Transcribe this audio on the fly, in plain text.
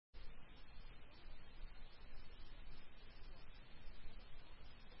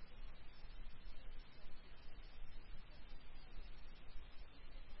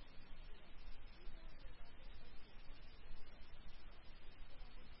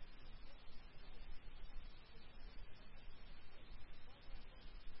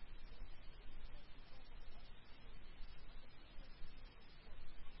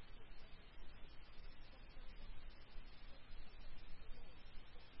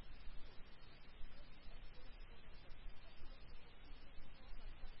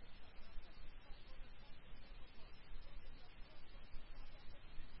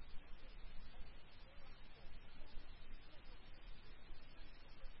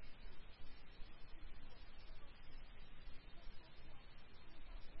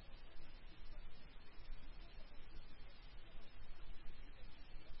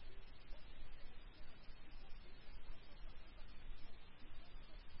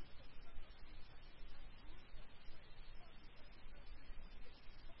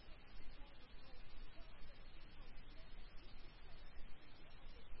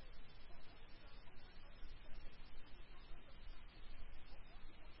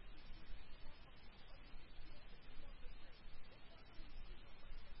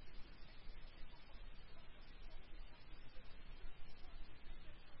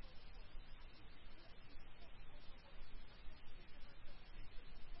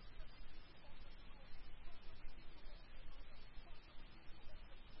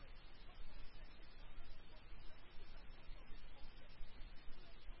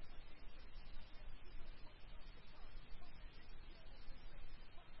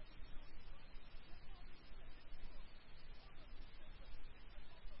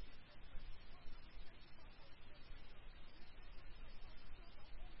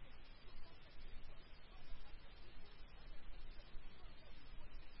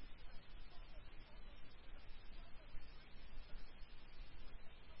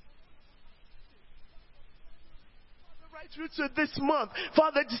through to this month,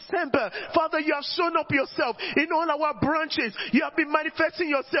 Father, December, Father, you have shown up yourself in all our branches. You have been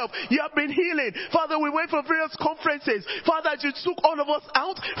manifesting yourself. You have been healing. Father, we went for various conferences. Father, as you took all of us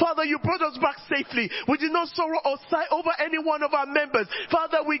out, Father, you brought us back safely. We did not sorrow or sigh over any one of our members.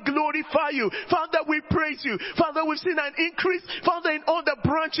 Father, we glorify you. Father, we praise you. Father, we've seen an increase, Father, in all the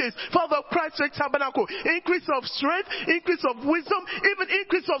branches, Father, of Christ Church Tabernacle. Increase of strength, increase of wisdom, even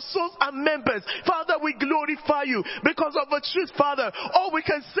increase of souls and members. Father, we glorify you because of the truth, Father. All we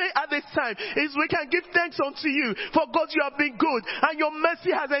can say at this time is we can give thanks unto you. For God, you have been good and your mercy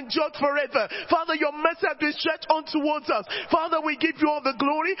has endured forever. Father, your mercy has been stretched on towards us. Father, we give you all the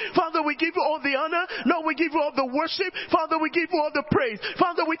glory. Father, we give you all the honor. Lord, we give you all the worship. Father, we give you all the praise.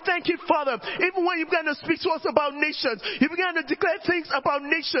 Father, we thank you, Father. Even when you began to speak to us about nations, you began to declare things about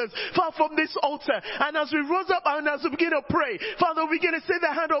nations, far from this altar. And as we rose up and as we begin to pray, Father, we begin to say the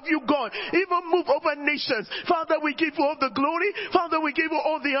hand of you, God, even move over nations. Father, we give you all the glory. Father, we give you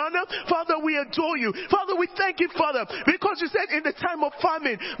all the honor. Father, we adore you. Father, we thank you, Father, because you said in the time of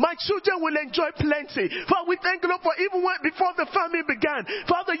famine, my children will enjoy plenty. Father, we thank you, Lord, for even when before the famine began,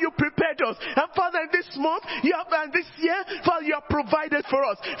 Father, you prepared us. And Father, in this month, you have, and this year, Father, you have provided for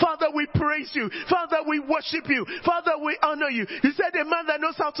us. Father, we praise you. Father, we worship you. Father, we honor you. You said a man that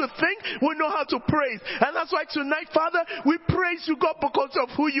knows how to think will know how to praise. And that's why tonight, Father, we praise you, God, because of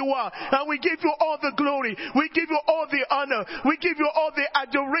who you are. And we give you all the glory. We give you all the honor. We give you all the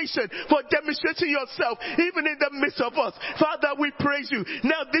adoration for demonstrating yourself even in the midst of us. Father, we praise you.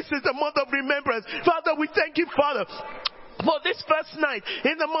 Now this is the month of remembrance. Father, we thank you, Father, for this first night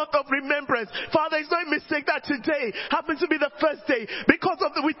in the month of remembrance. Father, it's no mistake that today happens to be the first day because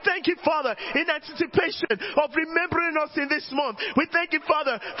of we thank you, Father, in anticipation of remembering us in this month. We thank you,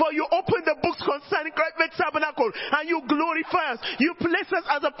 Father, for you open the books concerning Christ Tabernacle and you glorify us. You place us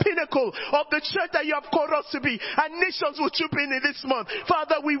as a pinnacle of the church that you have called us to be, and nations will troop in this month.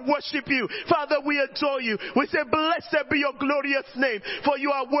 Father, we worship you. Father, we adore you. We say, blessed be your glorious name, for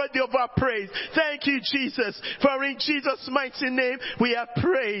you are worthy of our praise. Thank you, Jesus, for in Jesus' mighty name we have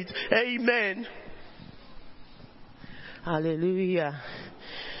prayed. Amen. Hallelujah.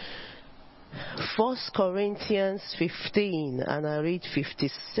 1 Corinthians 15, and I read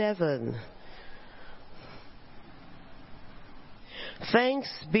 57. Thanks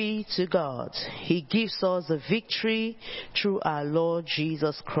be to God. He gives us the victory through our Lord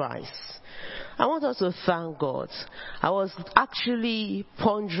Jesus Christ. I want us to thank God. I was actually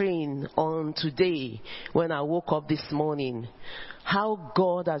pondering on today when I woke up this morning how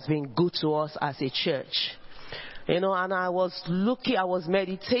God has been good to us as a church. You know, and I was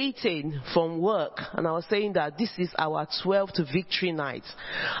meditating from work, and I was saying that this is our 12th victory night.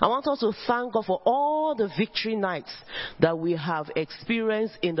 I want us to thank God for all the victory nights that we have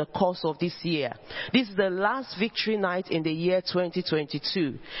experienced in the course of this year. This is the last victory night in the year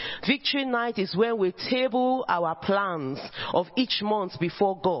 2022. Victory night is when we table our plans of each month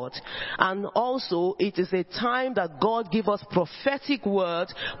before God. And also, it is a time that God gives us prophetic word,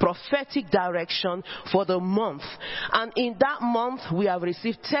 prophetic direction for the month. And in that month, we have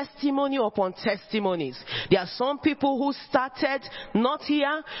received testimony upon testimonies. There are some people who started not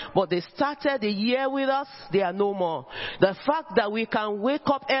here, but they started the year with us. They are no more. The fact that we can wake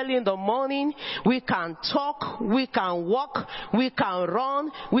up early in the morning, we can talk, we can walk, we can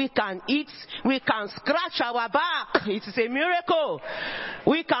run, we can eat, we can scratch our back. It is a miracle.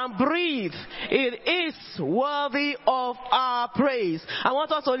 We can breathe. It is worthy of our praise. I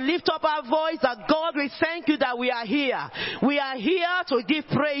want us to lift up our voice that God, we thank you that we are here. We are here to give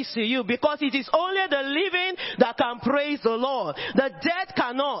praise to you because it is only the living that can praise the Lord. The dead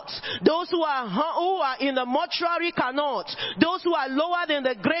cannot. Those who are in the mortuary cannot. Those who are lower than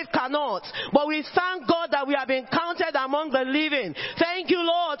the grave cannot. But we thank God that we have been counted among the living. Thank you,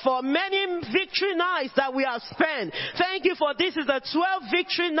 Lord, for many victory nights that we have spent. Thank you for this is the 12th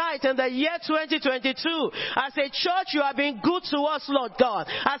victory night in the year 2022. As a church, you have been good to us, Lord God.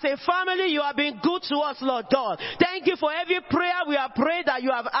 As a family, you have been good to us, Lord God. Thank you for every prayer we have prayed that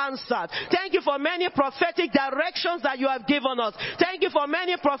you have answered. Thank you for many prophetic directions that you have given us. Thank you for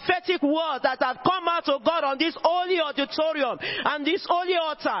many prophetic words that have come out of God on this holy auditorium and this holy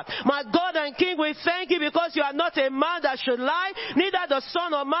altar. My God and King, we thank you because you are not a man that should lie, neither the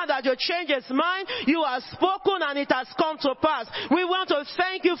son of man that you change his mind. You have spoken and it has come to pass. We want to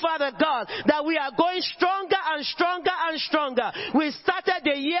thank you, Father God, that we are going stronger and stronger and stronger. We started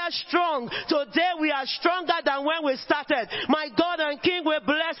the year strong. Today we are stronger than when we started. My God and King, we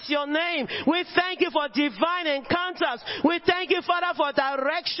bless your name. We thank you for divine encounters. We thank you, Father, for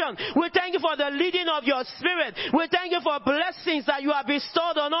direction. We thank you for the leading of your Spirit. We thank you for blessings that you have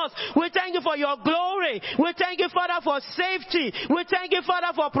bestowed on us. We thank you for your glory. We thank you, Father, for safety. We thank you,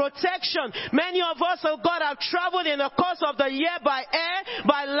 Father, for protection. Many of us, oh God, have traveled in the course of the year by air,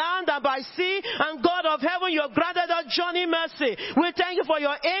 by land, and by sea. And God of heaven, you have granted us journey mercy. We thank you for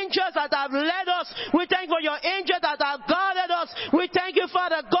your angels that have led us. We thank you for your angels that have guarded us. We thank you,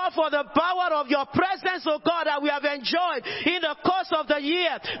 Father God, for the power of your presence, oh God, that we have enjoyed in the course of the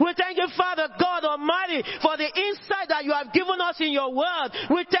year. We thank you, Father God Almighty, for the insight that you have given us in your word.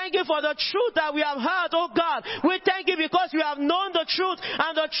 We thank you for the truth that we have heard, oh God. We thank you because we have known the truth,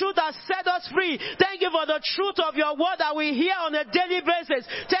 and the truth has set us free. Thank you for the truth of your word that we hear on a daily basis.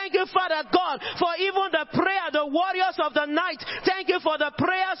 Thank you, Father God, for even the prayer, the warriors of the night. Thank you for the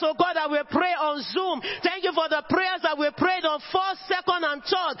prayers, oh God, that we pray on Zoom. Thank you for the prayers that we prayed on 1st, 2nd, and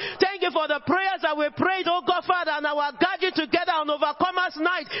 3rd. Thank you for the prayers that we prayed, oh God, Father, and our gathering together on Overcomers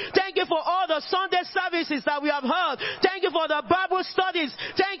Night. Thank you for all the Sunday services that we have heard. Thank you for the Bible studies.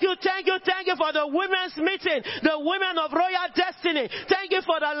 Thank you for the women's meeting, the women of royal destiny. Thank you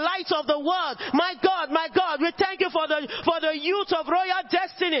for the light of the world. My God, we thank you for the youth of royal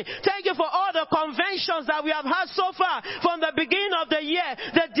destiny. Thank you for all the conventions that we have had so far from the beginning of the year,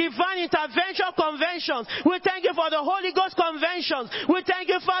 the divine intervention conventions. We thank you for the Holy Ghost conventions. We thank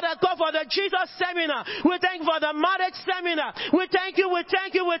you, Father God, for the Jesus seminar. We thank you for the marriage seminar. We thank you.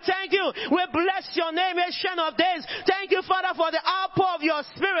 We bless your name, Ancient of Days. Thank you, Father, for the outpour of your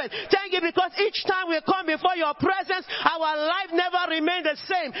Spirit. Thank you because each time we come before your presence, our life never remains the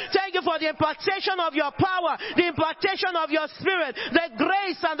same. Thank you for the impartation of your power, the impartation of your Spirit, the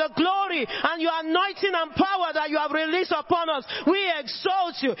grace and the glory and your anointing and power that you have released upon us. We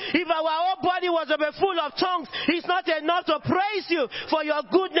exalt you. If our whole body was a bit full of tongues, it's not enough to praise you for your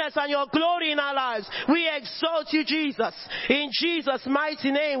goodness and your glory in our lives. We exalt you, Jesus. In Jesus'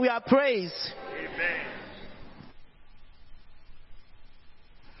 mighty name we are praised. Amen.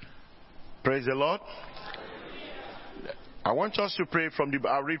 Praise the Lord. I want us to pray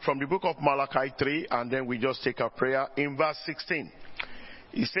I'll read from the book of Malachi 3, and then we just take a prayer in verse 16.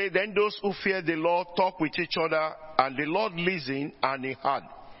 He said, then those who fear the Lord talk with each other, and the Lord listened, and he heard.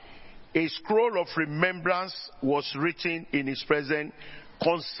 A scroll of remembrance was written in his presence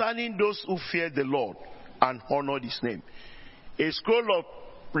concerning those who fear the Lord and honor his name. A scroll of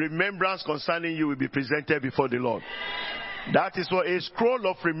remembrance concerning you will be presented before the Lord. That is what a scroll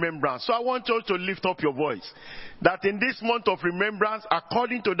of remembrance. So I want you to lift up your voice. That in this month of remembrance,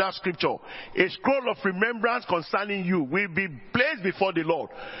 according to that scripture, a scroll of remembrance concerning you will be placed before the Lord.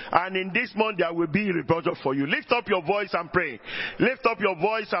 And in this month, there will be a report for you. Lift up your voice and pray. Lift up your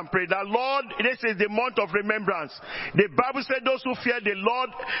voice and pray. That Lord, this is the month of remembrance. The Bible said those who fear the Lord,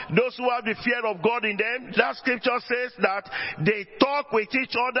 those who have the fear of God in them, that scripture says that they talk with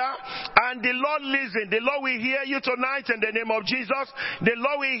each other and the Lord listens. The Lord will hear you tonight in the name of Jesus. The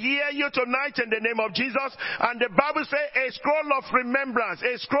Lord will hear you tonight in the name of Jesus. And the Bible says a scroll of remembrance,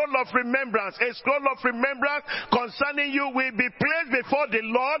 a scroll of remembrance, a scroll of remembrance concerning you will be placed before the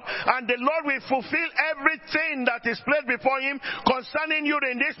Lord, and the Lord will fulfill everything that is placed before him concerning you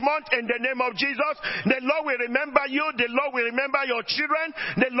in this month in the name of Jesus. The Lord will remember you. The Lord will remember your children.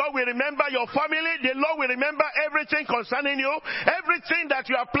 The Lord will remember your family. The Lord will remember everything concerning you. Everything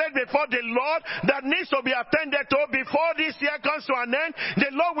that you have placed before the Lord that needs to be attended to before this year comes to an end,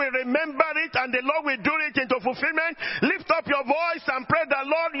 the Lord will remember it, and the Lord will do it into fulfillment. Lift up your voice and pray that,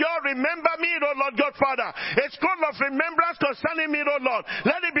 Lord, you remember me, O Lord God Father. A scroll of remembrance concerning me, O Lord.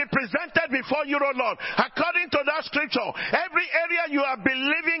 Let it be presented before you, O Lord. According to that scripture, every area you are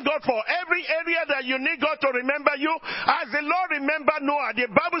believing God for, every area that you need God to remember you, as the Lord remembered Noah. The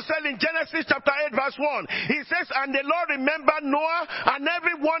Bible says in Genesis chapter 8 verse 1, he says, and the Lord remembered Noah and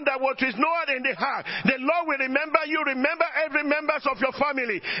everyone that was with Noah in the ark. The Lord will remember you. Remember every members of your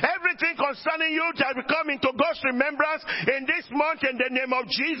family. Everything concerning you shall come into God's remembrance in this month in the name of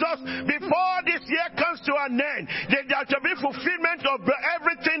Jesus. Before this year comes to an end, there shall be fulfillment of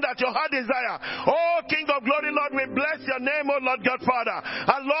everything that your heart desire. Oh, King of glory, Lord, we bless your name, oh Lord God Father.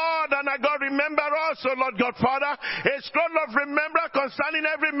 Our Lord and our God, remember us us, O Lord God, Father, a scroll of remembrance concerning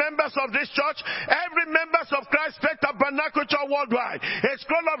every members of this church, every members of Christ Faith Tabernacle Church worldwide. A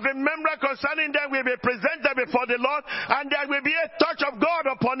scroll of remembrance concerning them will be presented before the Lord, and there will be a touch of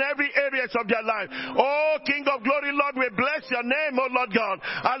God upon every areas of their life. Oh, King of glory, Lord, we bless your name, O Lord God.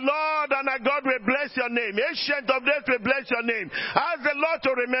 Our Lord and our God, we bless your name. Ancient of days, we bless your name. Ask the Lord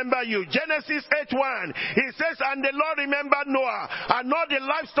to remember you. Genesis 8:1, he says, and the Lord remembered Noah, and not the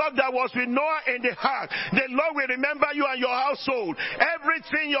livestock that was with Noah in the ark. The Lord will remember you and your household.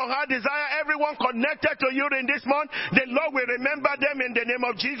 Everything your heart desire, everyone connected to you in this month, the Lord will remember them in the name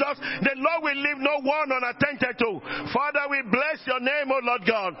of Jesus. The Lord will leave no one unattended to. Father, we bless your name, O Lord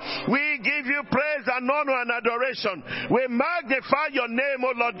God. We give you praise and honor and adoration. We magnify your name,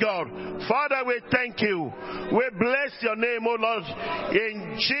 O Lord God. Father, we thank you. We bless your name, O Lord.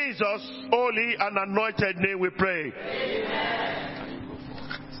 In Jesus' holy and anointed name we pray. Amen.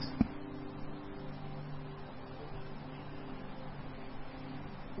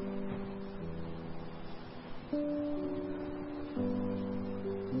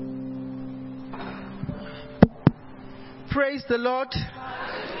 Praise the Lord.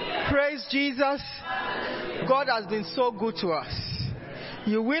 Praise Jesus. God has been so good to us.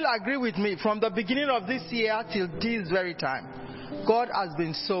 You will agree with me, from the beginning of this year till this very time, God has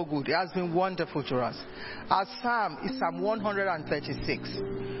been so good. He has been wonderful to us. Our psalm is Psalm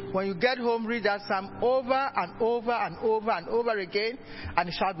 136. When you get home, read that psalm over and over and over and over again, and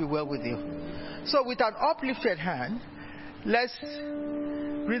it shall be well with you. So with an uplifted hand, let's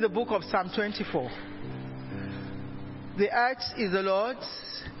read the book of Psalm 24. The earth is the Lord's,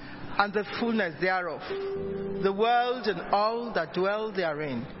 and the fullness thereof, the world and all that dwell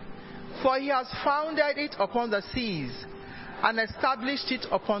therein. For he has founded it upon the seas, and established it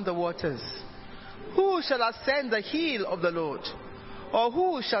upon the waters. Who shall ascend the hill of the Lord? Or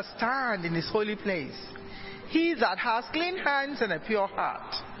who shall stand in his holy place? He that has clean hands and a pure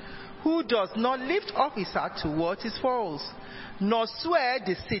heart, who does not lift up his heart towards his foes, nor swear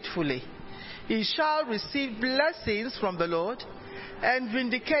deceitfully. He shall receive blessings from the Lord, and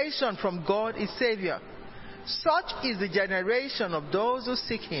vindication from God his Savior. Such is the generation of those who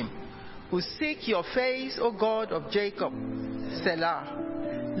seek him, who seek your face, O God of Jacob.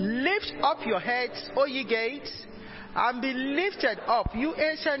 Selah. Lift up your heads, O ye gates, and be lifted up, you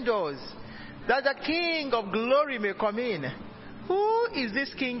ancient doors, that the King of glory may come in. Who is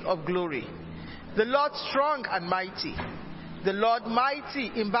this King of glory? The Lord strong and mighty, the Lord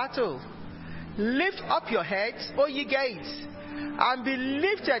mighty in battle. Lift up your heads, O ye gates, and be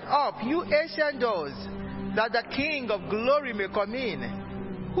lifted up, you ancient doors, that the King of glory may come in.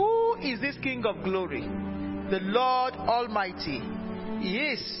 Who is this King of glory? The Lord Almighty. He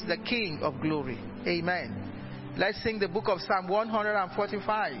is the King of glory. Amen. Let's sing the book of Psalm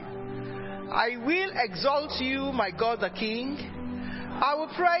 145. I will exalt you, my God the King. I will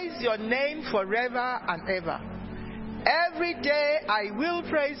praise your name forever and ever. Every day I will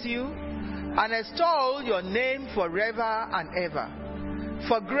praise you and extol your name forever and ever.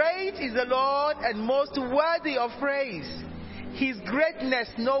 For great is the Lord and most worthy of praise. His greatness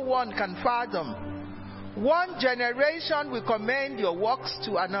no one can fathom. One generation will commend your works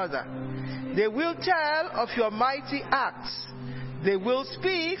to another. They will tell of your mighty acts. They will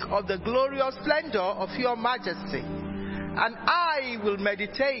speak of the glorious splendor of your majesty. And I will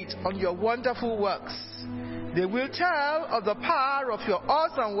meditate on your wonderful works. They will tell of the power of your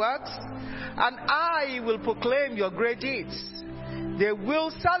awesome works, and I will proclaim your great deeds. They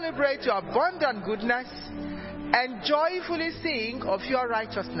will celebrate your abundant goodness and joyfully sing of your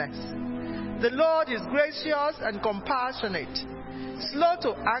righteousness. The Lord is gracious and compassionate, slow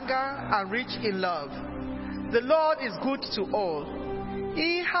to anger and rich in love. The Lord is good to all.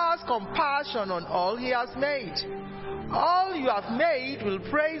 He has compassion on all he has made. All you have made will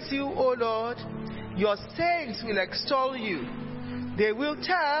praise you, O Lord. Your saints will extol you. They will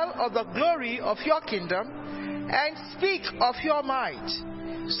tell of the glory of your kingdom and speak of your might,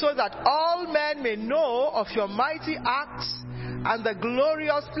 so that all men may know of your mighty acts and the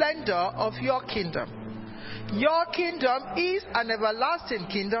glorious splendor of your kingdom. Your kingdom is an everlasting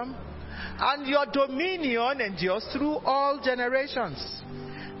kingdom, and your dominion endures through all generations.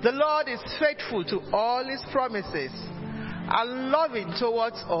 The Lord is faithful to all his promises and loving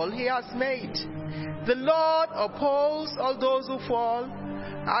towards all he has made. The Lord upholds all those who fall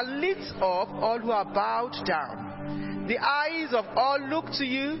and lifts up all who are bowed down. The eyes of all look to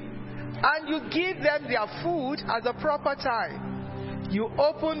you, and you give them their food at the proper time. You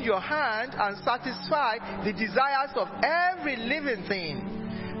open your hand and satisfy the desires of every living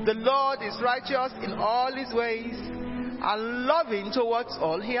thing. The Lord is righteous in all his ways and loving towards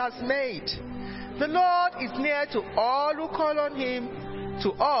all he has made. The Lord is near to all who call on him,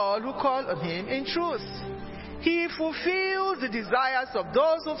 in truth. He fulfills the desires of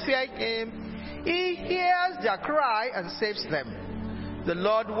those who fear him. He hears their cry and saves them. The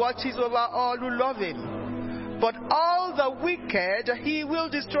Lord watches over all who love him, but all the wicked he will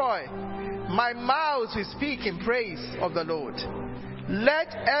destroy. My mouth will speak in praise of the Lord.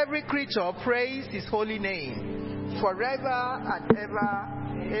 Let every creature praise his holy name, forever and ever.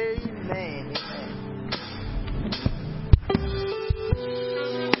 Amen.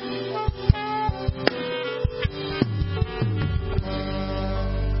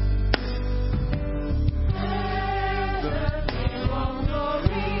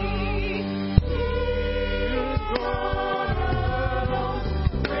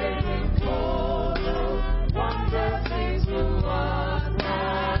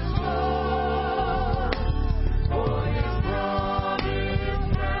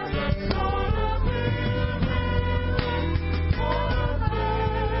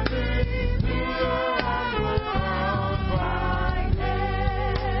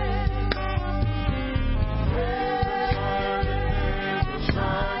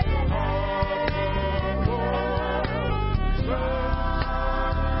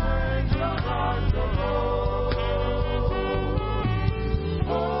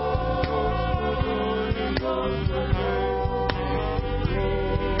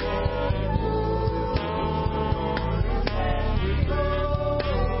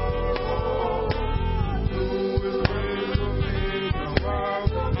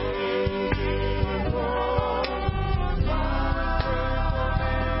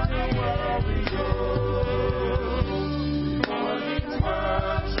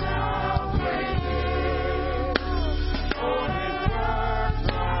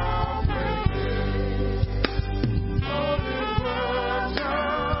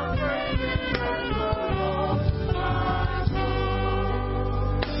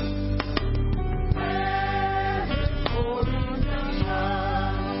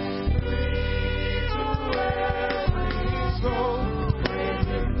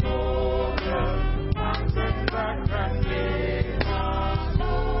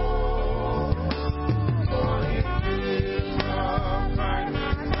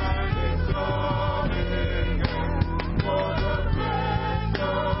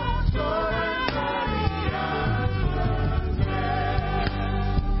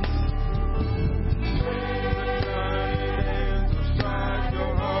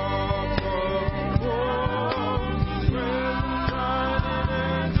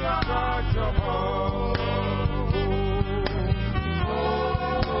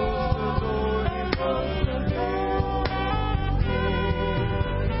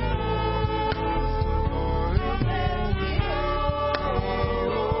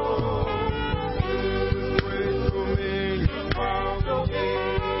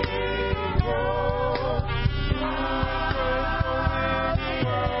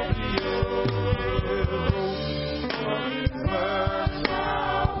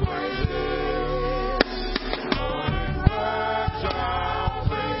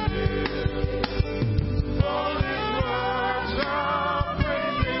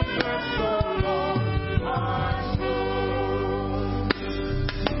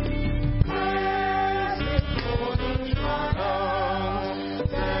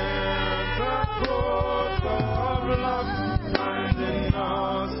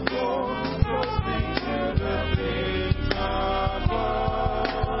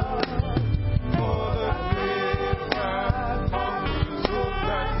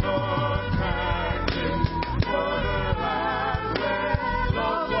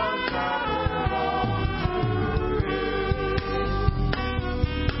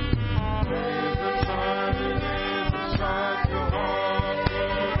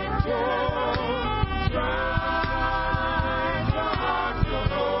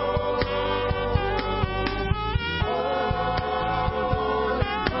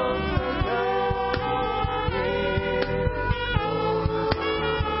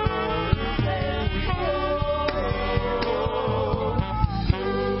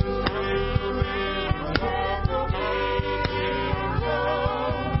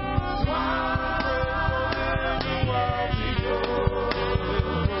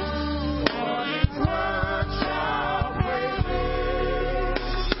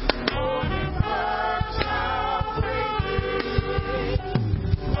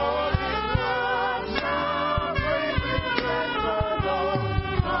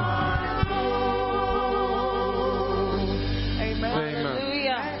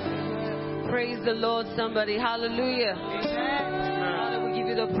 Praise the Lord, somebody. Hallelujah. Father, we give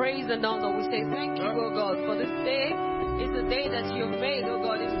you the praise and honor. We say thank you, oh God, for this day. It's a day that you have made, oh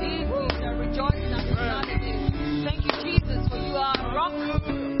God. Indeed, we are rejoicing and excited. Thank you, Jesus, for you are our rock,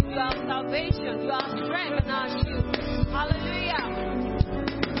 you are our salvation, you are our strength and our shield. Hallelujah.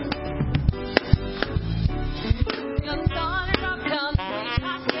 Your solid rock comes, which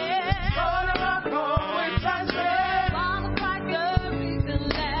I stand. Solid rock comes, which I stand. While the fire is the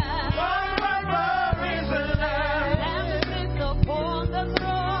Lamb. While the fire is the Lamb. Lamb sits upon the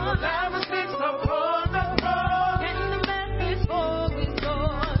throne. Lamb sits upon the throne. Tender mercies for his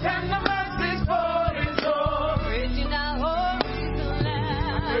Lord. Tender mercies for his Lord. Praising our holy the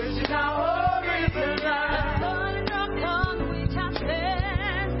Lamb. Praising our holy the Lamb. The solid rock on which I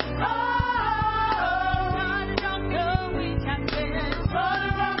stand. Oh, solid rock on which I stand.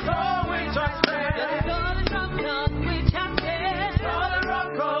 Solid rock on which I stand. The solid rock on which I stand. Solid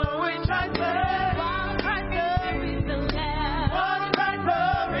rock on which I stand. While Christ is the Lamb. While Christ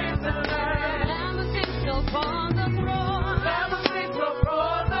is the Lamb. Lamb sits upon the throne. Lamb sits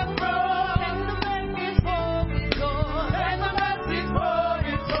upon the throne. Tender mercies for his Lord. Tender mercies for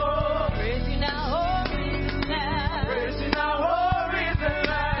his Lord. Praising our holy the Lamb. Praising our holy the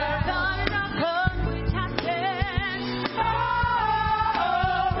Lamb. The solid rock on which I stand. Oh,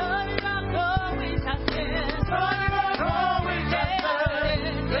 solid rock on which I stand. Solid rock on which I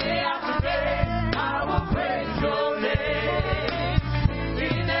stand. Day after day, I will praise your name.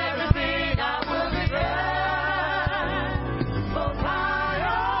 In everything I will be glad. For by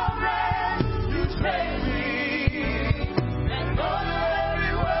your grace you save me. And for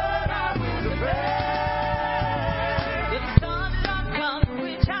every word I will obey. The solid rock on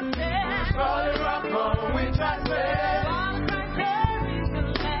which I stand. Solid rock on which I stand. While Christ there is the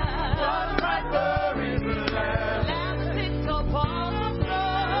Lamb. While Christ there is the Lamb. Lamb sits upon the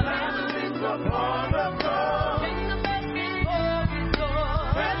throne. Lamb sits upon the throne. Tender mercies for his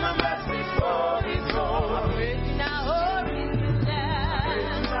Lord. Tender mercies for his Lord. Praising our holy the Lamb.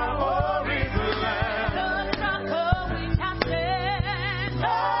 Praising our holy the Lamb. Solid rock on which I stand. Oh,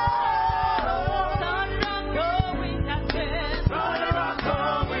 solid rock on which I stand. Solid rock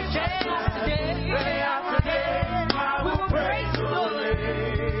on which I stand. Day after day, I will praise your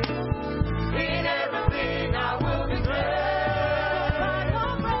name. In everything I will be glad. By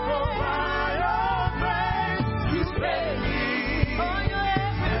your grace, you save me. For your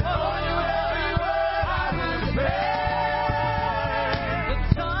every word I will obey. The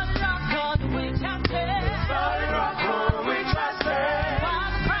solid rock on which I stand. Solid rock on which I stand.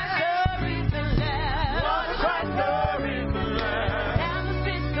 While Christ there is the Lamb. While Christ there is the Lamb. Lamb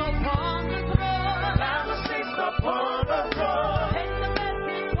sits upon the throne. Lamb sits upon the throne. Tender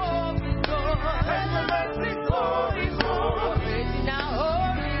mercies for his Lord. Tender mercies for his Lord. Praising our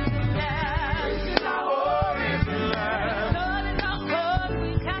holy the Lamb. Praising our holy the Lamb. Solid rock on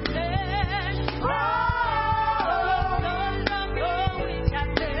which I stand. Oh, solid rock on which I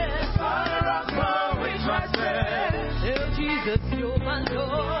stand. Solid rock on which I stand. Hail Jesus, you're my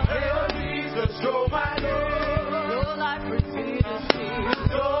Lord. Hail Jesus, you're my Lord. Your life brings me to sing.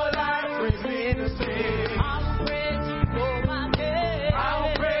 Your life brings me to sing. I will praise you for my day. I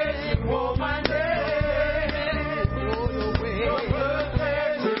will praise you for my day. Go your way. Your birthday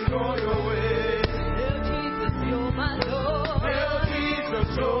to go your way. Hail Jesus, you're my Lord. Hail Jesus,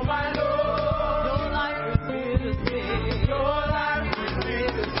 you're my Lord. Your life brings me to sing. Your life brings me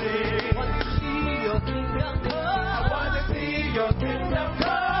to sing. Want to see your kingdom come. I want to see your kingdom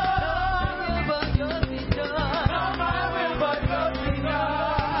come. Not my will, but yours be done. Not my will, but yours be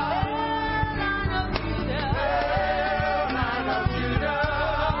done. Lion of Judah. Lion of Judah.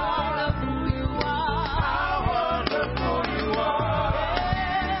 Wonderful you are. How wonderful you are.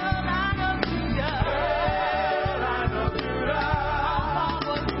 Lion of Judah. Lion of Judah. How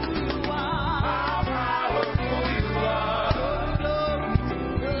powerful you are. How powerful you are. Glory to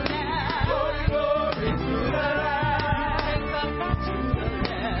the Lamb. Glory to the Lamb.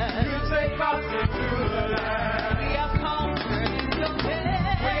 You take us into the land. We have conquered in your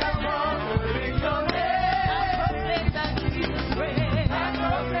name. We have conquered in your name. I proclaim that Jesus reigns. I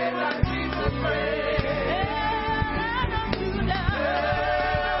proclaim that Jesus reigns. Lion of Judah.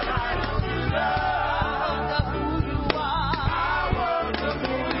 Lion of Judah. How wonderful you are. How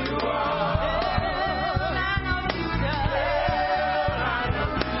wonderful you are. Lion of Judah. Lion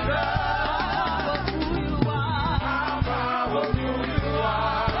of Judah. How powerful you are. How powerful you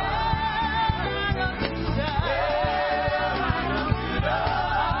are. Lion of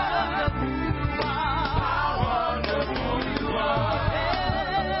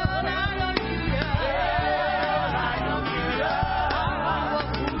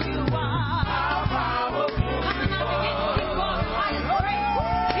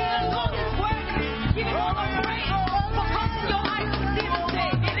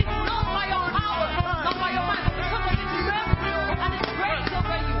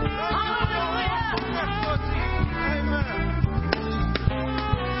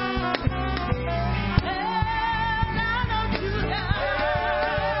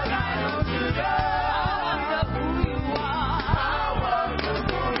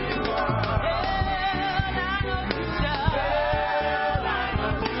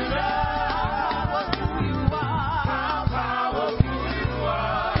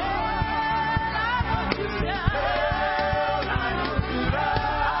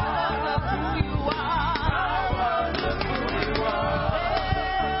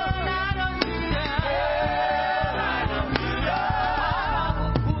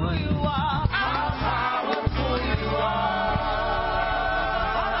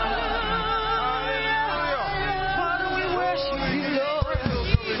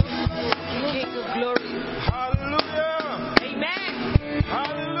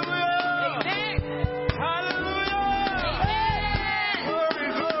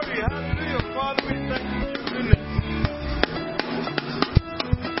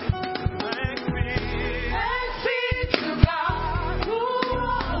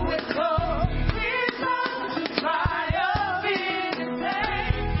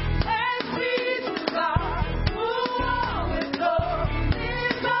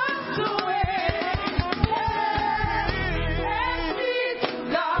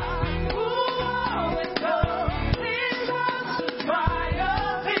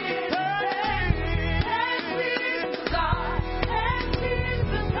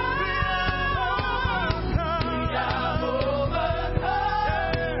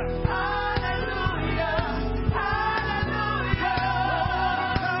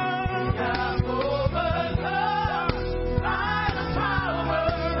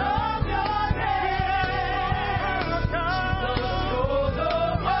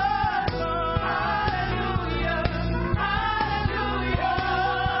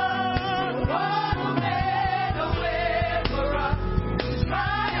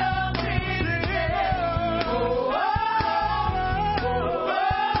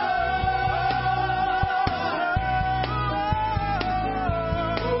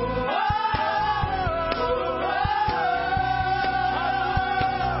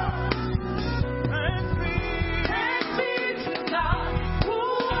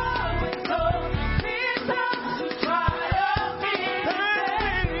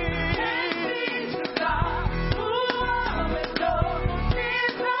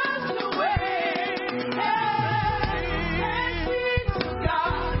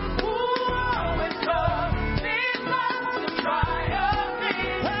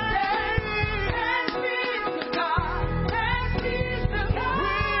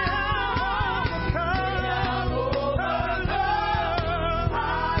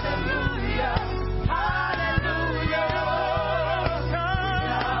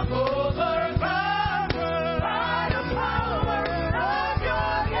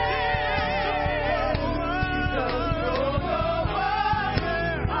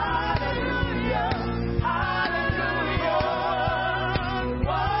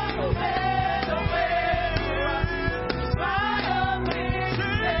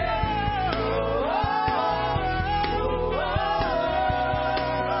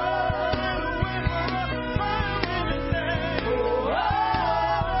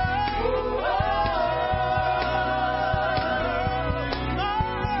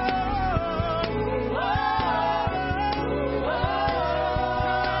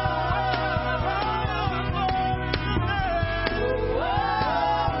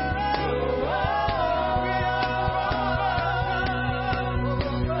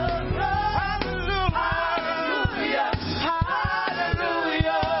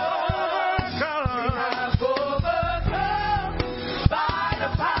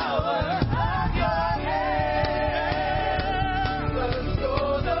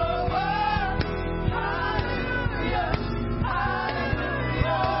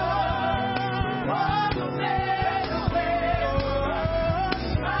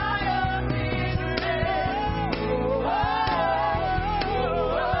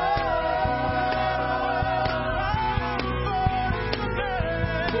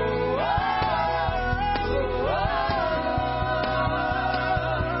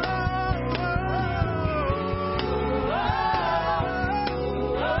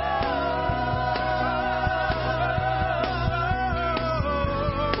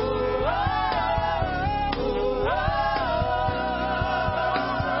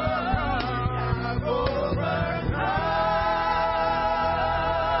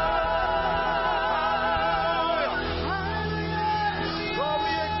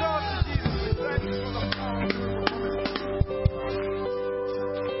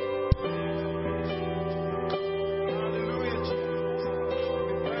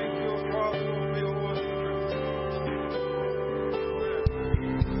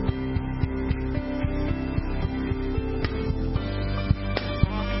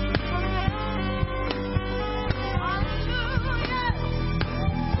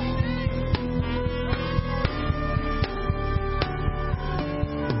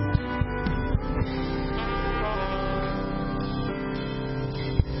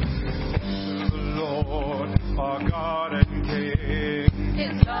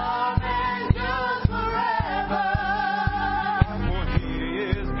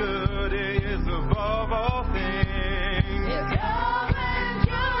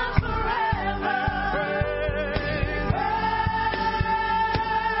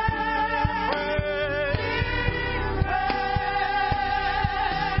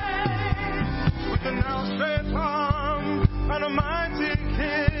and a mighty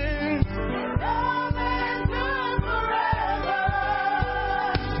King. Love endures forever.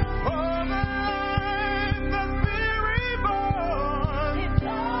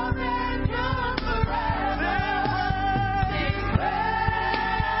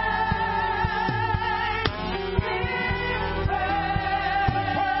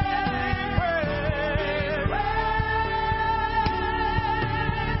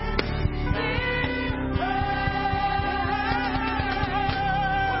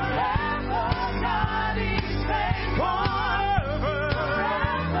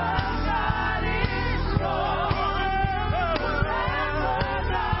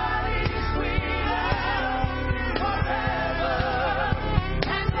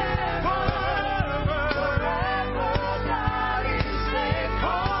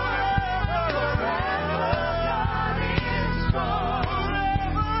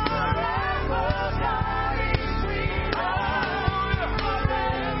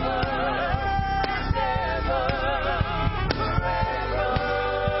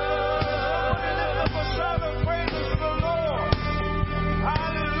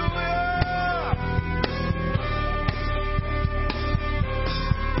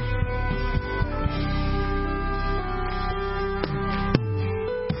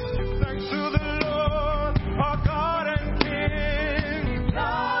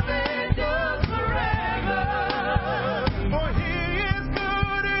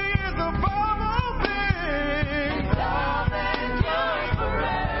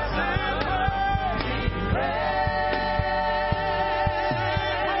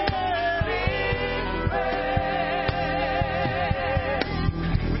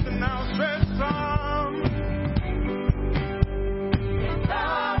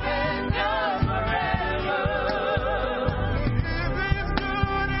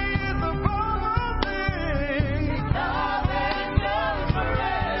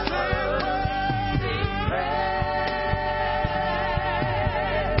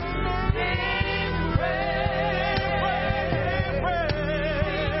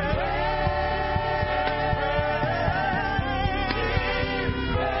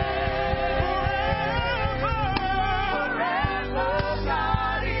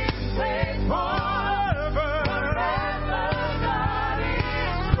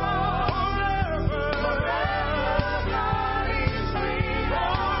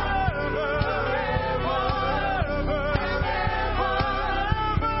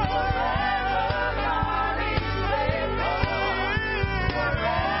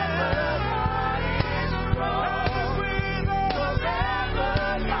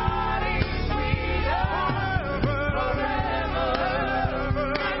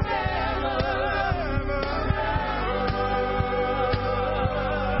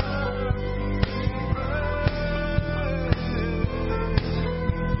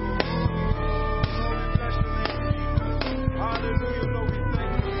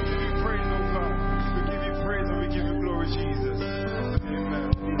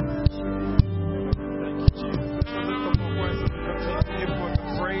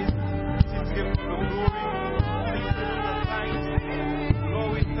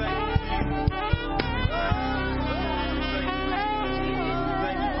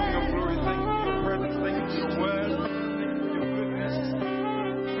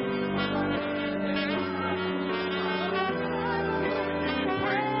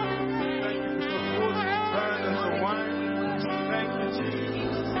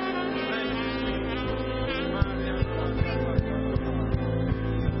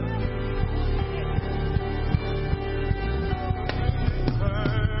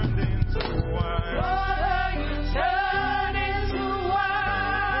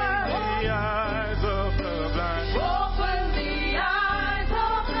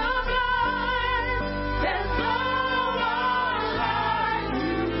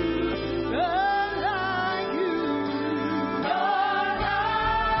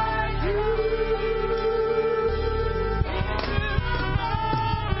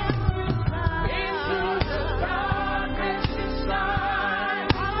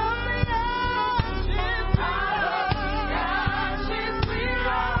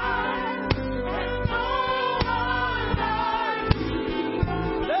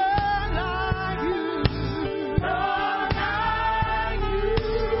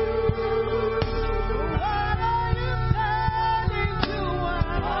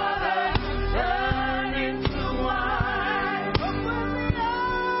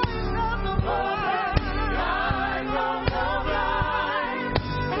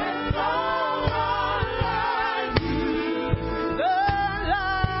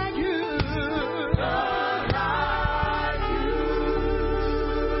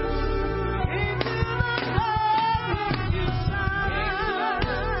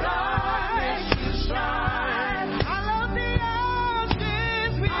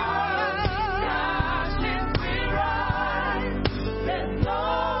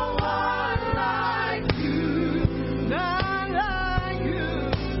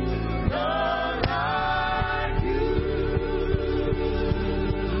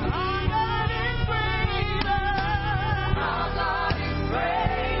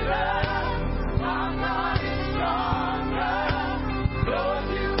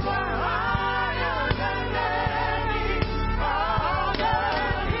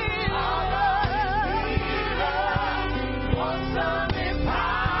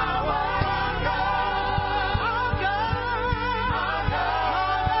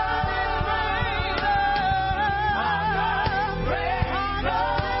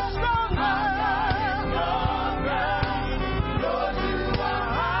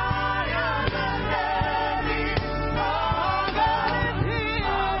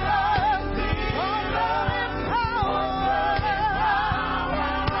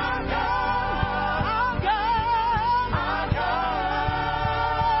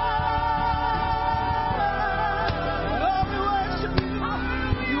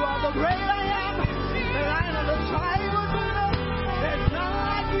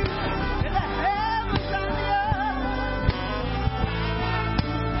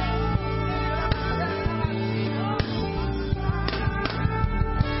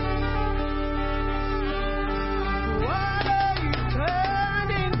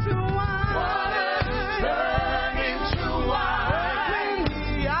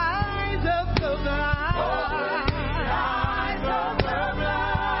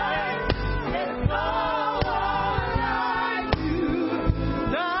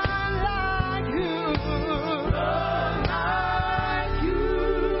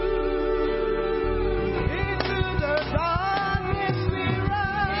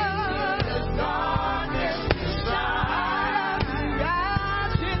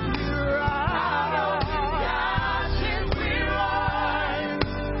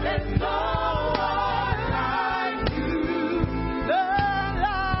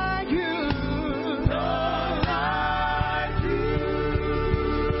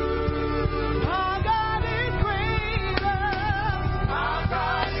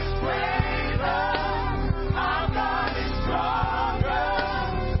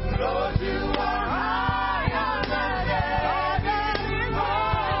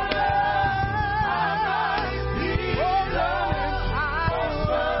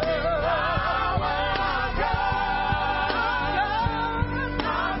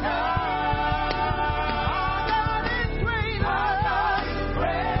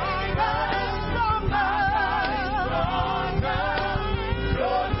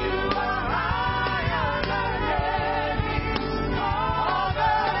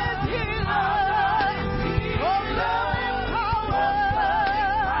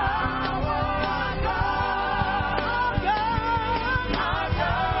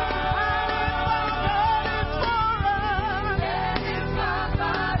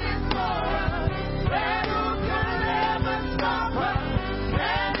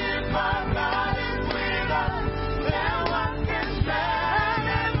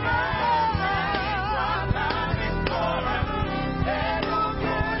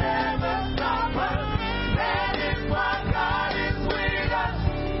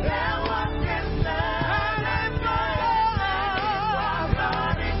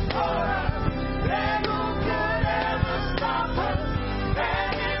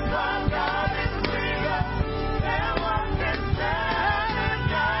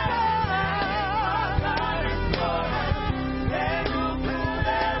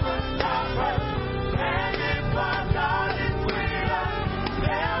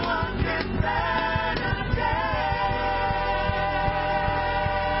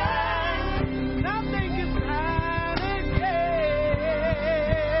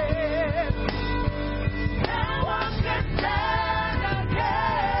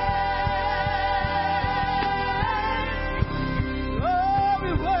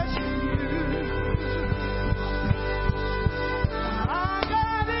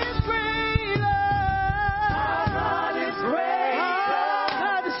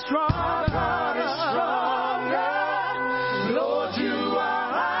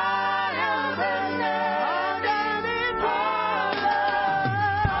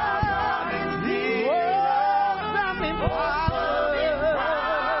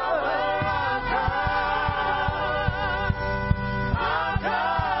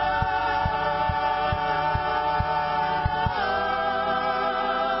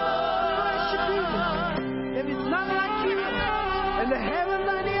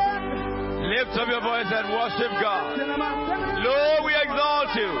 Lift up your voice and worship God. Lord, we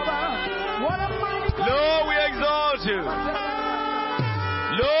exalt you. Lord, we exalt you.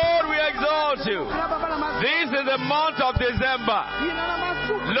 Lord, we exalt you. This is the month of December.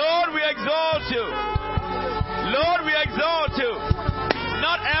 Lord, we exalt you. Lord, we exalt you.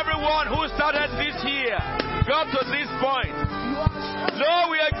 Not everyone who started this year got to this point. Lord,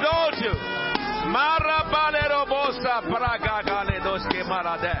 we exalt you.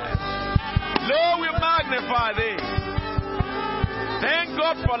 Lord, we magnify thee. Thank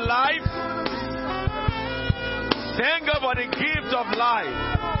God for life. Thank God for the gift of life.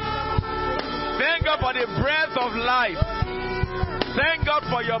 Thank God for the breath of life. Thank God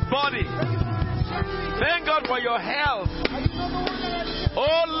for your body. Thank God for your health.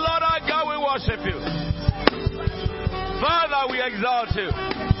 Oh Lord our God, we worship you. Father, we exalt you.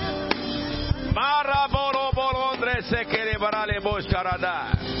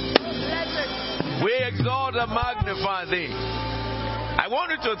 We exalt and magnify thee. I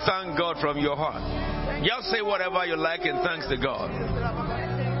want you to thank God from your heart. Just say whatever you like in thanks to God.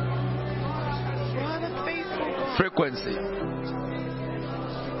 Frequency.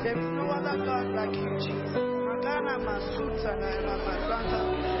 There is no other God like you, Jesus.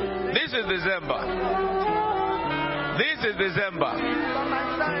 This is December. This is December.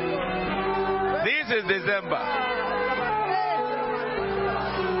 This is December.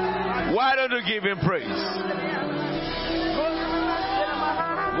 Why don't you give him praise?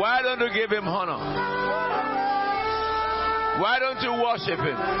 Why don't you give him honor? Why don't you worship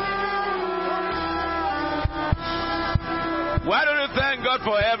him? Why don't you thank God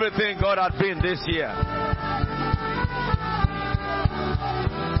for everything God has been this year?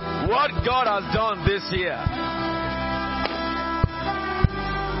 What God has done this year.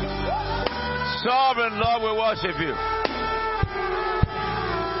 Sovereign Lord, we worship you.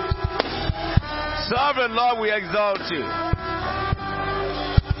 Sovereign Lord, we exalt you.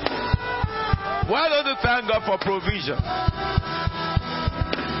 Why don't you thank God for provision?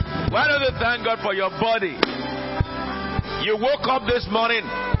 Why don't you thank God for your body? You woke up this morning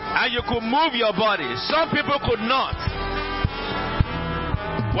and you could move your body. Some people could not.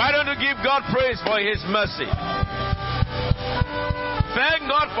 Why don't you give God praise for His mercy?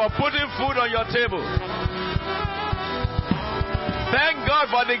 Thank God for putting food on your table. Thank God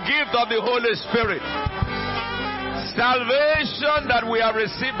for the gift of the Holy Spirit. Salvation that we have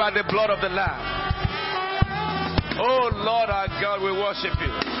received by the blood of the Lamb. Oh Lord our God, we worship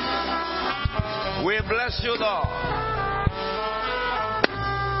you. We bless you, Lord.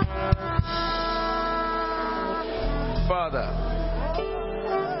 Father,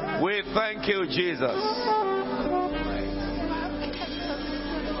 we thank you, Jesus.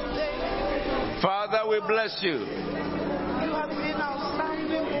 Father, we bless you. You have been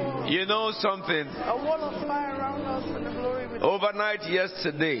outstanding. You know something? A wall of fire around us and the glory within. Overnight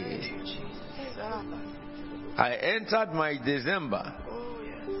yesterday, I entered my December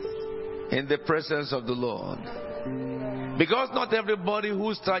in the presence of the Lord. Because not everybody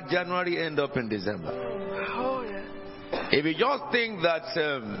who starts January end up in December. If you just think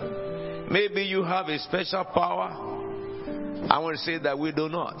that maybe you have a special power, I want to say that we do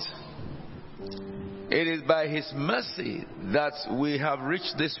not. It is by His mercy that we have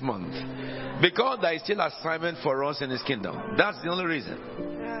reached this month. Because there is still assignment for us in His kingdom. That's the only reason.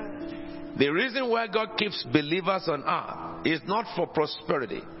 The reason why God keeps believers on earth is not for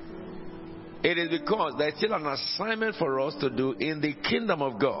prosperity. It is because there is still an assignment for us to do in the kingdom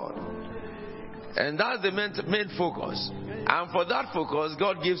of God. And that's the main focus. And for that focus,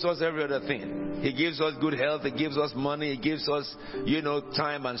 God gives us every other thing. He gives us good health. He gives us money. He gives us,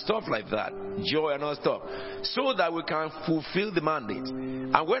 time and stuff like that. Joy and all stuff. So that we can fulfill the mandate.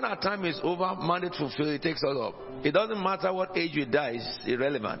 And when our time is over, mandate fulfilled, it takes us up. It doesn't matter what age we die. It's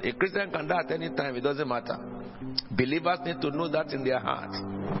irrelevant. A Christian can die at any time. It doesn't matter. Believers need to know that in their heart.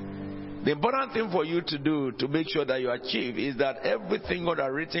 The important thing for you to do to make sure that you achieve is that everything God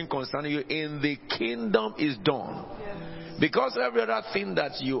has written concerning you in the kingdom is done. Because every other thing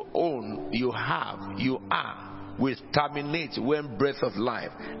that you own, you have, you are, will terminate when breath of life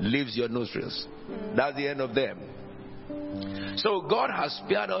leaves your nostrils. That's the end of them. So God has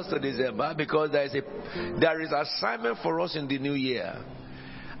spared us to December because there is assignment for us in the new year.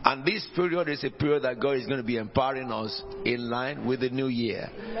 And this period is a period that God is going to be empowering us in line with the new year.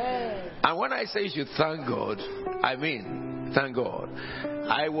 Amen. And when I say you should thank God, I mean thank God.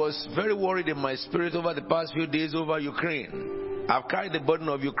 I was very worried in my spirit over the past few days over Ukraine. I've carried the burden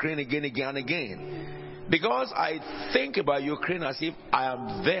of Ukraine again and again. Because I think about Ukraine as if I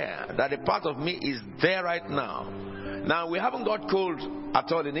am there, that a part of me is there right now. Now, we haven't got cold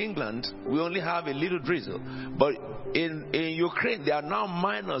at all in England. We only have a little drizzle. But in Ukraine, they are now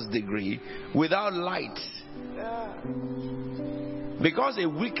 -degree without light. Because a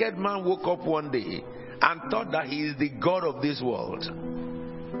wicked man woke up one day and thought that he is the God of this world.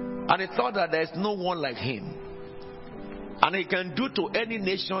 And he thought that there is no one like him. And he can do to any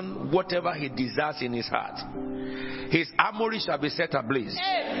nation whatever he desires in his heart. His armory shall be set ablaze.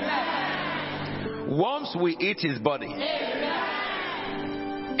 Amen. Worms will eat his body.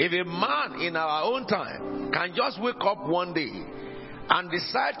 Amen. If a man in our own time can just wake up one day and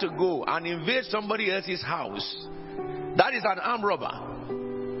decide to go and invade somebody else's house, that is an armed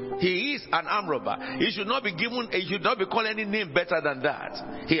robber. He is an armed robber. He should not be called any name better than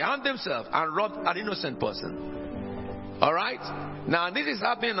that. He armed himself and robbed an innocent person. Alright? Now this is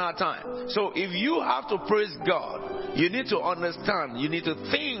happening in our time. So if you have to praise God, you need to understand, you need to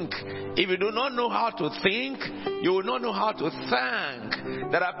think. If you do not know how to think, you will not know how to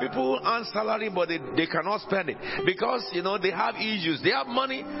thank. There are people who earn salary but they cannot spend it. Because they have issues. They have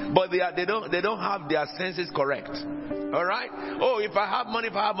money but they don't have their senses correct. Alright? Oh, if I have money,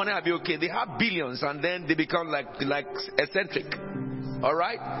 I'll be okay. They have billions and then they become like eccentric.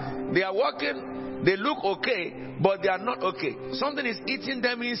 Alright? They are working. They look okay, but they are not okay. Something is eating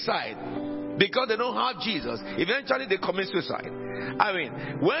them inside because they don't have Jesus. Eventually, they commit suicide. I mean,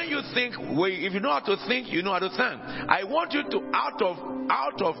 when you think, if you know how to think, you know how to thank. I want you to, out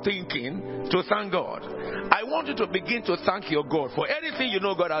of thinking, to thank God. I want you to begin to thank your God for anything you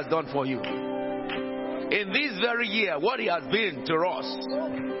know God has done for you. In this very year, what He has been to us.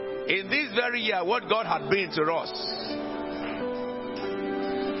 In this very year, what God has been to us.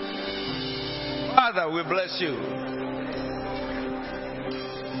 Father, we bless you.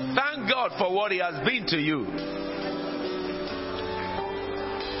 Thank God for what He has been to you.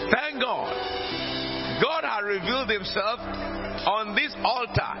 Thank God. God has revealed Himself on this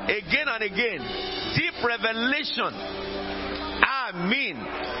altar again and again. Deep revelation. Amen.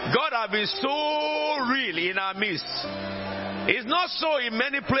 God has been so real in our midst. It's not so in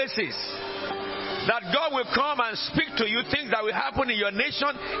many places that God will come and speak to you things that will happen in your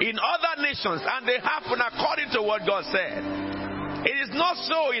nation, in other nations, and they happen according to what God said. It is not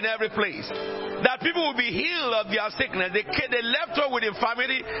so in every place that people will be healed of their sickness. They left home with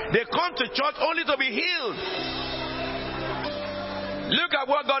infirmity. They come to church only to be healed. Look at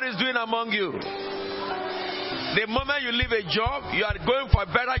what God is doing among you. The moment you leave a job, you are going for a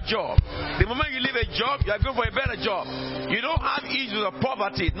better job. The moment you leave a job, you are going for a better job. You don't have issues of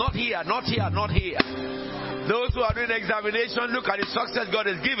poverty. Not here, not here, not here. Those who are doing examination, look at the success God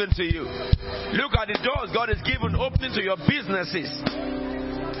has given to you. Look at the doors God has given opening to your businesses.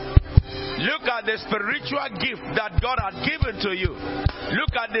 Look at the spiritual gift that God has given to you.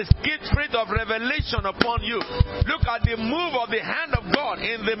 Look at the spirit of revelation upon you. Look at the move of the hand of God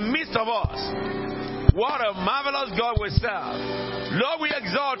in the midst of us. What a marvelous God we serve. Lord, we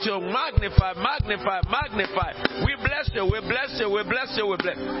exalt you. Magnify, magnify, magnify. We bless you, we bless you, we bless you, we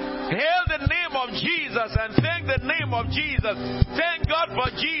bless you. Hail the name of Jesus and thank the name of Jesus. Thank God for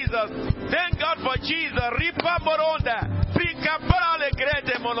Jesus. Thank God for Jesus. Ripa moronda. Prika parale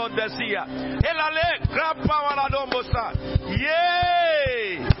grete molondesia. Elale grappa maladombosa.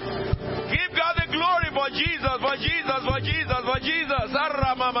 Yay! Give God the glory for Jesus, for Jesus, for Jesus, for Jesus.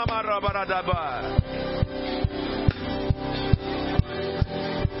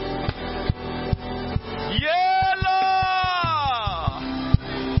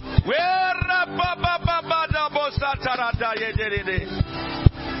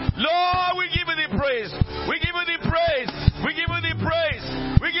 Lord, we give you the praise. We give you the praise. We give you the praise.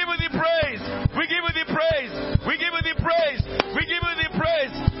 We give you the praise. We give you the praise. We give you the praise. We give you the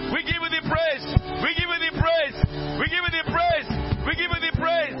praise. We give you the praise. We give you the praise. We give you the praise. We give you the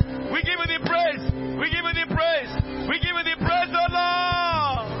praise. We give you the praise. We give you the praise. We give you the praise, oh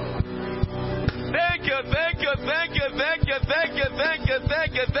Lord. Thank you, thank you, thank you, thank you, thank you, thank you,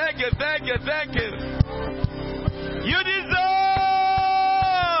 thank you, thank you, thank you, thank you. You deserve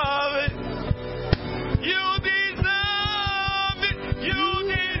it. You deserve it. You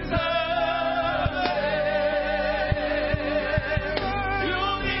deserve it. You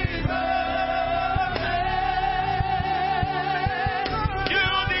deserve it. You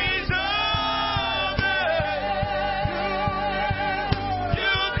deserve it.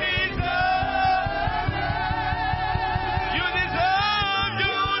 You deserve it.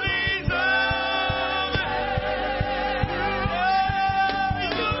 You deserve it.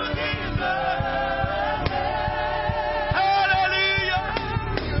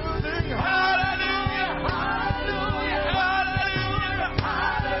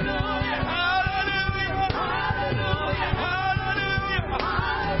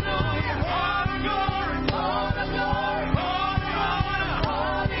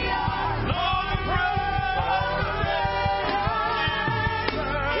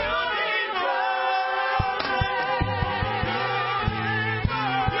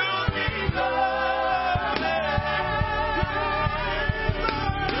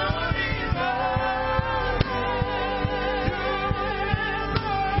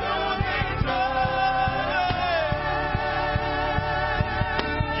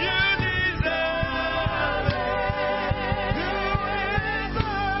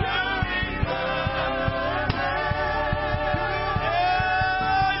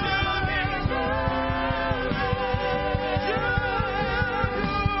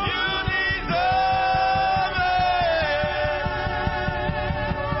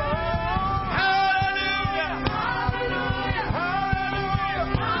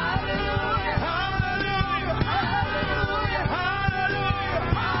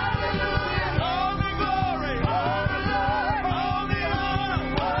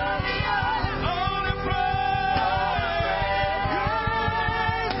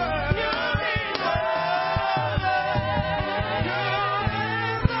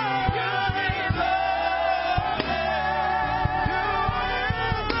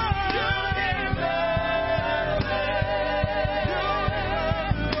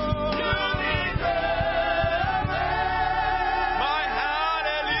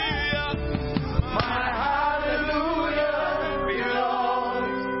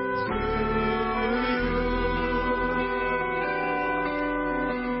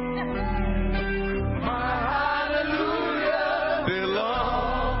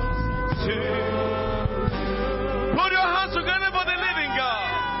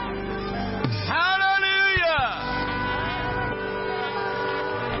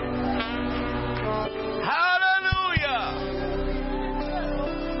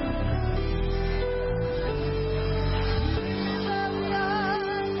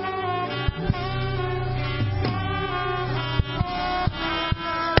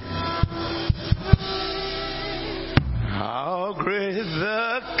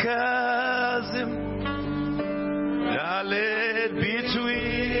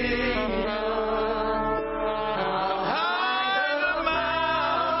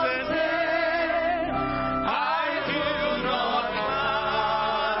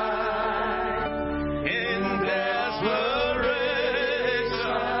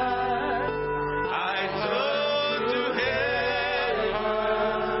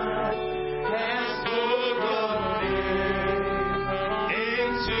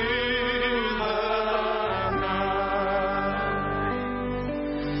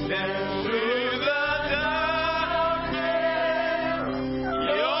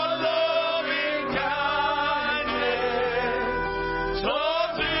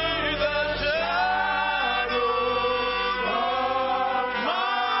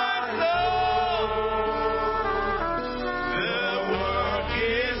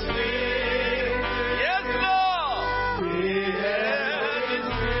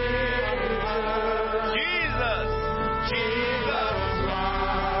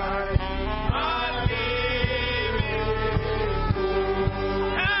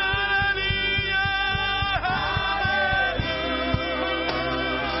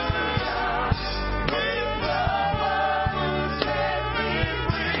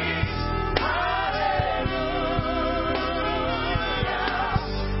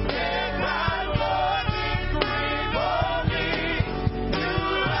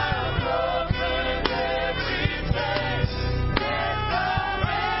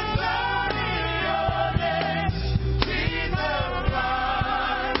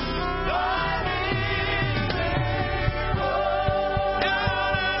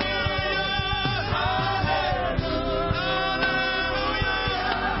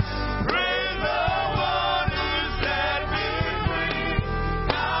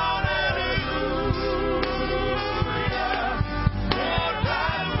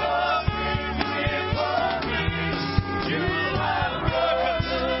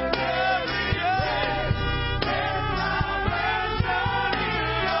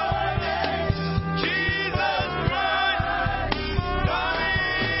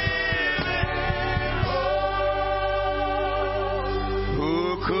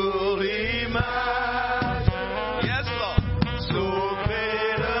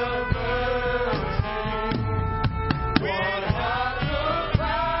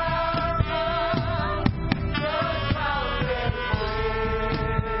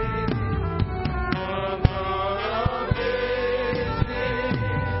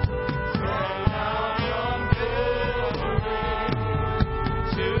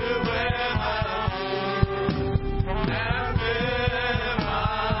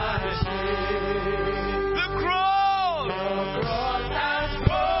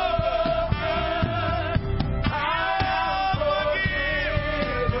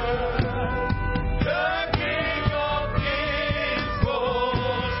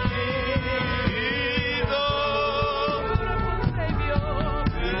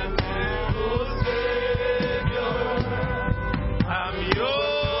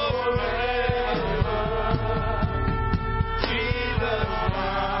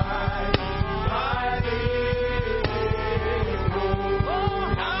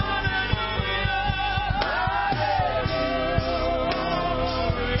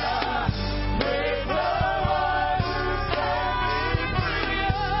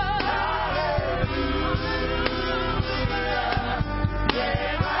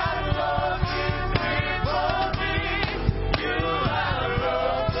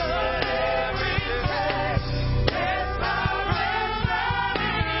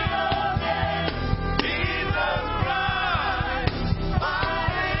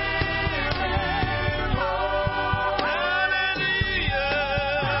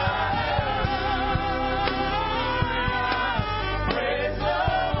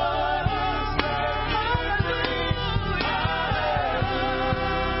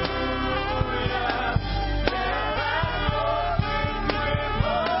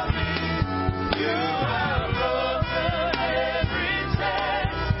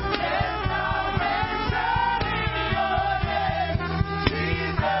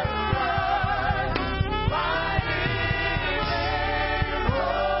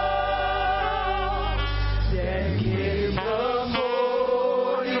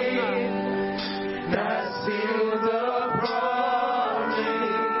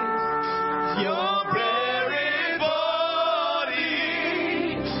 Your very body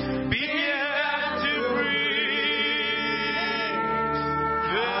began to breathe.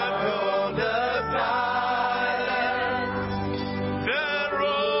 Then all the silence, the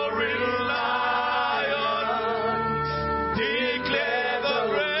roaring lion declare the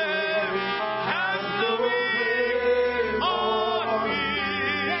grave has no grave on me.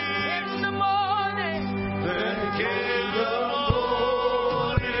 In the morning, Then came the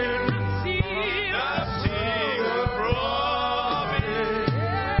morning, the singer promised,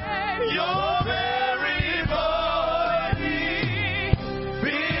 your very body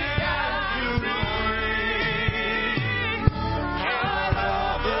began to breathe. Out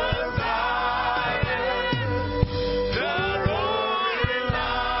of the silence, the roaring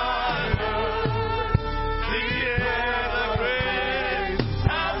lion, the grave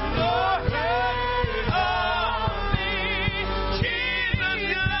has no grave on me. Jesus,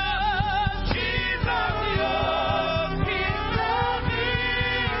 yours, Jesus, yours, His love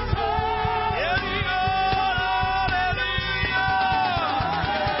is holy. Yes, Lord, hallelujah.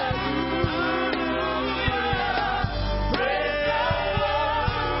 Praise the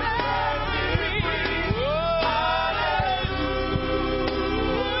Lord, set me free.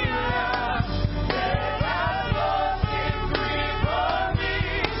 Hallelujah. Death has lost its grip on me.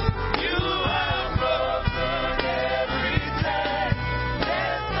 You have broken every chain.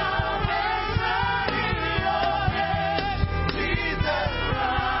 There's salvation in your name. Jesus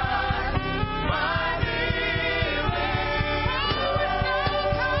Christ, my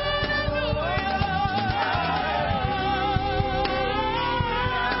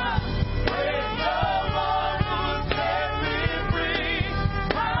Hallelujah. Praise the one who set me free.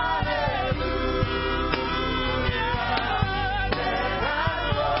 Hallelujah. Death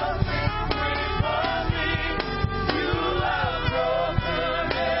has lost its grip on me. You have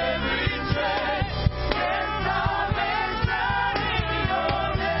broken every chain. There's salvation in your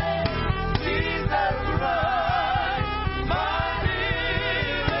name. Jesus Christ, my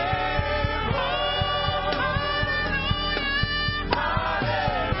living hope.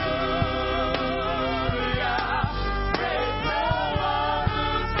 Hallelujah. Praise the one who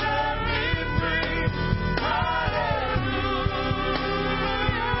set me free. Hallelujah.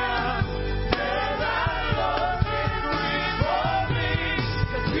 Death has lost its grip on me.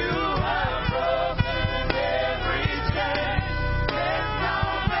 You have broken every chain. There's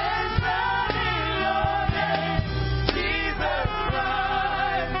salvation in your name. Jesus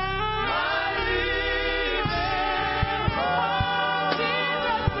Christ, my living hope.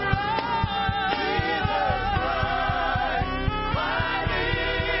 Jesus Christ,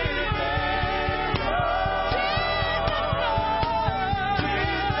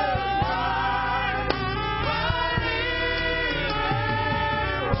 my living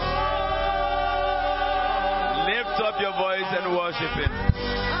hope. Lift up your voice and worship Him.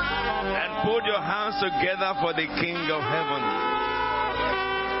 And put your hands together for the King of Heaven.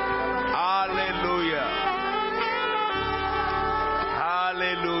 Hallelujah.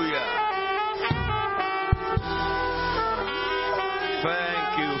 Hallelujah.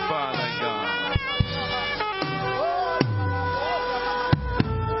 Thank you, Father God.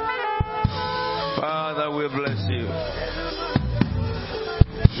 Father, we bless you.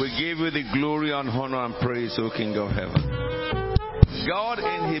 We give you the glory and honor and praise, O King of Heaven. God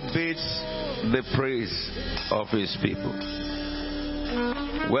inhibits the praise of His people.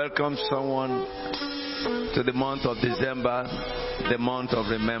 Welcome someone to the month of December, the month of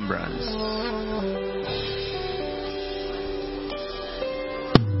remembrance.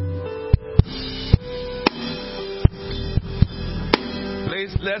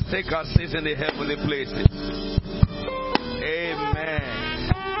 Please, let's take our seats in the heavenly places.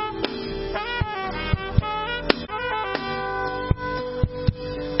 Amen.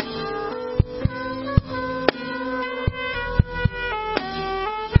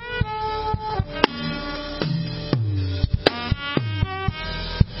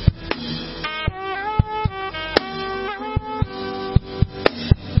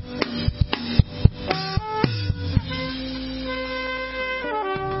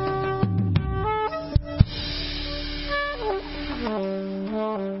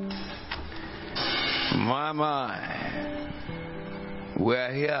 We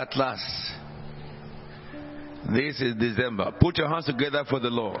are here at last. This is December. Put your hands together for the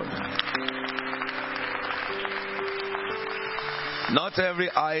Lord. Not every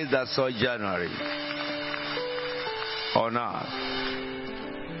eye that saw January on earth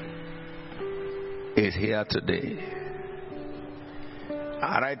is here today.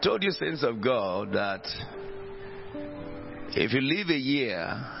 And I told you, saints of God, that if you live a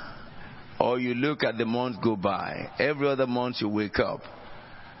year or you look at the month go by, every other month you wake up,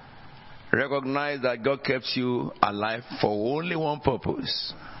 recognize that God kept you alive for only one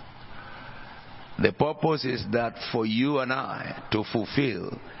purpose. The purpose is that for you and I to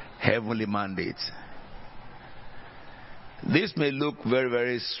fulfill heavenly mandates. This may look very,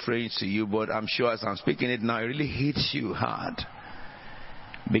 very strange to you, but I'm sure as I'm speaking it now, it really hits you hard.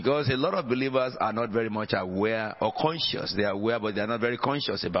 Because a lot of believers are not very much aware or conscious. They are aware, but they are not very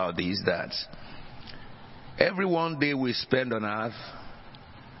conscious about this, that every one day we spend on earth,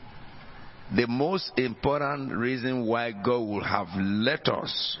 the most important reason why God will have let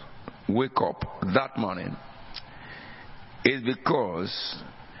us wake up that morning is because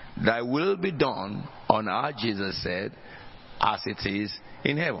thy will be done on earth, Jesus said, as it is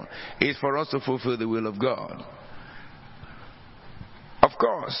in heaven. It's for us to fulfill the will of God. Of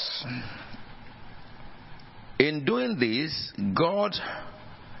course, in doing this, God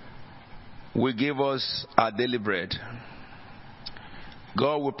will give us our daily bread.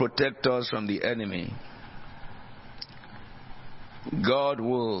 God will protect us from the enemy. God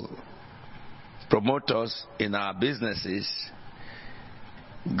will promote us in our businesses.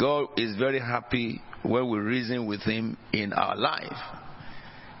 God is very happy when we reason with Him in our life,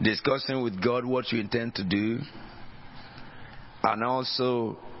 discussing with God what you intend to do, and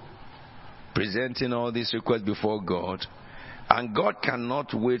also presenting all these requests before God. And God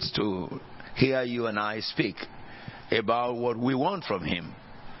cannot wait to hear you and I speak about what we want from Him.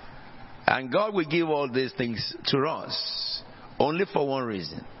 And God will give all these things to us only for one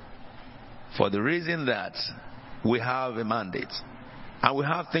reason. For the reason that we have a mandate and we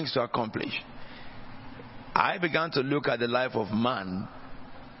have things to accomplish. I began to look at the life of man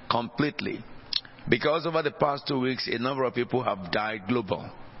completely, because over the past 2 weeks, a number of people have died global.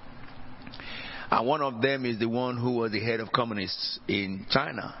 And one of them is the one who was the head of communists in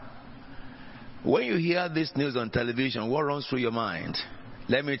China. When you hear this news on television, what runs through your mind?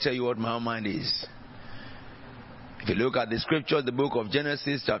 Let me tell you what my mind is. If you look at the scripture, the book of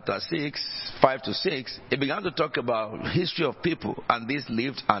Genesis chapter 6, 5 to 6, it began to talk about history of people, and this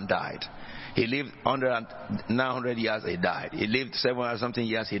lived and died. He lived 900 years, he died. He lived 700 something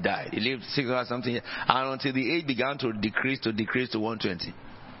years, he died. He lived 600 something years, and until the age began to decrease to 120.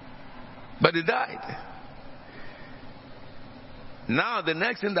 But he died. Now, the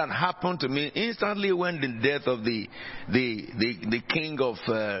next thing that happened to me instantly when the death of the king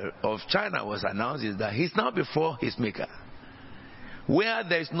of China was announced is that he's now before his maker, where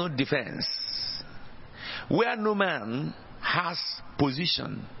there is no defense, where no man has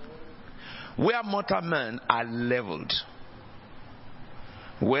position, where mortal men are leveled,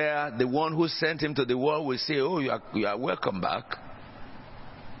 where the one who sent him to the world will say, oh, you are welcome back.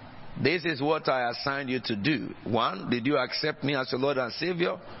 This is what I assigned you to do. One, did you accept me as your Lord and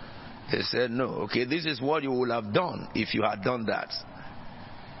Savior? They said no. Okay, this is what you would have done if you had done that.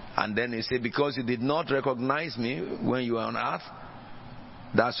 And then he said, because you did not recognize me when you were on earth,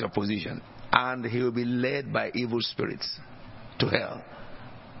 that's your position. And he will be led by evil spirits to hell.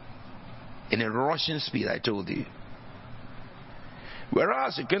 In a rushing speed, I told you.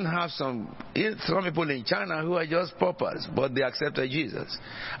 Whereas you can have some people in China who are just paupers, but they accepted Jesus.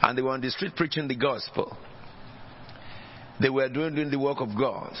 And they were on the street preaching the gospel. They were doing the work of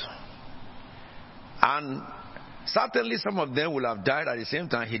God. And certainly some of them will have died at the same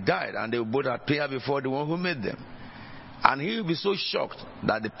time he died. And they will both appear before the one who made them. And he will be so shocked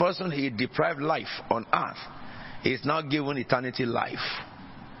that the person he deprived life on earth is now given eternity life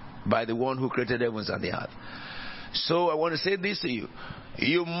by the one who created heavens and the earth. So I want to say this to you.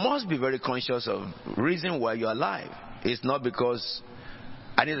 You must be very conscious of the reason why you're alive. It's not because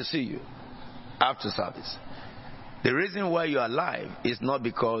I need to see you after service. The reason why you're alive is not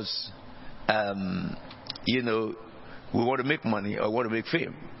because, we want to make money or want to make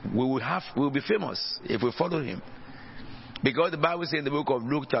fame. We'll be famous if we follow him. Because the Bible says in the book of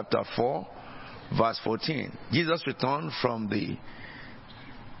Luke chapter 4, verse 14, Jesus returned from the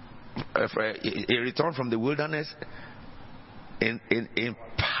wilderness in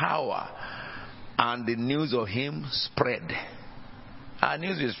power, and the news of him spread. Our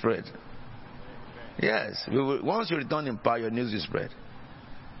news is spread. Yes, once you return in power, your news is spread.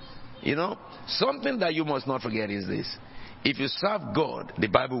 Something that you must not forget is this: if you serve God the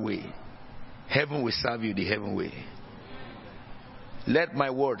Bible way, heaven will serve you the heaven way. Let my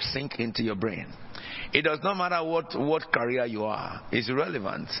word sink into your brain. It does not matter what career you are; it's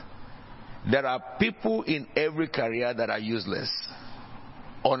irrelevant. There are people in every career that are useless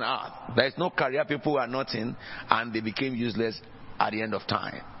on earth. There is no career people are not in and they became useless at the end of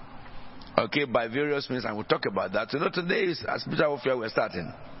time. Okay, by various means, and we'll talk about that. Today is spiritual warfare we're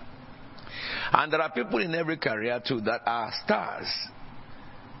starting. And there are people in every career too that are stars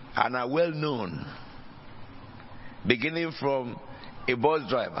and are well known, beginning from a bus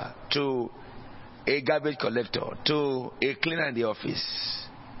driver to a garbage collector to a cleaner in the office,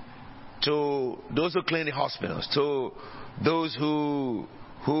 to those who clean the hospitals, to those who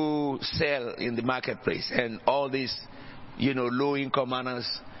sell in the marketplace, and all these, low-income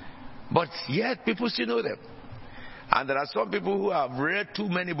earners. But yet people still know them. And there are some people who have read too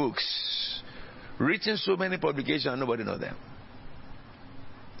many books, written so many publications, and nobody knows them.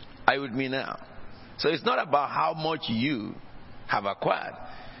 Are you with me now? So it's not about how much you have acquired,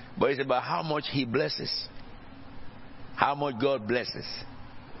 but it's about how much He blesses, how much God blesses.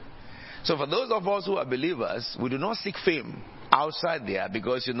 So for those of us who are believers, we do not seek fame outside there,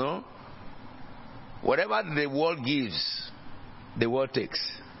 because whatever the world gives, the world takes.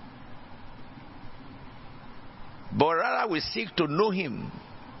 But rather we seek to know Him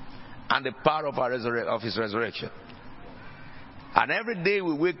and the power of His resurrection. And every day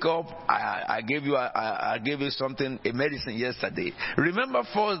we wake up, I gave you something, a medicine yesterday. Remember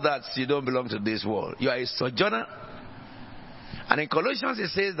first that you don't belong to this world. You are a sojourner. And in Colossians it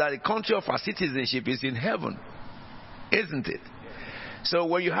says that the country of our citizenship is in heaven. Isn't it? So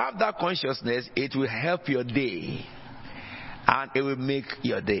when you have that consciousness, it will help your day. And it will make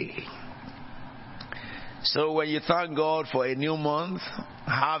your day. So when you thank God for a new month,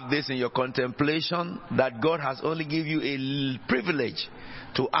 have this in your contemplation, that God has only given you a privilege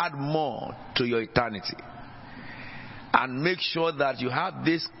to add more to your eternity. And make sure that you have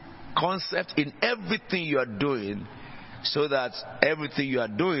this concept in everything you are doing, so that everything you are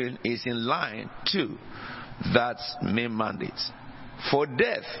doing is in line to that main mandate. For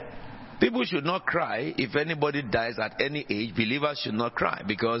death, people should not cry. If anybody dies at any age, believers should not cry,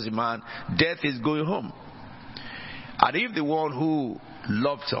 because death is going home. And if the one who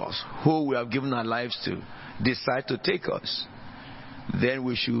loved us, who we have given our lives to, decide to take us, then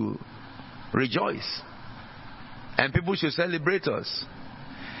we should rejoice. And people should celebrate us.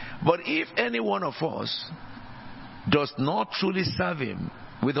 But if any one of us does not truly serve Him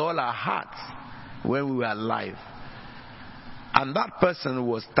with all our heart when we were alive, and that person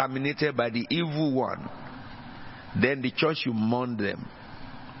was terminated by the evil one, then the church should mourn them.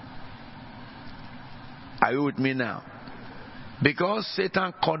 Are you with me now? Because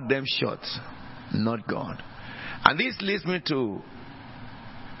Satan cut them short, not God. And this leads me to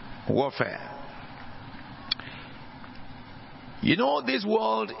warfare. This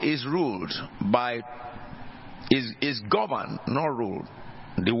world is ruled by, is governed, not ruled.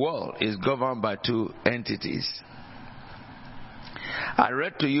 The world is governed by two entities. I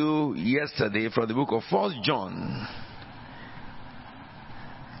read to you yesterday from the book of 1 John,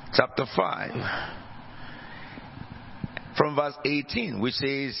 chapter 5. From verse 18, which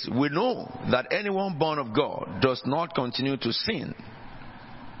says, we know that anyone born of God does not continue to sin.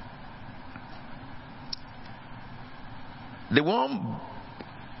 The one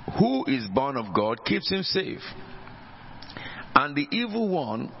who is born of God keeps him safe, and the evil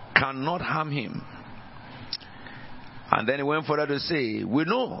one cannot harm him. And then he went further to say, we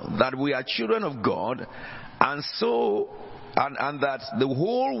know that we are children of God, and that the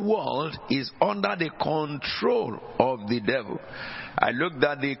whole world is under the control of the devil. I looked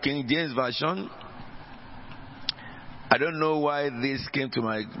at the King James Version. I don't know why this came to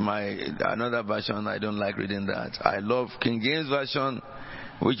my another version. I don't like reading that. I love King James Version,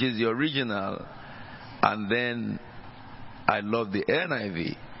 which is the original. And then I love the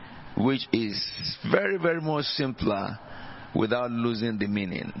NIV, which is very, very much simpler without losing the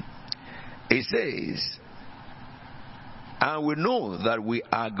meaning. It says, and we know that we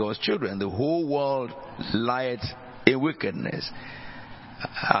are God's children. The whole world lieth in wickedness.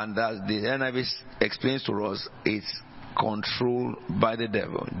 And as the NIV explains to us, it's controlled by the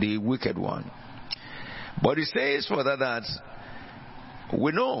devil, the wicked one. But it says further that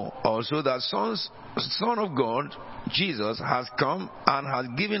we know also that Son of God, Jesus, has come and has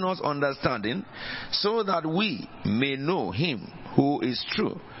given us understanding, so that we may know Him who is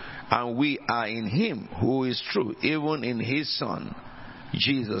true. And we are in Him who is true, even in His Son,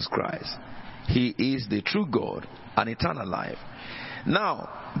 Jesus Christ. He is the true God and eternal life. Now,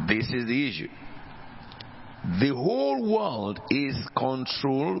 this is the issue. The whole world is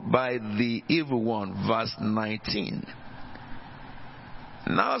controlled by the evil one, verse 19.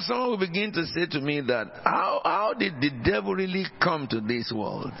 Now someone will begin to say to me that, how did the devil really come to this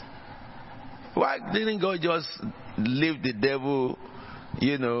world? Why didn't God just leave the devil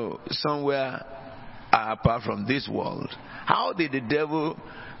somewhere apart from this world? How did the devil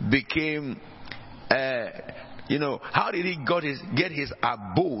became, how did he get his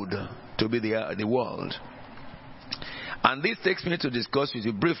abode to be the world? And this takes me to discuss with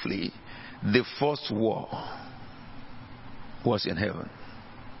you briefly. The first war was in heaven.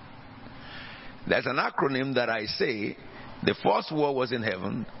 There's an acronym that I say. The first war was in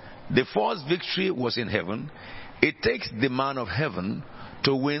heaven. The first victory was in heaven. It takes the man of heaven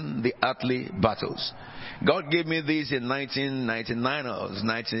to win the earthly battles. God gave me this in 1999 or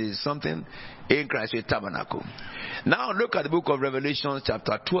 90-something in Christ with Tabernacle. Now look at the book of Revelation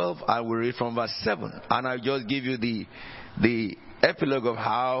chapter 12. I will read from verse 7. And I'll just give you the epilogue of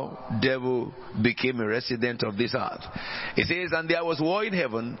how devil became a resident of this earth. It says, and there was war in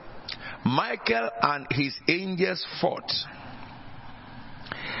heaven. Michael and his angels fought.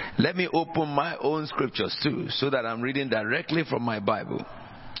 Let me open my own scriptures too, so that I'm reading directly from my Bible.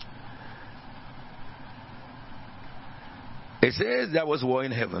 It says there was war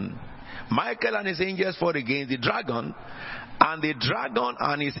in heaven. Michael and his angels fought against the dragon, and the dragon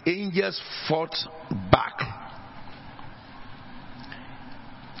and his angels fought back.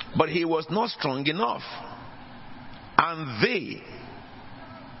 But he was not strong enough, and they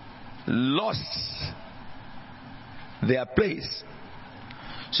lost their place.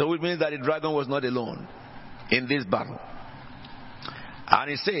 So it means that the dragon was not alone in this battle.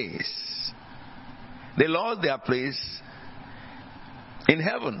 And it says they lost their place in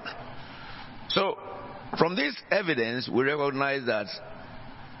heaven. So from this evidence we recognize that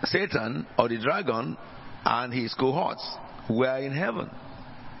Satan or the dragon and his cohorts were in heaven.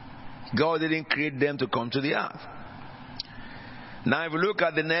 God didn't create them to come to the earth. Now if you look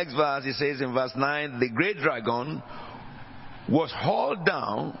at the next verse, it says in verse 9, the great dragon was hauled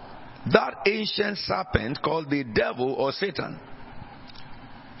down, that ancient serpent called the devil or Satan.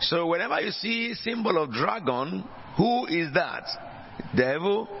 So whenever you see symbol of dragon, who is that?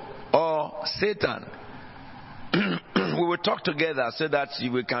 Devil or Satan? We will talk together so that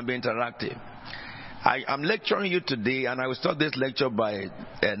we can be interactive. I'm lecturing you today, and I will start this lecture by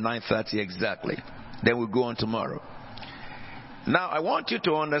 9:30 exactly. Then we'll go on tomorrow. Now, I want you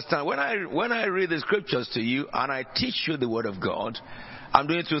to understand, when I read the scriptures to you and I teach you the word of God, I'm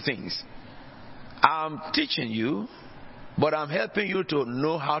doing two things. I'm teaching you, but I'm helping you to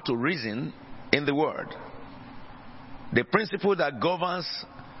know how to reason in the word. The principle that governs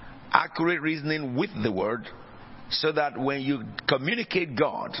accurate reasoning with the word, so that when you communicate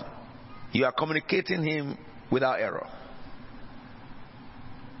God, you are communicating him without error.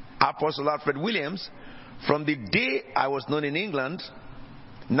 Apostle Alfred Williams, from the day I was known in England,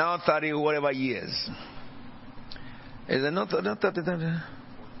 now 30 whatever years. Is it not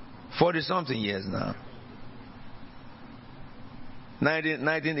 40 something years now?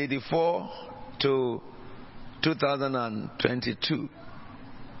 1984 to 2022.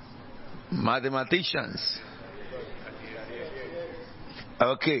 Mathematicians.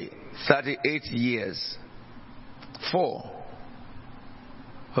 Okay, 38 years. 4.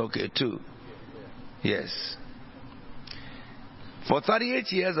 Okay, 2. Yes. For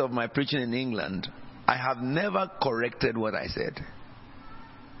 38 years of my preaching in England, I have never corrected what I said.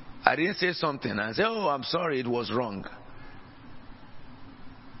 I didn't say something and say, oh, I'm sorry, it was wrong.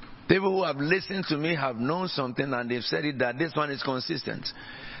 People who have listened to me have known something and they've said it that this one is consistent.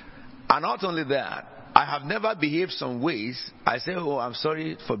 And not only that, I have never behaved some ways. I say, oh, I'm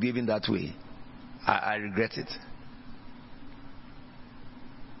sorry for behaving that way. I regret it.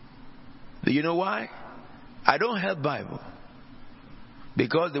 Do you know why? I don't help Bible.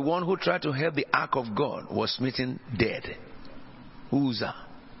 Because the one who tried to help the ark of God was smitten dead. Uzzah.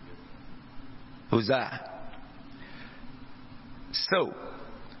 So,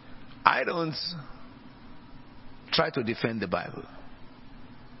 I don't try to defend the Bible.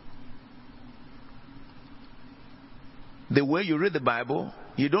 The way you read the Bible,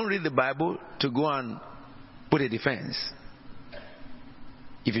 you don't read the Bible to go and put a defense.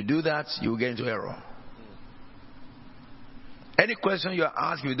 If you do that, you will get into error. Any question you are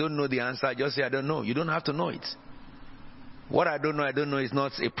asked, if you don't know the answer, just say, I don't know. You don't have to know it. What I don't know is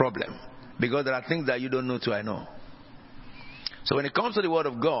not a problem. Because there are things that you don't know too, I know. So when it comes to the Word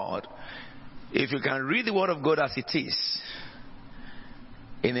of God, if you can read the Word of God as it is,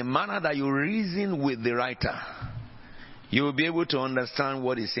 in a manner that you reason with the writer, you will be able to understand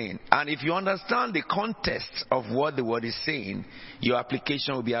what he's saying. And if you understand the context of what the word is saying, your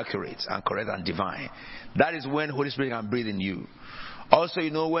application will be accurate and correct and divine. That is when Holy Spirit can breathe in you. Also, you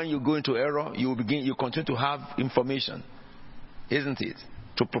know, when you go into error, you continue to have information. Isn't it?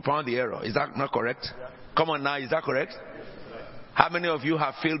 To propound the error. Is that not correct? Come on now, is that correct? How many of you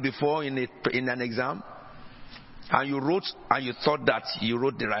have failed before in an exam? And you wrote and you thought that you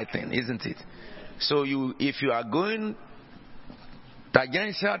wrote the right thing, isn't it? So if you are going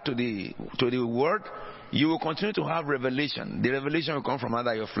tangential to the word, you will continue to have revelation. The revelation will come from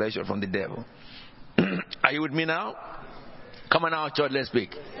either your flesh or from the devil. Are you with me now? Come on now, church, let's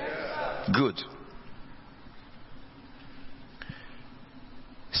speak. Good.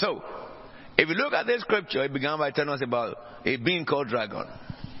 So, if you look at this scripture, it began by telling us about a being called dragon.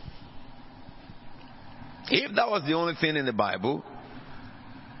 If that was the only thing in the Bible,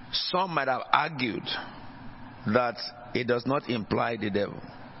 some might have argued that it does not imply the devil.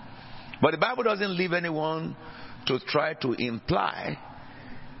 But the Bible doesn't leave anyone to try to imply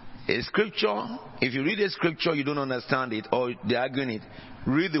a scripture. If you read a scripture, you don't understand it or they're arguing it,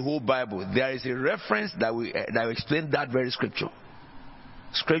 read the whole Bible. There is a reference that will explain that very scripture.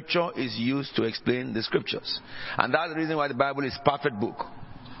 Scripture is used to explain the scriptures. And that's the reason why the Bible is a perfect book.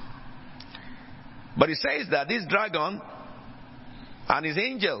 But it says that this dragon and his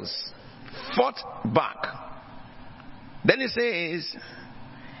angels fought back. Then it says,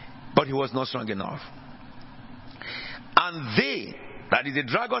 but he was not strong enough. And they, that is the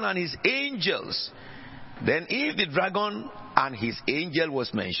dragon and his angels, then if the dragon and his angel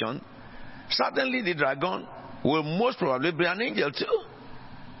was mentioned, certainly the dragon will most probably be an angel too.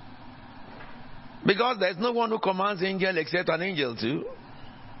 Because there's no one who commands angel except an angel too.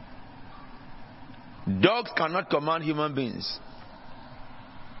 Dogs cannot command human beings.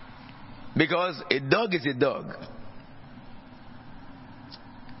 Because a dog is a dog.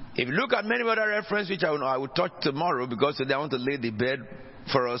 If you look at many other references, which I will touch tomorrow, because today I want to lay the bed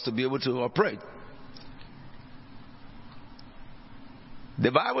for us to be able to operate.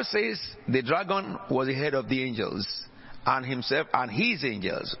 The Bible says the dragon was the head of the angels, and himself and his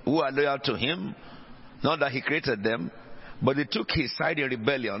angels, who are loyal to him. Not that he created them, but they took his side in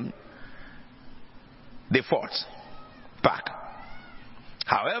rebellion. They fought back.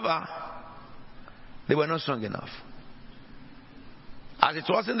 However, they were not strong enough. As it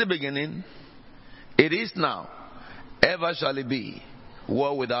was in the beginning, it is now, ever shall it be,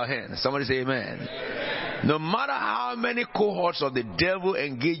 war without hand. Somebody say amen. Amen. No matter how many cohorts of the devil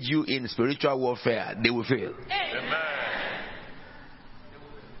engage you in spiritual warfare, they will fail. Amen.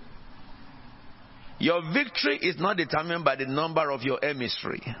 Your victory is not determined by the number of your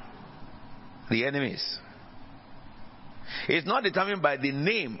emissary, the enemies. It's not determined by the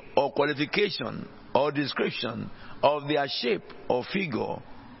name or qualification or description of their shape or figure.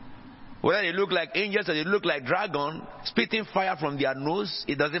 Whether they look like angels or they look like dragon, spitting fire from their nose,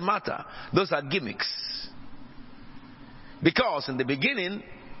 it doesn't matter. Those are gimmicks. Because in the beginning,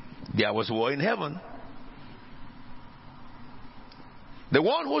 there was war in heaven. The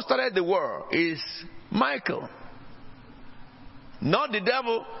one who started the war is Michael, not the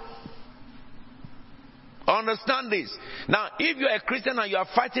devil. Understand this. Now, if you are a Christian and you are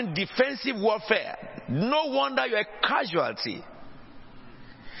fighting defensive warfare, no wonder you are a casualty.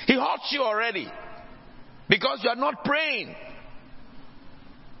 He hurt you already because you are not praying.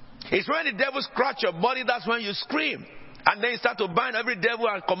 It's when the devil scratches your body, that's when you scream. And then you start to bind every devil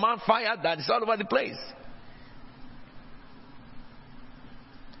and command fire that is all over the place.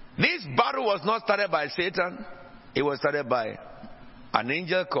 This battle was not started by Satan. It was started by an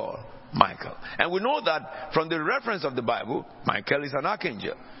angel called Michael. And we know that from the reference of the Bible, Michael is an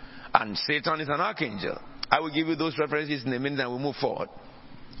archangel and Satan is an archangel. I will give you those references in a minute and we'll move forward.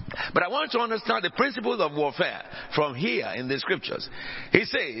 But I want you to understand the principles of warfare from here in the scriptures. He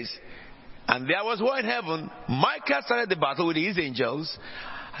says, and there was war in heaven. Michael started the battle with his angels.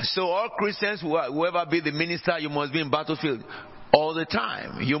 So all Christians, whoever be the minister, you must be in battlefield all the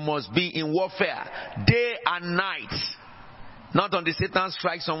time. You must be in warfare day and night. Not until Satan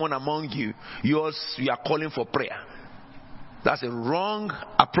strikes someone among you, you are calling for prayer. That's a wrong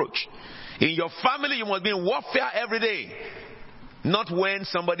approach. In your family, you must be in warfare every day. Not when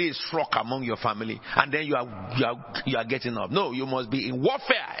somebody is struck among your family and then you are getting up. No, you must be in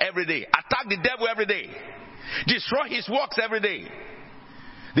warfare every day. Attack the devil every day. Destroy his works every day.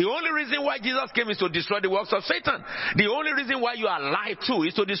 The only reason why Jesus came is to destroy the works of Satan. The only reason why you are alive too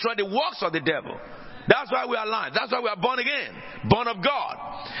is to destroy the works of the devil. That's why we are alive. That's why we are born again. Born of God.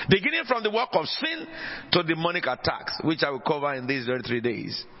 Beginning from the work of sin to demonic attacks, which I will cover in these very 3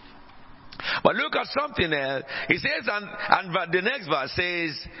 days. But look at something else. He says, and the next verse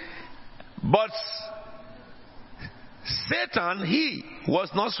says, but Satan, he was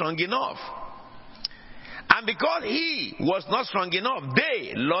not strong enough. And because he was not strong enough,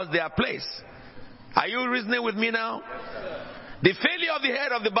 they lost their place. Are you reasoning with me now? The failure of the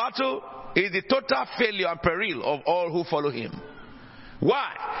head of the battle is the total failure and peril of all who follow him.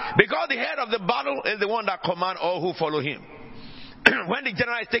 Why? Because the head of the battle is the one that commands all who follow him. when the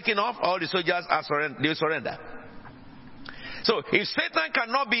general is taken off, all the soldiers are they surrender. So if Satan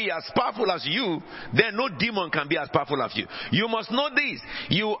cannot be as powerful as you, then no demon can be as powerful as you. You must know this.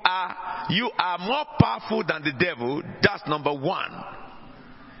 You are more powerful than the devil. That's number one.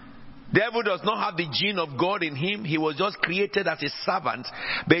 Devil does not have the gene of God in him. He was just created as a servant.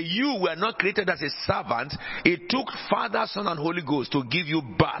 But you were not created as a servant. It took Father, Son, and Holy Ghost to give you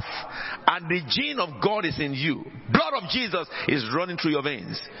birth. And the gene of God is in you. Blood of Jesus is running through your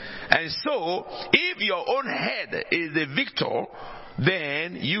veins. And so, if your own head is the victor,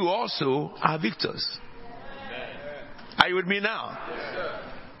 then you also are victors. Are you with me now?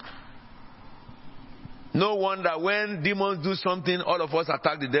 No wonder when demons do something, all of us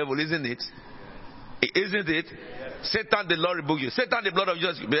attack the devil, isn't it? Isn't it? Yes. Satan, the Lord rebuke you. Satan, the blood of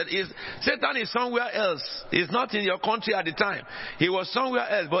Jesus. Satan is somewhere else. He's not in your country at the time. He was somewhere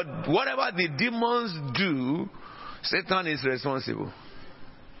else. But whatever the demons do, Satan is responsible.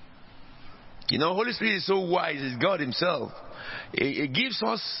 You know, Holy Spirit is so wise. It's God himself. It gives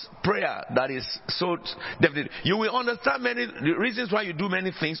us prayer that is so definite. You will understand many reasons why you do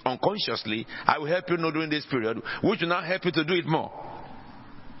many things unconsciously. I will help you know during this period, which will not help you to do it more.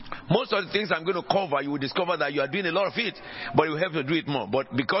 Most of the things I'm going to cover, you will discover that you are doing a lot of it, but it will help you to do it more. But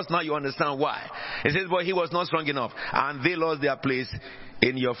because now you understand why. It says, but he was not strong enough, and they lost their place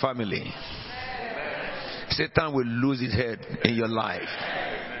in your family. Satan will lose his head in your life.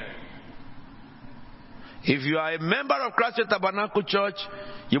 If you are a member of Christ Tabernacle Church,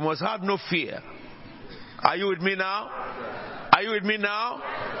 you must have no fear. Are you with me now? Are you with me now?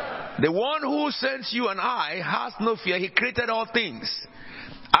 The one who sent you and I has no fear. He created all things.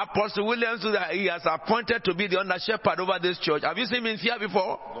 Apostle Williams, he has appointed to be the under shepherd over this church. Have you seen him in fear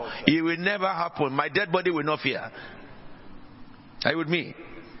before? It will never happen. My dead body will not fear. Are you with me?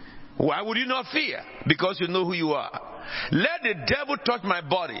 Why would you not fear? Because you know who you are. Let the devil touch my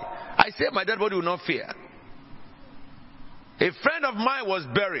body. I say my dead body will not fear. A friend of mine was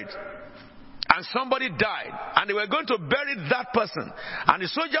buried, and somebody died, and they were going to bury that person, and the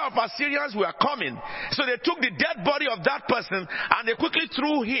soldiers of Assyrians were coming. So they took the dead body of that person, and they quickly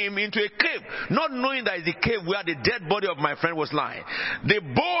threw him into a cave, not knowing that it's the cave where the dead body of my friend was lying. The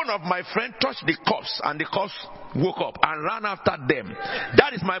bone of my friend touched the corpse, and the corpse woke up and ran after them.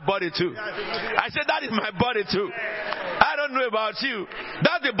 That is my body too. I said, that is my body too. I don't know about you.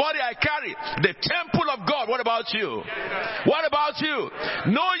 That's the body I carry. The temple of God. What about you? What about you?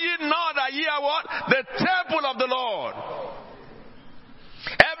 Know ye not that ye are what? The temple of the Lord.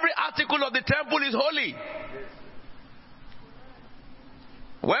 Every article of the temple is holy.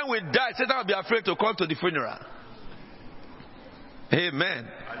 When we die, Satan will be afraid to come to the funeral. Amen.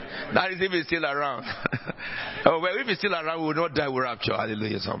 That is if he's still around. Oh, well, if he's still around, we will not die with rapture.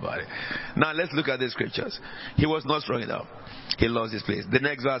 Hallelujah, somebody. Now, let's look at the scriptures. He was not strong enough. He lost his place. The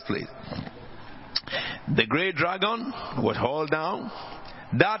next verse, please. The great dragon was hauled down.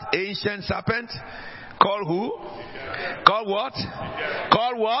 That ancient serpent, called who? Called what?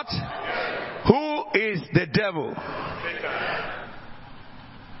 Called what? Who is the devil?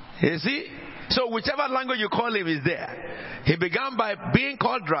 You see? So whichever language you call him is there. He began by being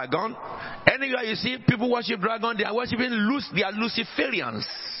called dragon. Anywhere you see people worship dragon, they are worshiping they are Luciferians.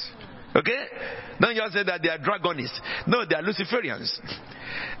 Okay? Don't just say that they are dragonists. No, they are Luciferians.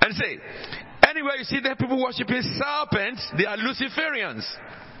 And say, anywhere you see that people worshiping serpents, they are Luciferians.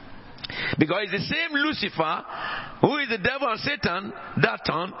 Because it's the same Lucifer, who is the devil and Satan,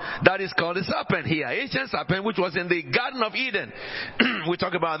 that is called the serpent here. Ancient serpent, which was in the Garden of Eden. We'll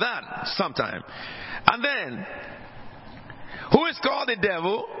talk about that sometime. And then, who is called the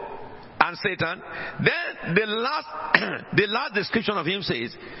devil and Satan? Then the last description of him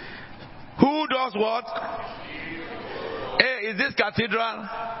says, who does what? Hey, is this cathedral?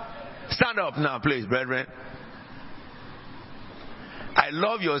 Stand up now, please, brethren. I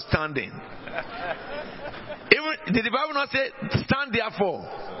love your standing. Even, did the Bible not say, stand therefore?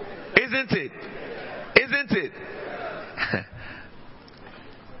 Isn't it? Isn't it?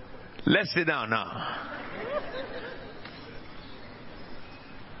 Let's sit down now.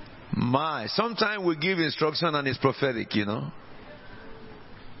 Sometimes we give instruction and it's prophetic, you know.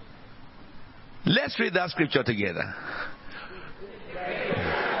 Let's read that scripture together.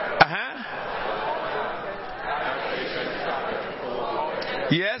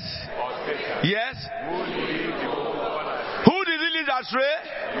 Yes. Yes. Who did he lead astray?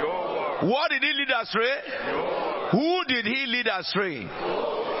 What did he lead astray? Who did he lead astray?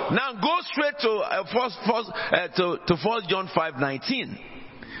 Now go straight to 1 John 5:19.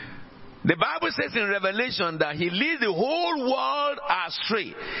 The Bible says in Revelation that he leads the whole world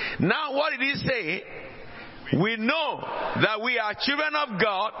astray. Now what did he say? We know that we are children of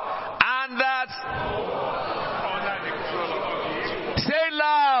God and that. Say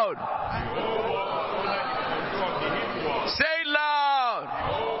loud. Say loud.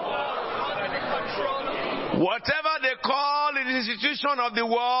 Whatever they call the institution of the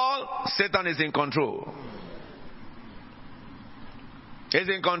world, Satan is in control. He's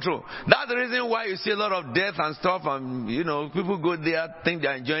in control. That's the reason why you see a lot of death and stuff, and people go there, think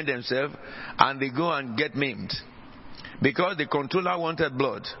they're enjoying themselves, and they go and get maimed. Because the controller wanted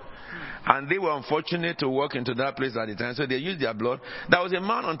blood. And they were unfortunate to walk into that place at the time, so they used their blood. There was a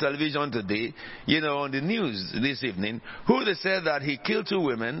man on television today, on the news this evening, who they said that he killed 2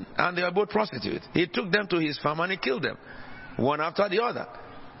 women, and they were both prostitutes. He took them to his farm and he killed them, one after the other.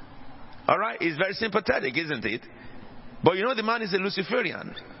 Alright, it's very sympathetic, isn't it? But the man is a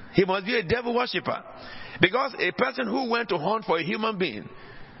Luciferian. He must be a devil worshipper. Because a person who went to hunt for a human being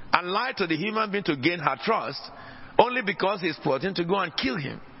and lied to the human being to gain her trust, only because he's plotting to go and kill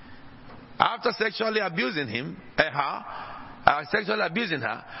him. After sexually abusing her,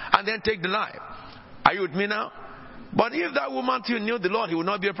 and then take the life. Are you with me now? But if that woman too knew the Lord, he would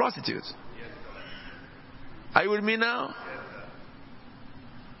not be a prostitute. Are you with me now?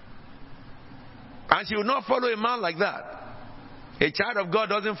 And she would not follow a man like that. A child of God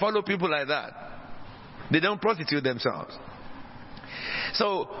doesn't follow people like that. They don't prostitute themselves.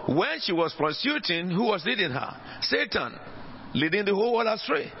 So when she was prostituting, who was leading her? Satan, leading the whole world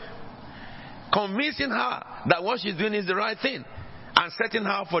astray. Convincing her that what she's doing is the right thing and setting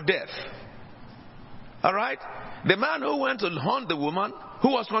her for death. Alright? The man who went to hunt the woman,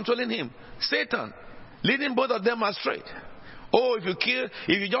 who was controlling him? Satan, leading both of them astray. Oh, if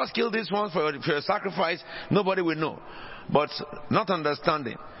you just kill this one for a sacrifice, nobody will know. But not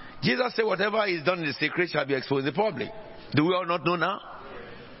understanding. Jesus said whatever is done in the secret shall be exposed in the public. Do we all not know now?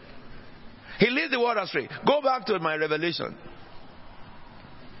 He leads the world astray. Go back to my revelation.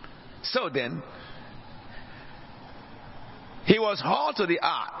 So then, he was hauled to the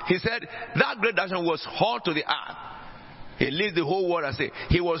earth. He said that great nation was hauled to the earth. He leads the whole world astray.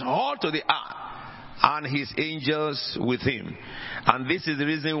 He was hauled to the earth, and his angels with him. And this is the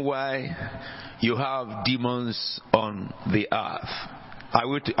reason why you have demons on the earth.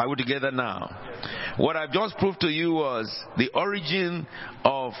 Are we together now? What I've just proved to you was the origin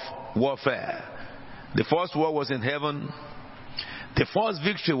of warfare. The first war was in heaven. The first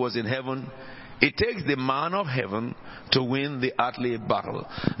victory was in heaven. It takes the man of heaven to win the earthly battle.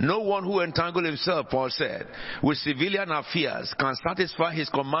 No one who entangled himself, Paul said, with civilian affairs can satisfy his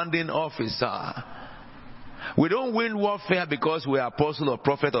commanding officer. We don't win warfare because we are apostle or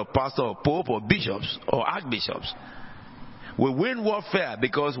prophet or pastor or pope or bishops or archbishops. We win warfare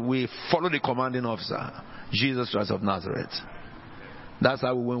because we follow the commanding officer, Jesus Christ of Nazareth. That's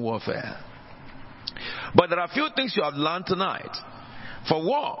how we win warfare. But there are a few things you have learned tonight. For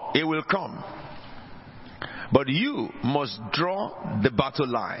war, it will come. But you must draw the battle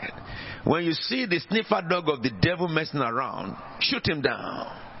line. When you see the sniffer dog of the devil messing around, shoot him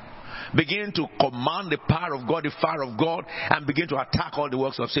down. Begin to command the power of God, the fire of God, and begin to attack all the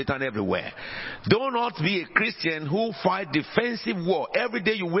works of Satan everywhere. Do not be a Christian who fight defensive war. Every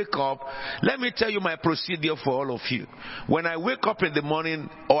day you wake up, let me tell you my procedure for all of you. When I wake up in the morning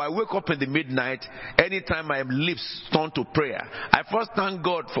or I wake up in the midnight, anytime my lips turn to prayer, I first thank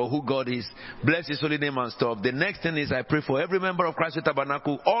God for who God is, bless His holy name and stuff. The next thing is I pray for every member of Christ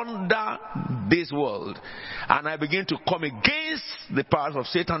Tabernacle under this world. And I begin to come against the powers of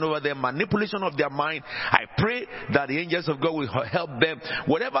Satan over them, manipulation of their mind. I pray that the angels of God will help them.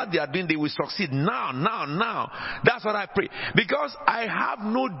 Whatever they are doing, they will succeed now. That's what I pray. Because I have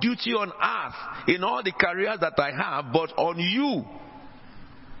no duty on earth in all the careers that I have, but on you.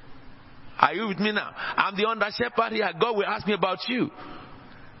 Are you with me now? I'm the under shepherd here. God will ask me about you.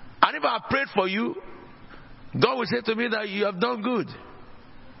 And if I prayed for you, God will say to me that you have done good.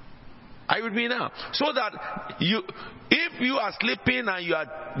 Are you with me now? So that if you are sleeping and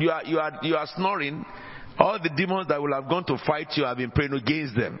you are snoring, all the demons that will have gone to fight you, I've been praying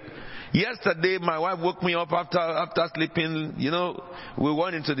against them. Yesterday, my wife woke me up after sleeping. We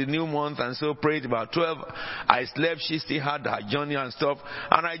went into the new month and so prayed about 12. I slept. She still had her journey and stuff.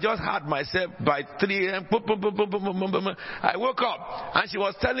 And I just had myself by 3 a.m. I woke up and she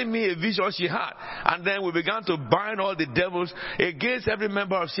was telling me a vision she had. And then we began to bind all the devils against every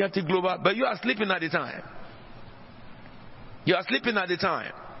member of CFT Global. But you are sleeping at the time. You are sleeping at the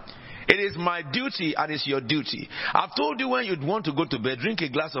time. It is my duty and it's your duty. I've told you when you want to go to bed, drink a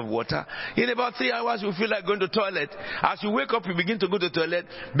glass of water. In about 3 hours, you feel like going to the toilet. As you wake up, you begin to go to the toilet,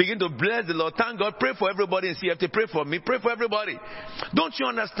 begin to bless the Lord. Thank God, pray for everybody in CFT. Pray for me, pray for everybody. Don't you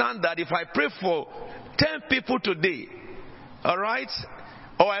understand that if I pray for 10 people today, all right,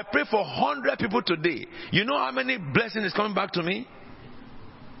 or I pray for 100 people today, you know how many blessings is coming back to me?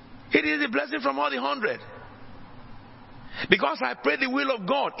 It is a blessing from all the 100. Because I pray the will of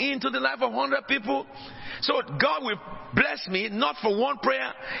God into the life of 100 people. So God will bless me not for one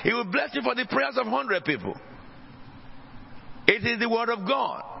prayer. He will bless me for the prayers of 100 people. It is the word of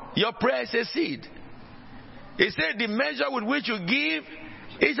God. Your prayer is a seed. He said the measure with which you give,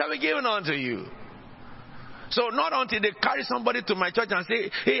 it shall be given unto you. So not until they carry somebody to my church and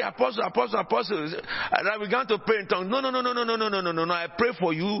say, hey, apostle, and I began to pray in tongues. No. I pray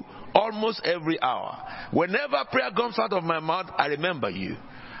for you almost every hour. Whenever prayer comes out of my mouth, I remember you.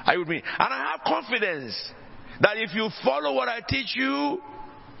 Are you with me? And I have confidence that if you follow what I teach you,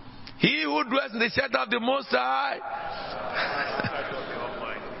 he who dwells in the shelter of the Most High.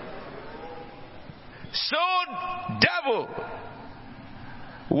 So, devil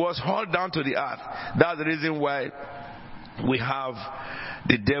was hauled down to the earth. That's the reason why we have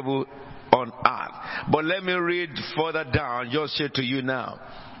the devil on earth. But let me read further down, just say to you now.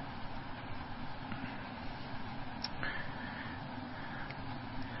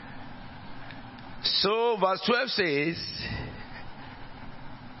 So verse 12 says,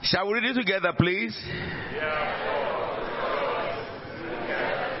 shall we read it together, please?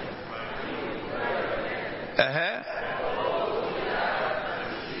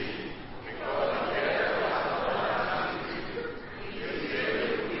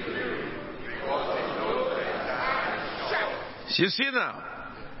 You see now.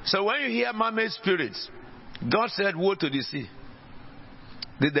 So when you hear man-made spirits, God said, woe to the sea.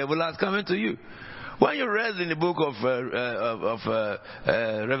 The devil has come into you. When you read in the book of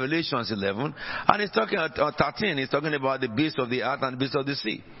Revelations 11, and it's talking about 13, it's talking about the beasts of the earth and the beasts of the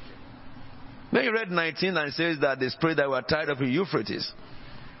sea. When you read 19, and it says that the spirit that were tied up in Euphrates.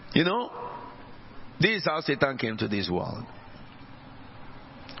 You know, this is how Satan came to this world.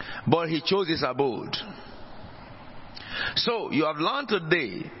 But he chose his abode. So you have learned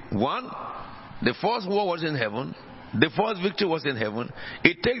today, one, the first war was in heaven, the first victory was in heaven.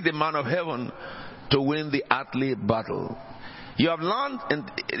 It takes the man of heaven to win the earthly battle. You have learned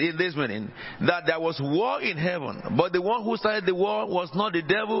in this meeting that there was war in heaven, but the one who started the war was not the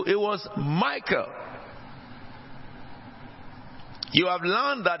devil, it was Michael. You have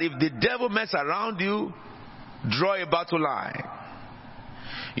learned that if the devil mess around you, draw a battle line.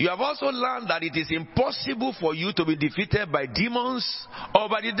 You have also learned that it is impossible for you to be defeated by demons or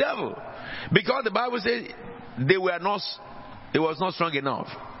by the devil. Because the Bible says it was not strong enough.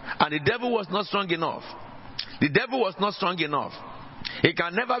 And the devil was not strong enough. The devil was not strong enough. He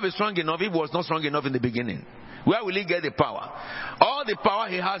can never be strong enough if he was not strong enough in the beginning. Where will he get the power? All the power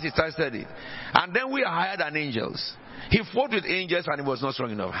he has is tested it. And then we are higher than angels. He fought with angels and he was not strong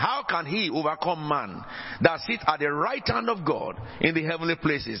enough. How can he overcome man that sits at the right hand of God in the heavenly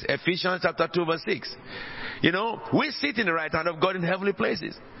places? Ephesians chapter 2 verse 6. You know, we sit in the right hand of God in heavenly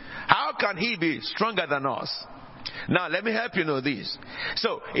places. How can he be stronger than us? Now, let me help you know this.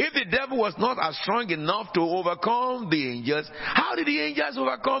 So, if the devil was not as strong enough to overcome the angels, how did the angels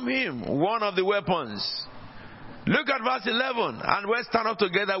overcome him? One of the weapons. Look at verse 11, and let's stand up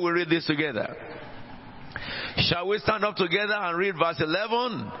together, we'll read this together. Shall we stand up together and read verse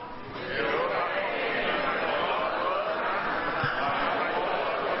 11?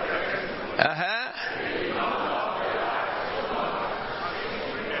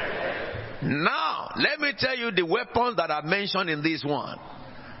 Now, let me tell you the weapons that are mentioned in this one.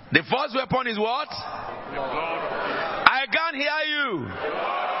 The first weapon is what? I can't hear you.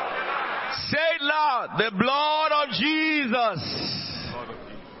 Say it loud. The blood of Jesus.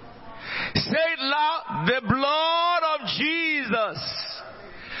 Say it loud. The blood of Jesus.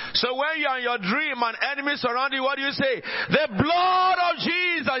 So when you are in your dream and enemies surround you, what do you say? The blood of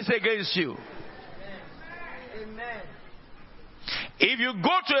Jesus is against you. Amen. If you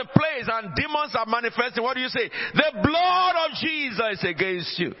go to a place and demons are manifesting, what do you say? The blood of Jesus is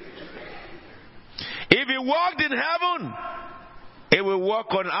against you. If he walked in heaven, it will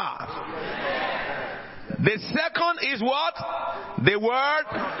walk on earth. The second is what? The word.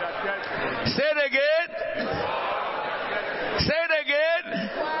 Say it again. Say it again.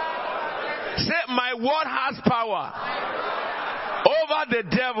 Say, my word has power over the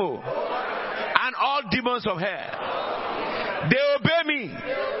devil and all demons of hell. They obey me.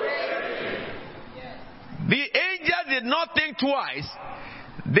 The angel did not think twice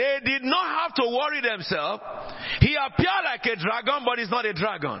They did not have to worry themselves. He appeared like a dragon, but he's not a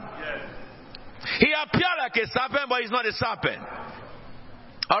dragon. He appeared like a serpent, but he's not a serpent.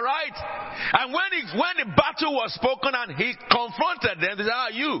 Alright? And when the battle was spoken and he confronted them, they said,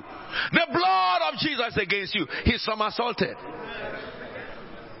 "Are you? The blood of Jesus against you." He somersaulted.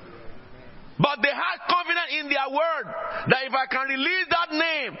 But they had confidence in their word that if I can release that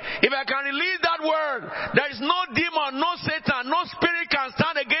name, if I can release that word, there is no demon, no Satan, no spirit can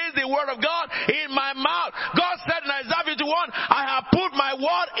stand against the word of God in my mouth. God said in Isaiah 51, "I have put my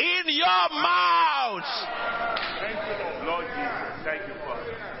word in your mouth." Thank you, Lord Jesus. Thank you,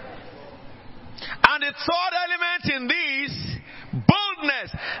 Father. And the third element in this,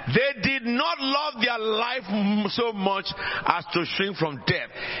 boldness. They did not love their life so much as to shrink from death.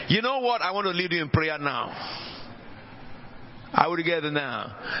 You know what? I want to lead you in prayer now. Are we together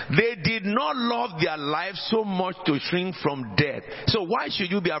now? They did not love their life so much to shrink from death. So why should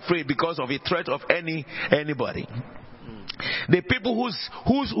you be afraid because of a threat of anybody? The people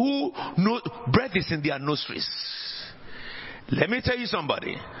who breath is in their nostrils. Let me tell you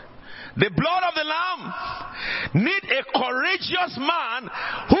somebody. The blood of the Lamb need a courageous man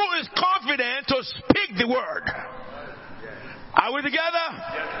who is confident to speak the word. Are we together?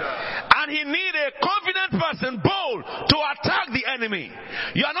 Yes, and he need a confident person, bold, to attack the enemy.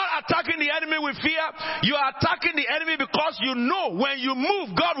 You are not attacking the enemy with fear. You are attacking the enemy because you know when you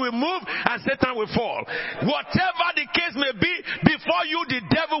move, God will move and Satan will fall. Whatever the case may be, before you, the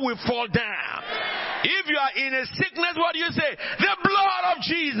devil will fall down. If you are in a sickness, what do you say? The blood of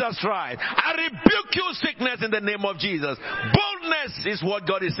Jesus Christ. I rebuke you, sickness, in the name of Jesus. Boldness is what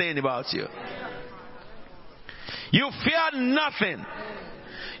God is saying about you. You fear nothing.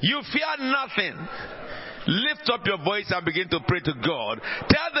 You fear nothing. Lift up your voice and begin to pray to God.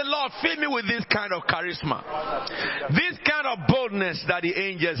 Tell the Lord, fill me with this kind of charisma, this kind of boldness that the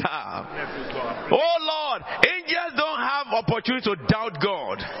angels have. Oh Lord, angels don't have opportunity to doubt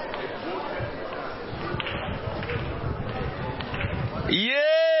God.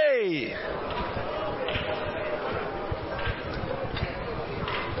 Yay!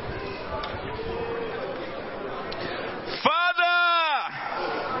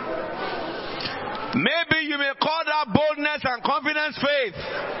 Maybe you may call that boldness and confidence faith.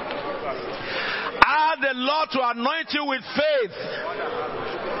 Ask the Lord to anoint you with faith.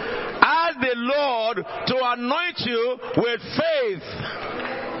 Ask the Lord to anoint you with faith.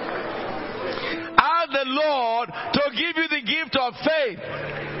 Ask the Lord to give you the gift of faith.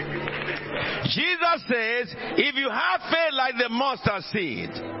 Jesus says, if you have faith like the mustard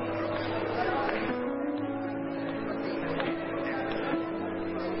seed,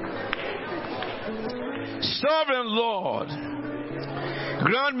 Sovereign Lord,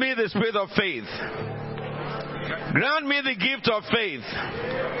 grant me the spirit of faith. Grant me the gift of faith.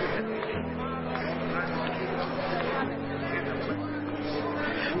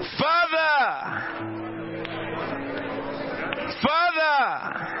 Father,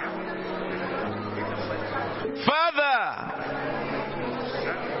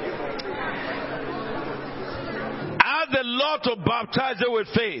 ask the Lord to baptize you with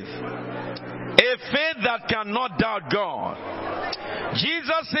faith. A faith that cannot doubt God.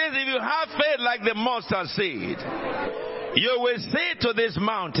 Jesus says if you have faith like the mustard seed, you will say to this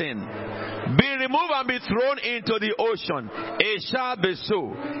mountain, be removed and be thrown into the ocean. It shall be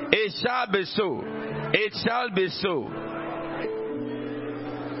so. It shall be so. It shall be so.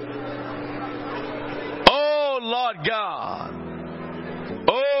 Oh Lord God.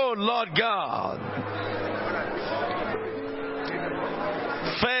 Oh Lord God.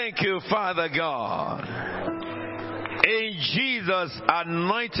 Thank you, Father God. In Jesus'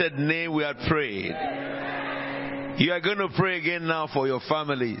 anointed name we are prayed. You are going to pray again now for your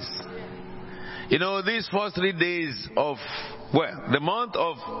families. You know, these first 3 days of, the month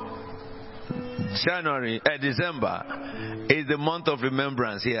of December is the month of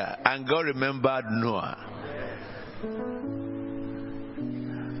remembrance here. And God remembered Noah.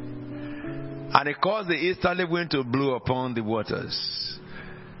 And it caused the easterly wind to blow upon the waters.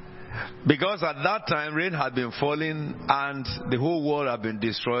 Because at that time rain had been falling and the whole world had been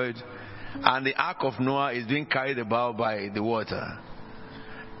destroyed, and the ark of Noah is being carried about by the water.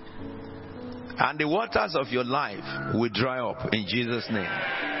 And the waters of your life will dry up in Jesus' name.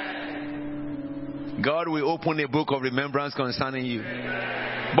 God will open a book of remembrance concerning you.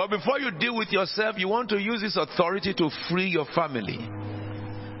 But before you deal with yourself, you want to use this authority to free your family.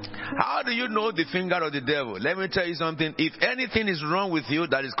 How do you know the finger of the devil? Let me tell you something. If anything is wrong with you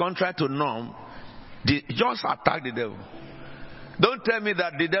that is contrary to norm, just attack the devil. Don't tell me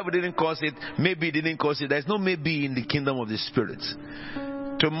that the devil didn't cause it, maybe he didn't cause it. There's no maybe in the kingdom of the spirit.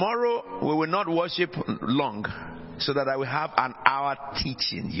 Tomorrow we will not worship long, so that I will have an hour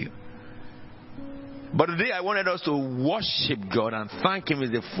teaching you. But today I wanted us to worship God and thank Him.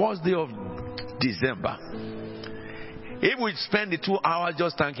 It's the first day of December. If we spend the 2 hours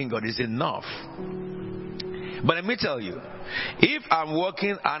just thanking God, it's enough. But let me tell you, if I'm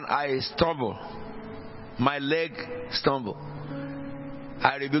walking and I stumble, my leg stumble,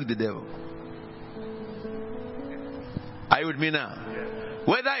 I rebuke the devil. Are you with me now?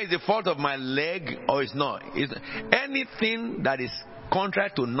 Whether it's the fault of my leg or it's not, anything that is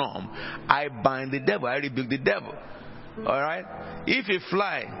contrary to norm, I bind the devil. I rebuke the devil. All right. If he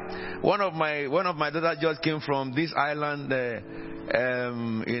fly, one of my daughters just came from this island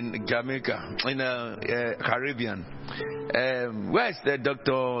in Jamaica, in Caribbean. Where is the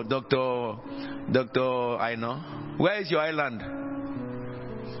Doctor Aino? Where is your island?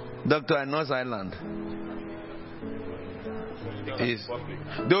 Dr. Aino's island. Is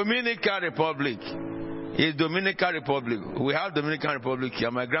Dominican Republic. It's Dominican Republic. We have Dominican Republic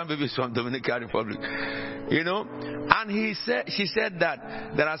here. My grandbaby is from Dominican Republic. You know? And she said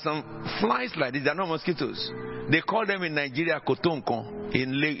that there are some flies like this. They are not mosquitoes. They call them in Nigeria kotonko.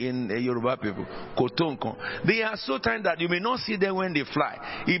 In Yoruba people, kotonko. They are so tiny that you may not see them when they fly.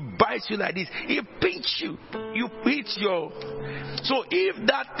 It bites you like this. It pinch you. You pinch your. So if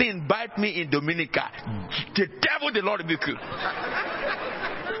that thing bite me in Dominica, the devil, the Lord rebuke you.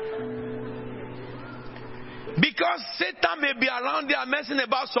 Because Satan may be around there messing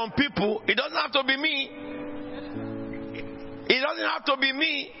about some people. It doesn't have to be me. It doesn't have to be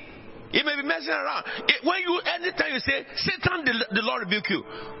me. He may be messing around. Anytime you say, Satan, the Lord rebuke you,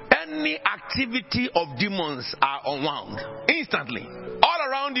 any activity of demons are unwound instantly. All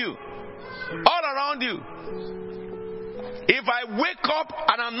around you. All around you. If I wake up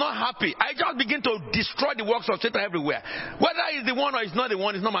and I'm not happy, I just begin to destroy the works of Satan everywhere. Whether it's the one or it's not the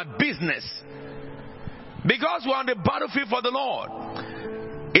one, it's not my business. Because we're on the battlefield for the Lord.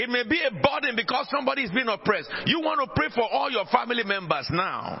 It may be a burden because somebody is being oppressed. You want to pray for all your family members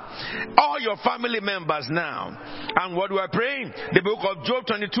now. All your family members now. And what we are praying, the book of Job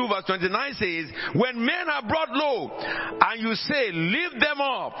 22 verse 29 says, when men are brought low and you say, lift them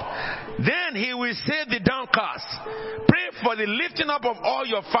up, then he will save the downcast. Pray for the lifting up of all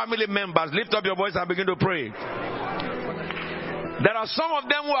your family members. Lift up your voice and begin to pray. There are some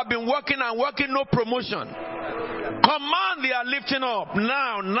of them who have been working and working, no promotion. Command they are lifting up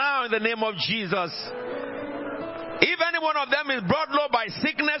now in the name of Jesus. If any one of them is brought low by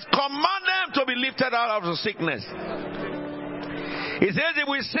sickness, command them to be lifted out of the sickness. He says he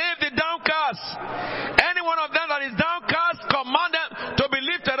will save the downcast. Any one of them that is downcast, command them to be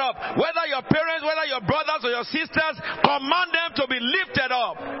lifted up. Whether your parents, whether your brothers or your sisters, command them to be lifted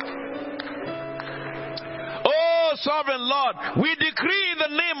up. Oh, sovereign Lord, we decree in the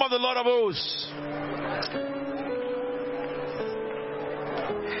name of the Lord of hosts.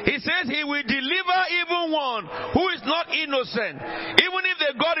 He says he will deliver even one who is not innocent, even if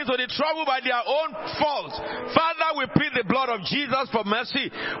they got into the trouble by their own fault. Father, we plead the blood of Jesus for mercy.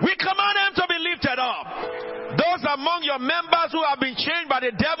 We command them to be lifted up. Those among your members who have been chained by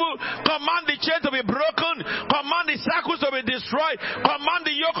the devil, command the chain to be broken. Command the shackles to be destroyed. Command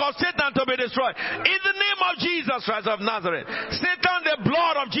the yoke of Satan to be destroyed. In the name of Jesus Christ of Nazareth. Satan, the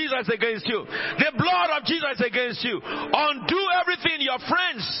blood of Jesus is against you. The blood of Jesus is against you. Undo everything. Your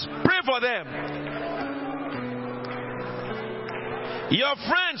friends, pray for them. Your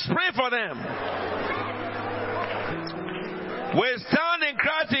friends, pray for them. We stand in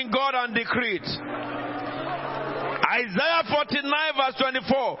Christ in God and decree it. Isaiah 49 verse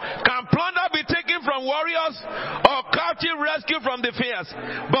 24. Can plunder be taken from warriors or captive rescued from the fierce?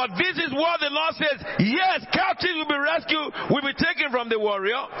 But this is what the Lord says. Yes, captives will be rescued, will be taken from the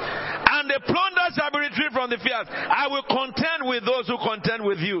warrior, and the plunder shall be retrieved from the fierce. I will contend with those who contend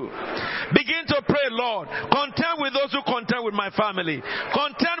with you. Begin to pray, Lord. Contend with those who contend with my family.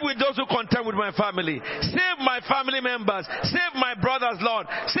 Contend with those who contend with my family. Save my family members. Save my brothers, Lord.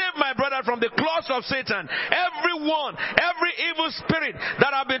 Save my brother from the claws of Satan. Every evil spirit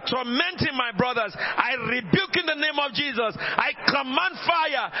that have been tormenting my brothers, I rebuke in the name of Jesus. I command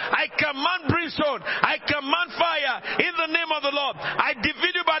fire. I command brimstone. I command fire in the name of the Lord. I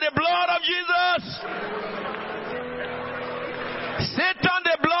defeat you by the blood of Jesus. Satan,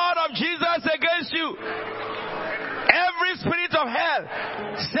 the blood of Jesus against you. Every spirit of hell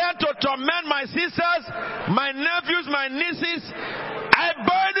sent to torment my sisters, my nephews, my nieces, I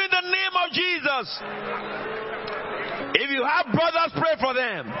burn in the name of Jesus. If you have brothers, pray for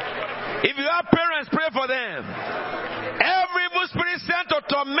them. If you have parents, pray for them. Every evil spirit sent to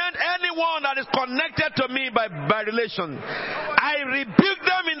torment any anyone that is connected to me by relation, I rebuke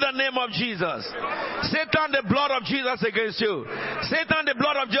them in the name of Jesus. Satan, the blood of Jesus against you. Satan, the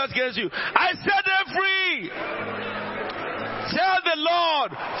blood of Jesus against you. I set them free. Tell the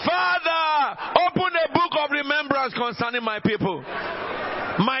Lord, Father, open a book of remembrance concerning my people.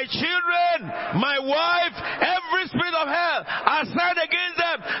 My children, my wife, every spirit of hell assigned against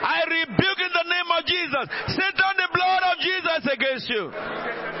them, I rebuke in the name of Jesus. Satan, the blood of Jesus against you.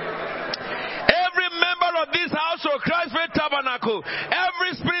 Every member of this household, Christ Faith Tabernacle,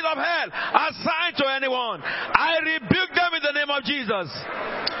 every spirit of hell assigned to anyone, I rebuke them in the name of Jesus.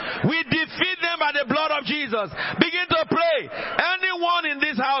 We defeat them by the blood of Jesus. Begin to pray. Anyone in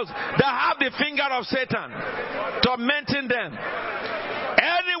this house that have the finger of Satan tormenting them,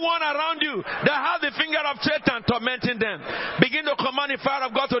 anyone around you that have the finger of Satan tormenting them, begin to command the fire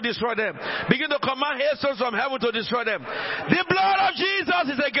of God to destroy them. Begin to command hailstones from heaven to destroy them. The blood of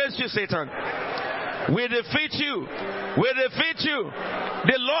Jesus is against you, Satan. We defeat you. We defeat you.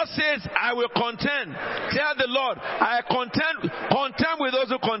 The Lord says, I will contend. Tell the Lord, I contend with those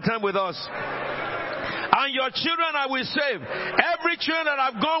who contend with us. And your children I will save. Every children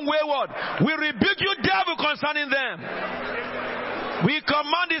that have gone wayward, we rebuke you, devil, concerning them. We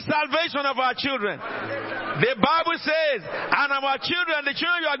command the salvation of our children. The Bible says, and our children, the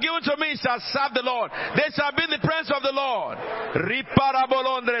children you are given to me, shall serve the Lord. They shall be in the presence of the Lord.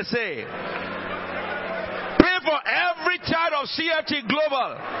 Pray for every child of CFT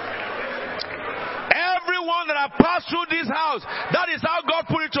Global. Everyone that have passed through this house, that is how God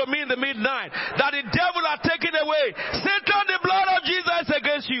put it to me in the midnight, that the devil are taken away. Satan, the blood of Jesus is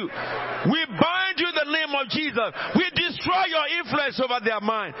against you. We bind you in the name of Jesus. We destroy your influence over their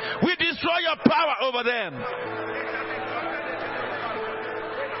mind. We destroy your power over them.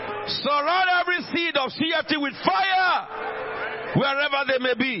 Surround every seed of CFT with fire, wherever they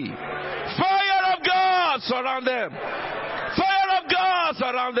may be. Fire of God surround them. Fire of God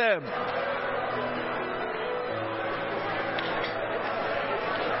surround them.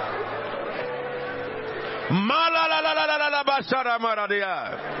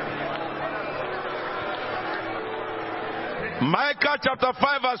 Micah chapter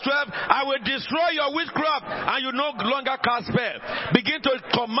 5 verse 12, I will destroy your witchcraft and you no longer cast spell. Begin to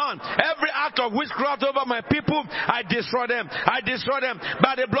command every act of witchcraft over my people. I destroy them. I destroy them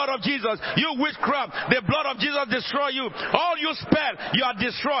by the blood of Jesus. You witchcraft, the blood of Jesus destroy you. All you spell, you are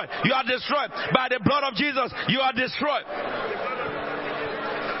destroyed. You are destroyed by the blood of Jesus. You are destroyed.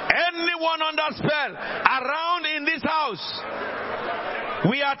 Anyone under spell around in this house,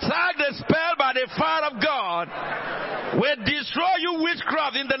 we attack the spell by the fire of God. We destroy you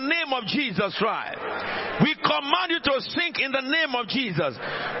witchcraft in the name of Jesus Christ. We command you to sink in the name of Jesus.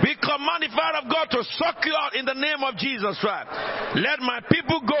 We command the fire of God to suck you out in the name of Jesus Christ. Let my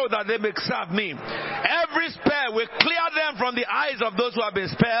people go that they may serve me. Every spell, we clear them from the eyes of those who have been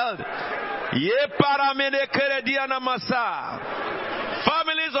spelled.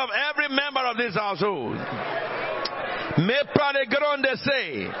 Families of every member of this household.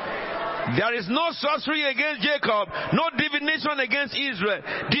 Say, there is no sorcery against Jacob, no divination against Israel.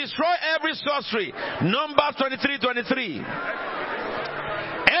 Destroy every sorcery. Numbers 23:23.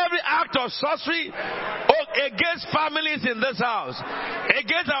 Every act of sorcery against families in this house,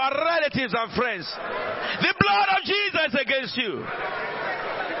 against our relatives and friends, the blood of Jesus against you.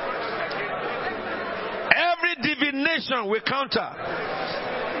 Every divination we counter.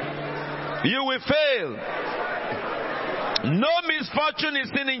 You will fail. No misfortune is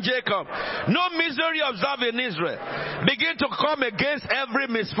seen in Jacob. No misery observed in Israel. Begin to come against every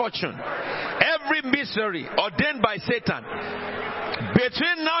misfortune, every misery ordained by Satan.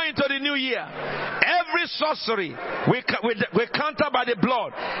 Between now into the new year, every sorcery we counter by the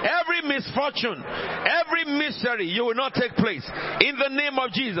blood. Every misfortune, every misery, you will not take place. In the name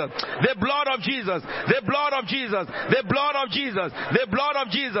of Jesus, the blood of Jesus, the blood of Jesus, the blood of Jesus, the blood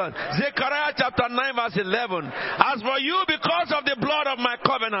of Jesus. Zechariah chapter 9 verse 11. As for you, because of the blood of my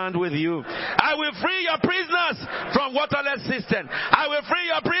covenant with you, I will free your prisoners from waterless cistern. I will free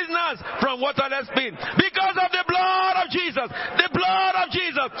your prisoners from waterless pit. Because of the blood of Jesus, the blood of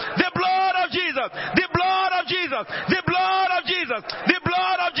Jesus, the blood of Jesus, the blood of Jesus, the blood of Jesus, the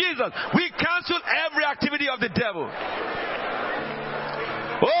blood of Jesus. We cancel every activity of the devil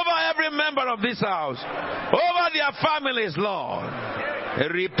over every member of this house, over their families, Lord.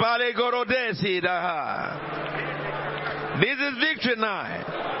 This is victory night.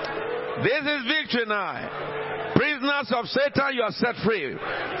 This is victory night. Prisoner snares of Satan, you are set free.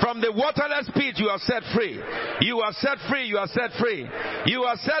 From the waterless pit, you are set free. You are set free, you are set free. You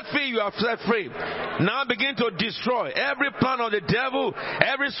are set free, you are set free. Now begin to destroy every plan of the devil,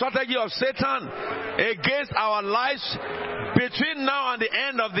 every strategy of Satan against our lives between now and the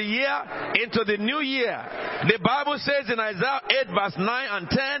end of the year into the new year. The Bible says in Isaiah 8 verse 9 and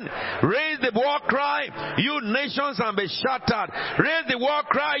 10, raise the war cry, you nations, and be shattered. Raise the war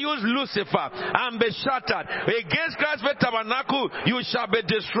cry, you Lucifer, and be shattered. Against Christ's tabernacle, you shall be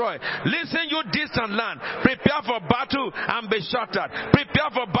destroyed. Listen, you distant land, prepare for battle and be shattered.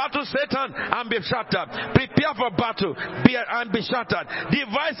 Prepare for battle, Satan, and be shattered. Prepare for battle and be shattered.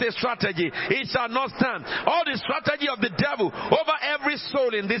 Devise a strategy, it shall not stand. All the strategy of the devil over every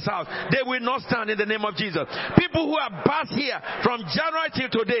soul in this house, they will not stand in the name of Jesus. People who are passed here from January till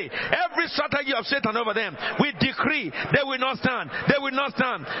today, every strategy of Satan over them, we decree they will not stand. They will not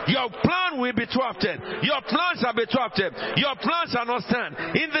stand. Your plan will be thwarted. Your plan shall be thwarted. Your plan shall not stand.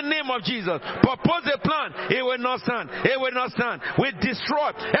 In the name of Jesus, propose a plan, it will not stand. It will not stand. We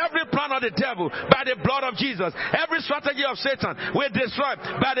destroy every plan of the devil by the blood of Jesus. Every strategy of Satan we destroy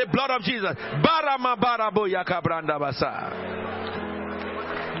by the blood of Jesus.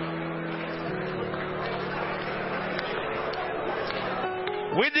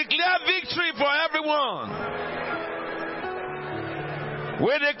 We declare victory for everyone.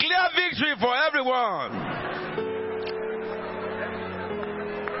 We declare victory for everyone.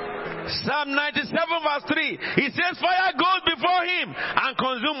 Psalm 97 verse 3, he says, fire goes before him and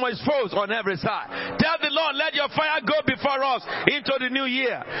consumes his foes on every side. Tell the Lord, let your fire go before us into the new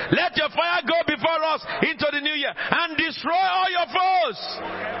year. Let your fire go before us into the new year and destroy all your foes.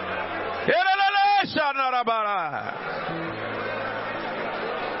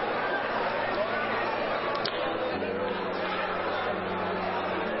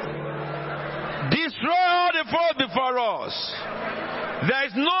 Destroy all the foes before us. There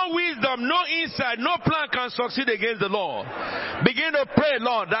is no wisdom, no insight, no plan can succeed against the Lord. Begin to pray,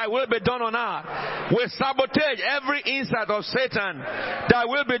 Lord, thy will be done on earth. We sabotage every insight of Satan. Thy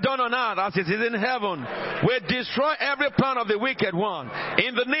will be done on earth as it is in heaven. We destroy every plan of the wicked one.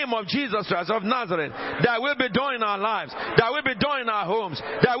 In the name of Jesus Christ of Nazareth, thy will be done in our lives. Thy will be done in our homes.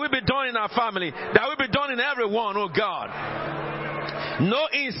 Thy will be done in our family. Thy will be done in everyone, oh God. No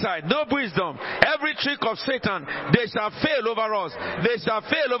insight, no wisdom. Every trick of Satan, they shall fail over us. They shall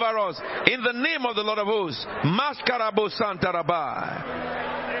fail over us. In the name of the Lord of hosts. Maskarabo Santarabai.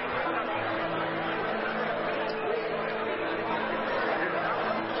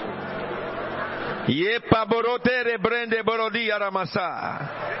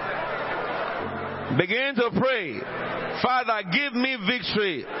 Begin to pray. Father, give me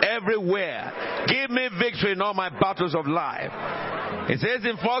victory everywhere. Give me victory in all my battles of life. It says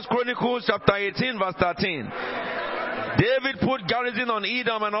in 1 Chronicles chapter 18 verse 13, David put garrison on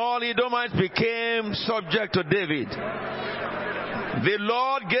Edom and all Edomites became subject to David. The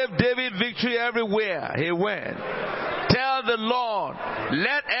Lord gave David victory everywhere he went. Tell the Lord,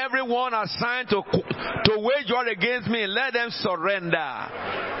 let everyone assigned to wage war against me, let them surrender.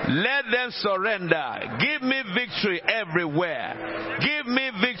 Let them surrender. Give me victory everywhere. Give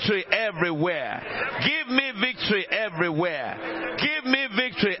me victory everywhere. Give me victory everywhere. Give me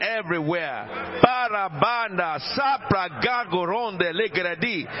victory everywhere. Parabanda, sapra gagoronde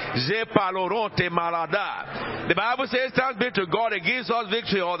legredi, zepaloronte malada. The Bible says, thanks be to God, He gives us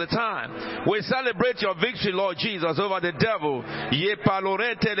victory all the time. We celebrate your victory, Lord Jesus, over the devil. Ye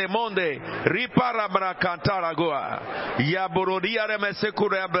palorete le monde, riparabra cantaragoa, yaborodia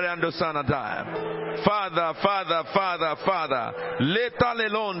remesekure abrando sanata. Father, Father, Father, Father, leta le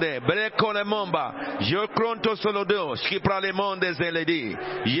londe, breco le momba, je cronto solodo, skipra le monde zeledi,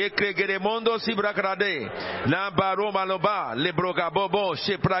 ye cregere mondo si bracrade, la baroma loba, le brogabobo,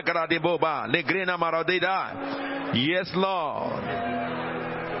 shipra grade boba, le grena maradeda. Yes, Lord.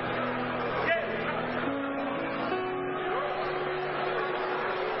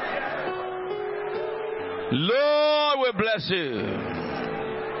 Lord, we bless you.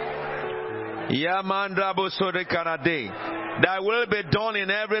 Yamandra Bosore Karade. Thy will be done in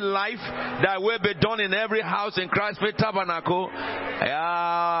every life. Thy will be done in every house in Christ's tabernacle.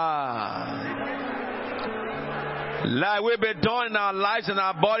 Thy will be done in our lives, in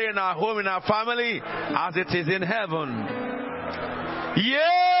our body, in our home, in our family, as it is in heaven.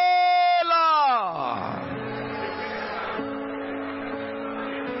 Yeah, Lord.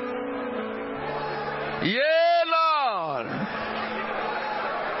 Yeah, Lord.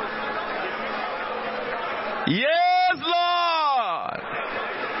 Yes, Lord.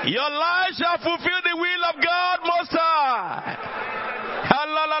 Your life shall fulfill the will of God Most High.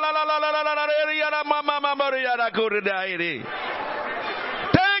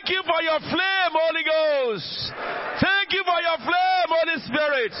 Thank you for your flame, Holy Ghost. Thank you for your flame, Holy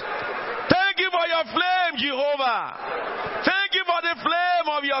Spirit. Thank you for your flame, Jehovah. Thank you for the flame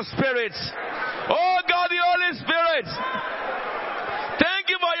of your Spirit. Oh God, the Holy Spirit. Thank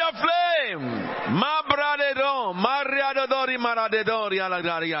you for your flame.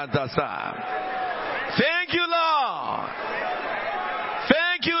 Thank you, Lord.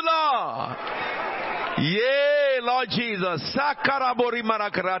 Thank you, Lord. Yea, Lord Jesus.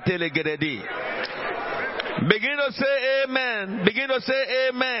 Begin to say amen. Begin to say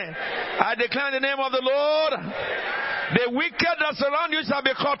amen. I declare in the name of the Lord, the wicked that surround you shall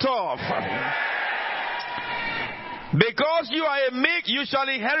be cut off. Because you are a meek, you shall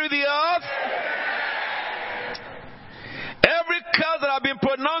inherit the earth. Every curse that have been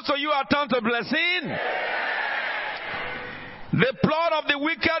pronounced on you are turned to blessing. The plot of the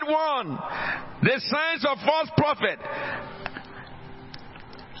wicked one, the signs of false prophet,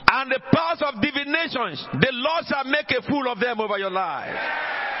 and the powers of divinations, the Lord shall make a fool of them over your life.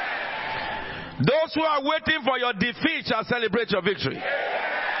 Those who are waiting for your defeat shall celebrate your victory.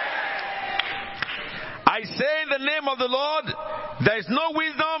 I say in the name of the Lord, there is no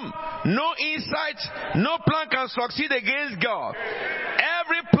wisdom, no insight, no plan can succeed against God.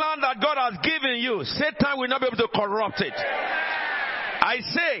 Every plan that God has given you, Satan will not be able to corrupt it. I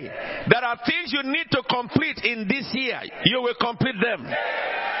say, there are things you need to complete in this year. You will complete them.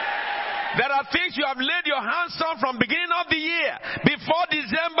 There are things you have laid your hands on from beginning of the year. Before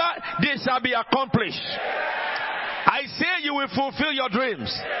December, they shall be accomplished. I say you will fulfill your dreams.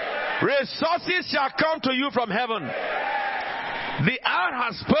 Resources shall come to you from heaven. The earth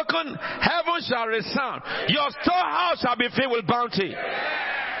has spoken, heaven shall resound. Your storehouse shall be filled with bounty.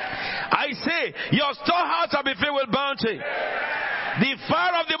 I say, your storehouse shall be filled with bounty. The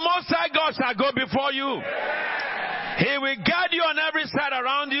fire of the Most High God shall go before you. He will guide you on every side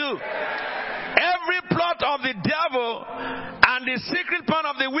around you. Every plot of the devil and the secret plan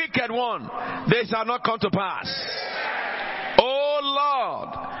of the wicked one, they shall not come to pass. Oh Lord,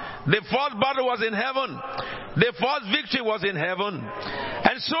 the first battle was in heaven. The first victory was in heaven.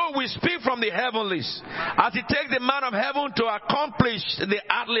 And so we speak from the heavenlies. As it takes the man of heaven to accomplish the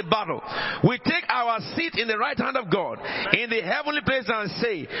earthly battle, we take our seat in the right hand of God in the heavenly place and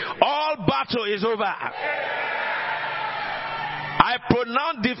say, all battle is over. I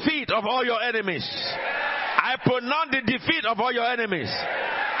pronounce defeat of all your enemies. I pronounce the defeat of all your enemies.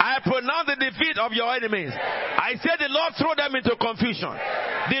 I pronounce the defeat of your enemies. I said the Lord throw them into confusion.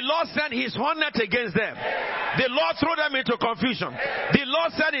 The Lord sent his hornet against them. The Lord throw them into confusion. The Lord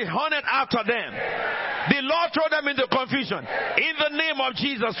sent his hornet after them. The Lord throw them into confusion. In the name of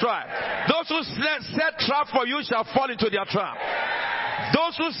Jesus Christ. Those who set trap for you shall fall into their trap.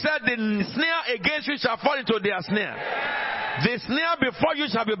 Those who set the snare against you shall fall into their snare. The snare before you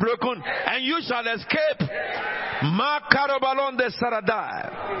shall be broken, and you shall escape.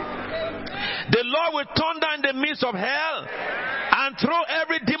 The Lord will thunder in the midst of hell and throw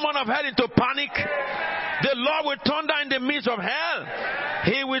every demon of hell into panic. The Lord will thunder in the midst of hell.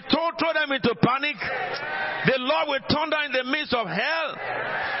 He will throw them into panic. The Lord will thunder in the midst of hell.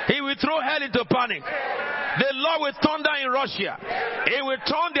 He will throw hell into panic. The Lord will thunder in Russia. He will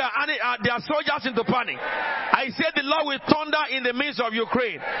turn their soldiers into panic. I said the Lord will thunder in the midst of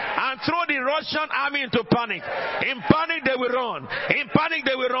Ukraine and throw the Russian army into panic. In panic they will run. In panic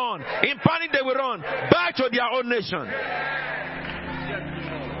they will run. In panic they will run back to their own nation.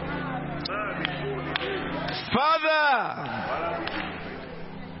 Father,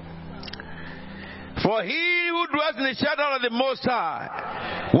 for he who dwells in the shadow of the Most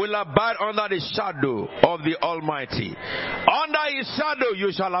High will abide under the shadow of the Almighty. Under his shadow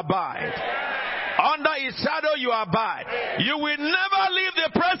you shall abide. Under his shadow you abide. You will never leave the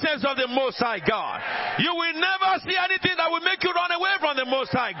presence of the Most High God. You will never see anything that will make you run away from the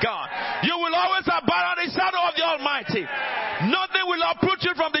Most High God. You will always abide under the shadow of the Almighty. Nothing will uproot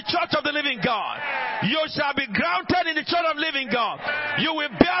you from the church of the living God. You shall be grounded in the church of the living God. You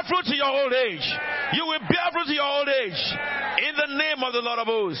will bear fruit to your old age. You will bear fruit to your old age. In the name of the Lord of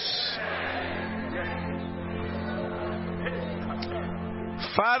hosts.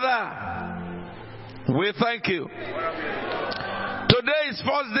 Father, we thank you. Today is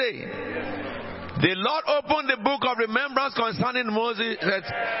first day. The Lord opened the book of remembrance concerning Moses,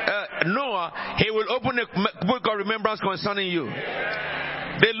 Noah. He will open the book of remembrance concerning you.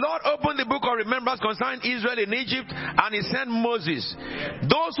 The Lord opened the book of remembrance concerning Israel in Egypt, and he sent Moses.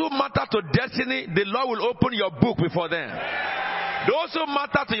 Those who matter to destiny, the Lord will open your book before them. Those who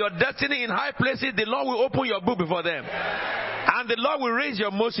matter to your destiny in high places, the Lord will open your book before them. And the Lord will raise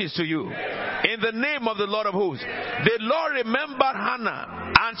your Moses to you. In in the name of the Lord of hosts. The Lord remembered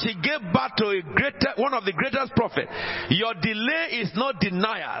Hannah, and she gave birth to one of the greatest prophets. Your delay is not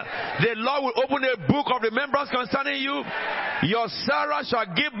denial. The Lord will open a book of remembrance concerning you. Your Sarah shall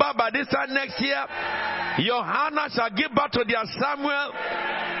give birth by this time next year. Your Hannah shall give birth to their Samuel.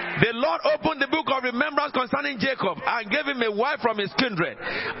 The Lord opened the book of remembrance concerning Jacob and gave him a wife from his kindred.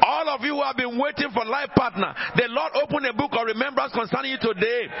 All of you who have been waiting for life partner, the Lord opened a book of remembrance concerning you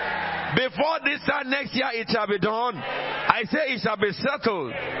today. Before this time next year, it shall be done. I say it shall be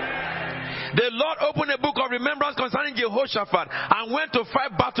settled. The Lord opened a book of remembrance concerning Jehoshaphat and went to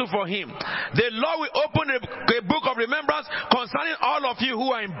fight battle for him. The Lord will open a book of remembrance concerning all of you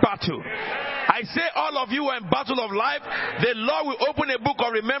who are in battle. I say all of you who are in battle of life, the Lord will open a book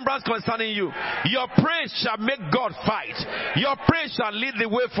of remembrance concerning you. Your praise shall make God fight. Your praise shall lead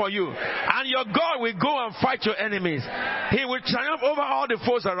the way for you. And your God will go and fight your enemies. He will triumph over all the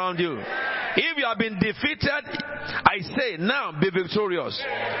foes around you. If you have been defeated, I say now be victorious.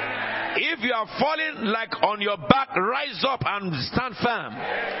 If you are falling like on your back, rise up and stand firm.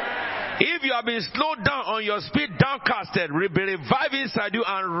 If you have been slowed down on your speed, downcasted, be revived inside you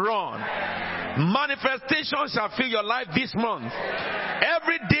and run. Manifestations shall fill your life this month.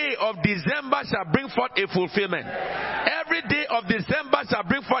 Every day of December shall bring forth a fulfillment. Every day of December shall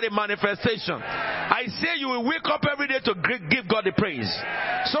bring forth a manifestation. I say you will wake up every day to give God the praise.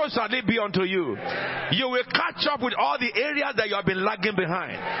 So shall it be unto you. You will catch up with all the areas that you have been lagging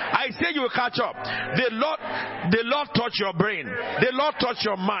behind. I say you will catch up. The Lord touch your brain. The Lord touch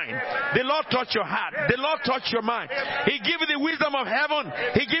your mind. The Lord touch your heart. The Lord touch your mind. He give you the wisdom of heaven.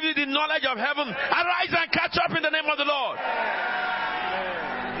 He give you the knowledge of heaven. Arise and catch up in the name of the Lord.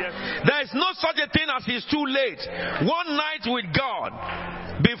 There is no such a thing as it's too late. One night with God,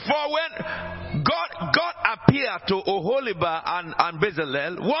 before when God appeared to Oholiba and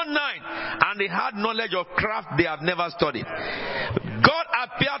Bezalel one night, and they had knowledge of craft they have never studied. God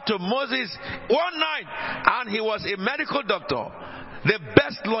appeared to Moses one night, and he was a medical doctor, the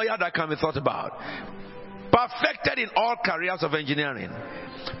best lawyer that can be thought about, perfected in all careers of engineering,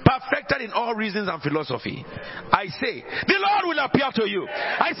 perfected in all reasons and philosophy. I say, the Lord will appear to you.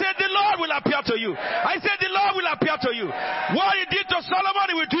 I said, the Lord will appear to you. I said, the Lord will appear to you. What he did to Solomon,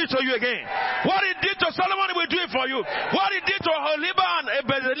 he will do it to you again. What he did to Solomon, he will do it for you. What he did to Oholiba and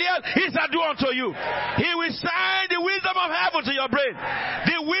Bezalel, he shall do unto you. He will shine the wisdom of heaven to your brain.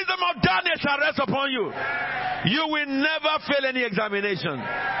 The wisdom of Daniel shall rest upon you. You will never fail any examination.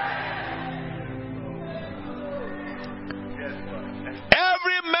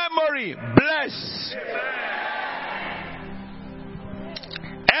 Every memory, bless.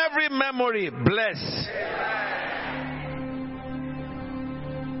 Every memory, bless.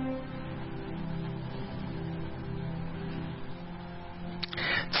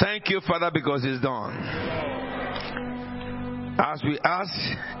 Thank you, Father, because it's done. As we ask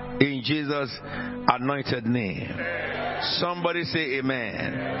in Jesus' anointed name. Somebody say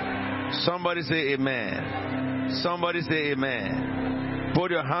amen. Somebody say amen. Somebody say amen.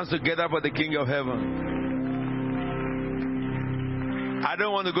 Put your hands together for the King of Heaven. I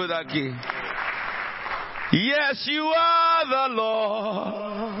don't want to go that key. Yes, you are the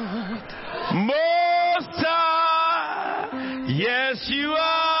Lord Most High. Yes, you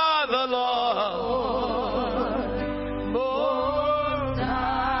are the Lord Most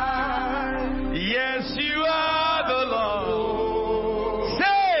High. Yes, you are the Lord.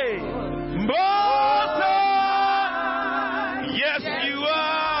 Say, Most High. Yes, you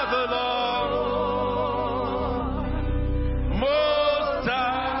are the Lord Most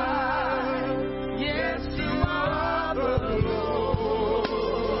High. Yes, you are the Lord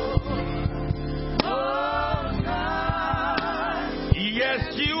Most High. Yes,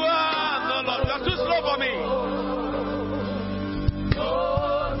 you are the Lord. That's too slow for me.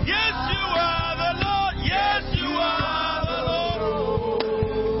 Yes, you are the Lord. Yes, you are the Lord.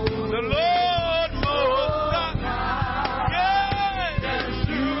 The Lord Most High. Yes,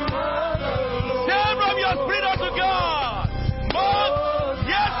 you are the Lord. Send from your spirit unto God. Most,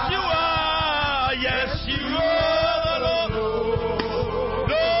 yes, you are. Yes, you are the Lord.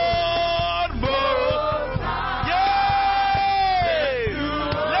 Lord Most High. Yes.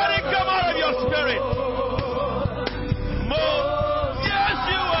 Let it come out of your spirit. Most, yes,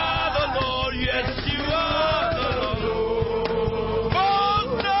 you are the Lord. Yes, you are the Lord.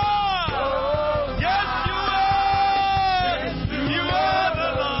 Most High. Yes, you are. You are the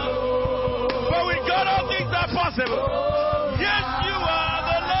Lord. For with God all things are possible. Yes, you are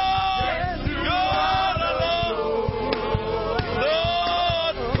the Lord. You are the Lord.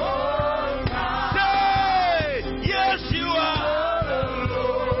 Lord. Say, yes, you are.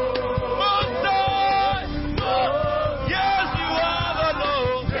 Most High.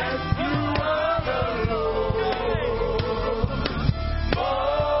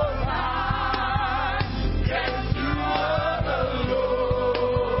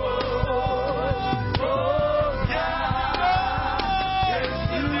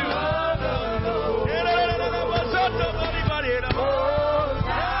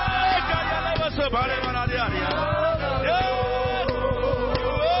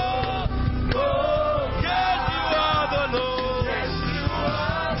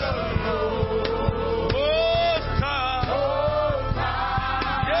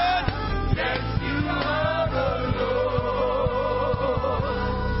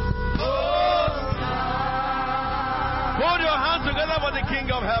 Put your hands together for the King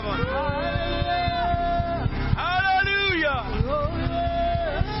of Heaven. Hallelujah.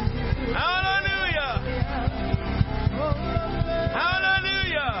 Hallelujah.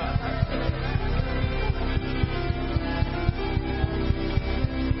 Hallelujah.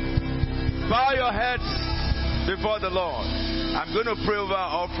 Bow your heads before the Lord. I'm going to pray over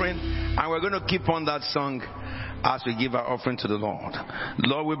our offering, and we're going to keep on that song as we give our offering to the Lord.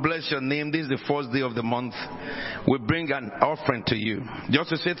 Lord, we bless your name. This is the first day of the month. We bring an offering to you just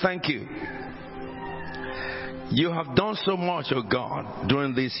to say thank you. You have done so much, oh God,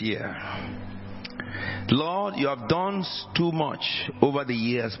 during this year. Lord, you have done too much over the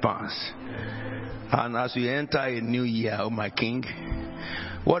years past. And as we enter a new year, oh my King,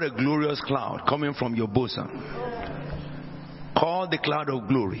 what a glorious cloud coming from your bosom. Call the cloud of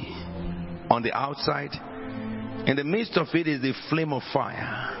glory on the outside. In the midst of it is the flame of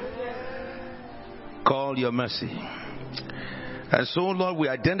fire. Call your mercy. And so, Lord, we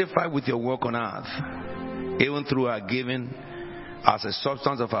identify with your work on earth, even through our giving as a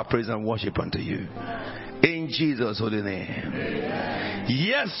substance of our praise and worship unto you. In Jesus' holy name. Amen.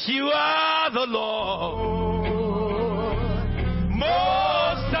 Yes, you are the Lord.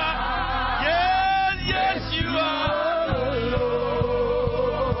 Most High. Yes, yes, you are.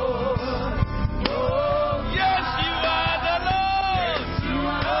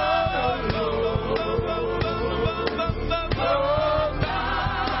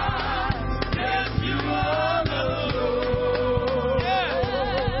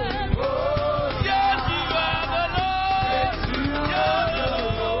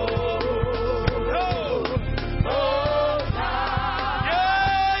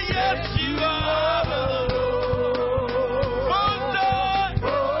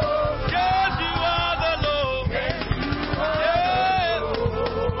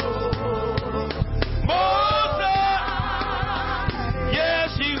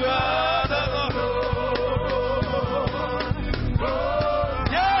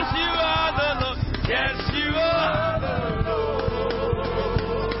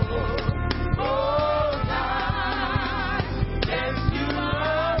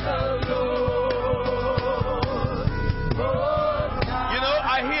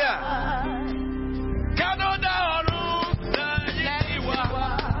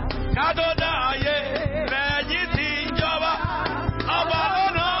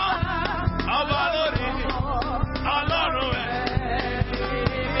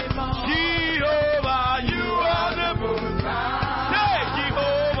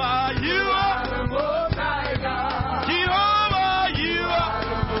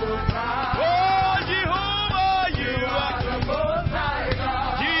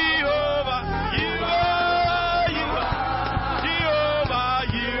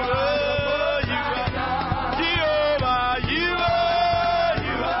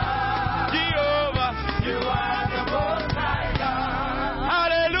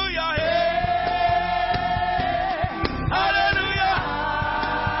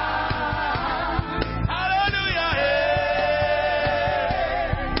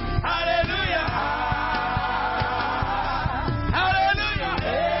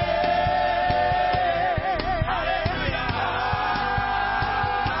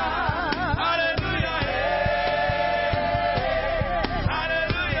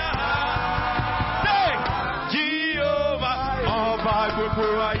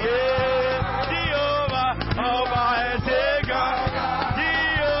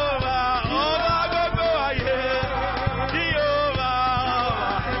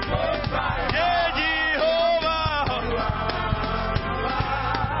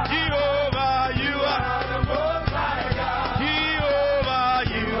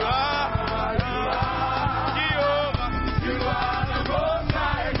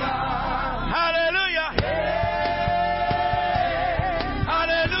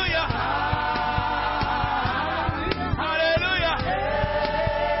 Hallelujah.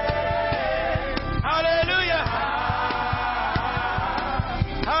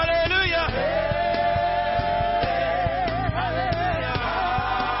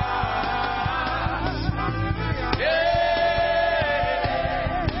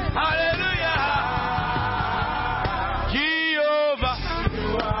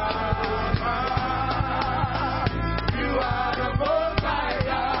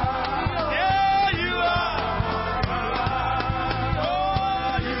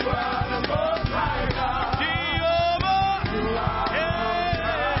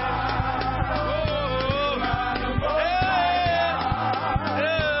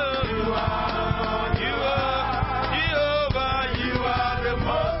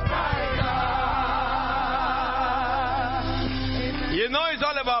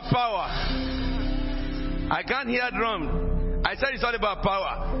 I can't hear drum. I said it's all about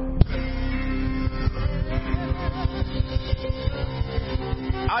power.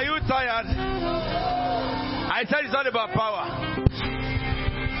 Are you tired? I said it's all about power.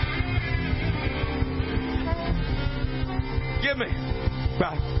 Give me.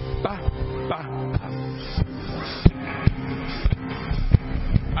 Ba, ba, ba, ba.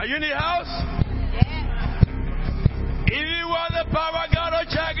 Are you in the house? Yeah. If you want the power, gotta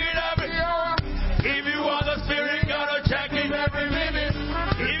check it every hour. If you want the spirit, gotta check it every minute.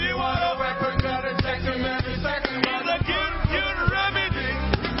 If you want a weapon, gotta check it every second. It's a good remedy.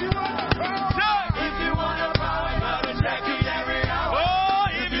 If you want the power, if you want the power, gotta check it every hour. Oh,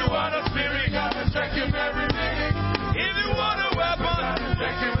 if you want a spirit, gotta check it every minute. If you want a weapon, gotta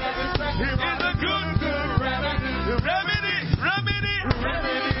check it every second. It's a good remedy.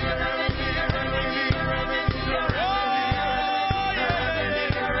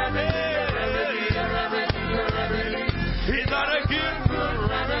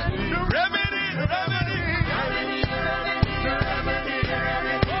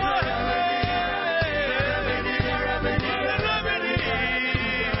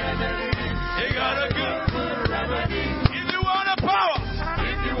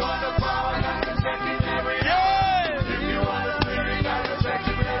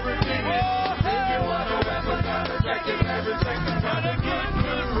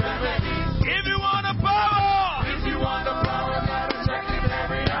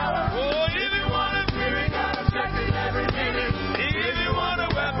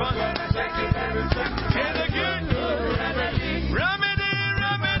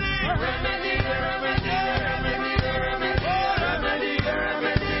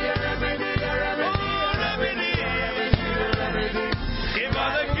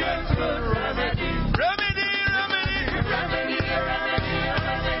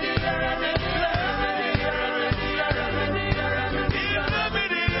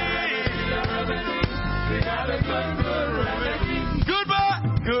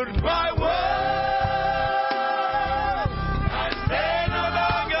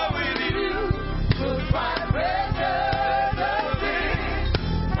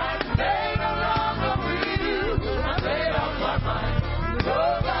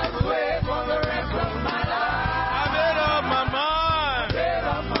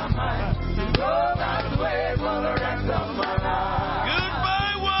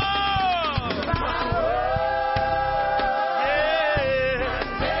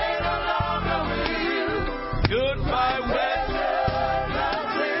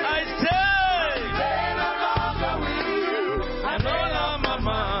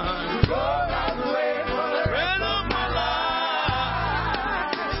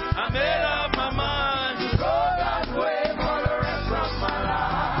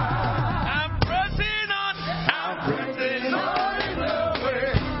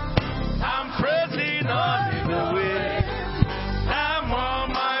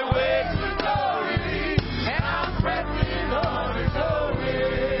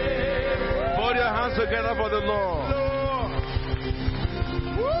 Together for the Lord.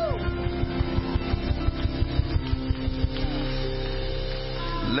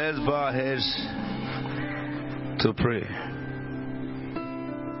 Let's bow our heads to pray.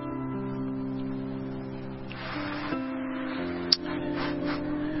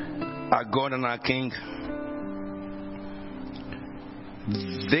 Our God and our King,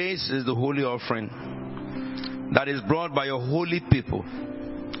 this is the holy offering that is brought by your holy people.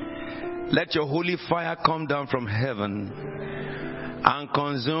 Let your holy fire come down from heaven and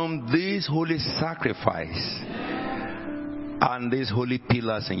consume this holy sacrifice and these holy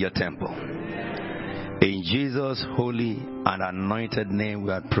pillars in your temple. In Jesus' holy and anointed name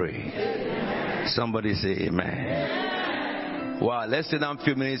we are praying. Somebody say amen. Wow, let's sit down a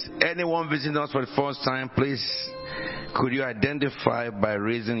few minutes. Anyone visiting us for the first time, please, could you identify by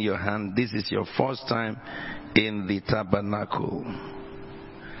raising your hand? This is your first time in the tabernacle.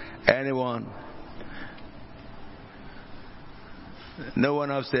 Anyone? No one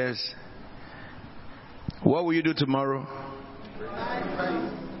upstairs? What will you do tomorrow?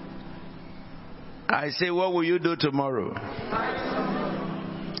 I say, what will you do tomorrow?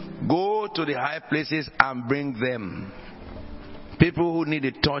 Go to the high places and bring them. People who need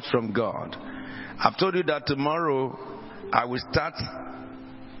a touch from God. I've told you that tomorrow I will start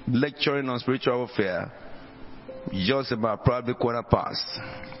lecturing on spiritual warfare just about probably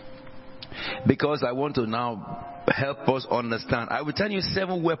 1:15. Because I want to now help us understand. I will tell you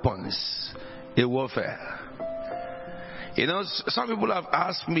 7 weapons in warfare. You know, some people have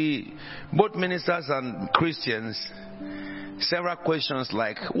asked me, both ministers and Christians, several questions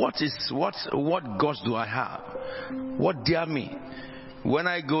like, what gods do I have? What dare me? When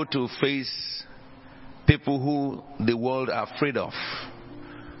I go to face people who the world are afraid of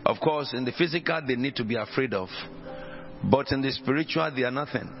course, in the physical they need to be afraid of, but in the spiritual they are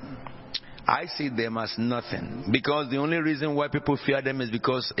nothing. I see them as nothing, because the only reason why people fear them is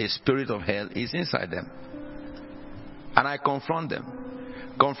because a spirit of hell is inside them. And I confront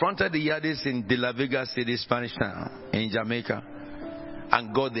them. Confronted the Yadis in De La Vega City, Spanish town, in Jamaica,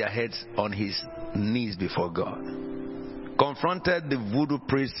 and got their heads on his knees before God. Confronted the voodoo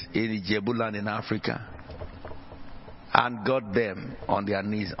priests in Ijebuland in Africa, and got them on their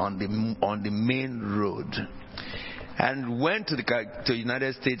knees on the main road. And went to the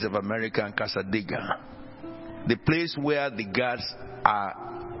United States of America and Casadega, the place where the guards are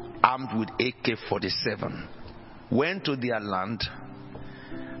armed with AK-47. Went to their land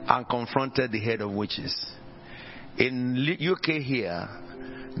and confronted the head of witches. In UK here,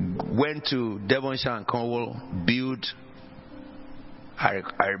 went to Devonshire and Cornwall, build. I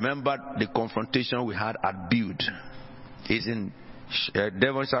remember the confrontation we had at Build. It's in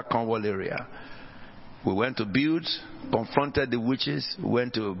Devonshire, Cornwall area. We went to Build, confronted the witches,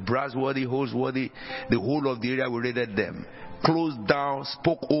 went to Brasworthy, Holsworthy, the whole of the area, we raided them. Closed down,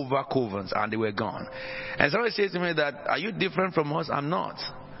 spoke over covens, and they were gone. And somebody says to me that, are you different from us? I'm not.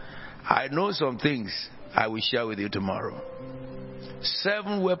 I know some things I will share with you tomorrow.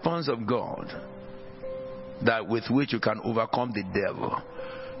 7 weapons of God that with which you can overcome the devil.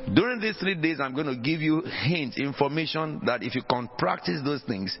 During these 3 days, I'm going to give you hints, information that if you can practice those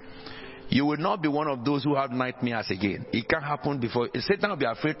things, you will not be one of those who have nightmares again. It can't happen before. Satan will be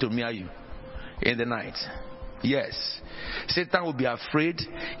afraid to near you in the night. Yes. Satan will be afraid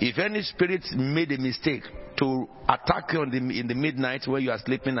if any spirit made a mistake to attack you in the midnight where you are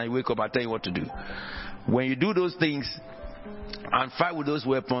sleeping and you wake up and tell you what to do. When you do those things and fight with those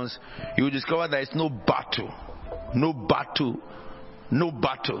weapons, you will discover there is no battle. No battle. No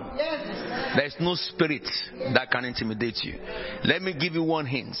battle. There is no spirit that can intimidate you. Let me give you one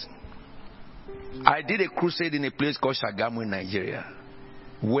hint. I did a crusade in a place called Shagamu in Nigeria,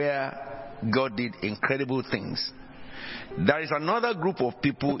 where God did incredible things. There is another group of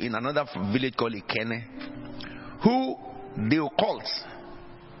people in another village called Ikene, who the occult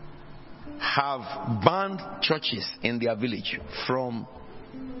have banned churches in their village from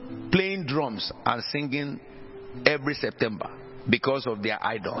playing drums and singing every September because of their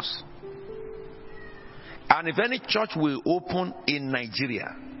idols. And if any church will open in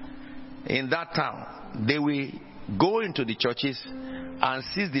Nigeria, in that town, they will go into the churches and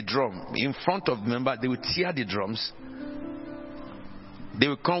seize the drum in front of the member. They will tear the drums. They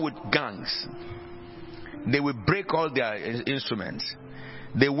will come with gangs. They will break all their instruments.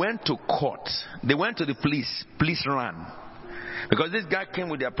 They went to court. They went to the police. Police ran. Because this guy came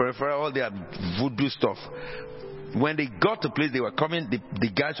with their peripheral, all their voodoo stuff. When they got to the police, they were coming, the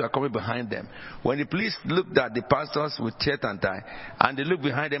guys were coming behind them. When the police looked at the pastors with shirt and tie, and they looked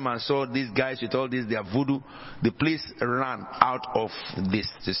behind them and saw these guys with all this, their voodoo, the police ran out of the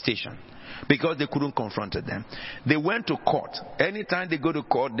station because they couldn't confront them. They went to court. Anytime they go to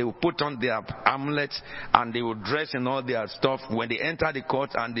court, they will put on their amulets and they will dress in all their stuff. When they enter the court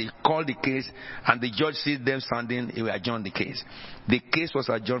and they call the case and the judge sees them standing, he will adjourn the case. The case was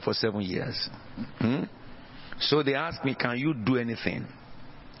adjourned for 7 years. So they asked me, can you do anything?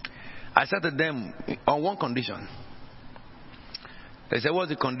 I said to them, on one condition. They said, what's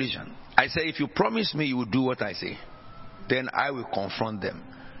the condition? I said, if you promise me you will do what I say, then I will confront them.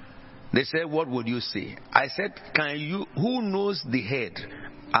 They said, what would you say? I said, who knows the head?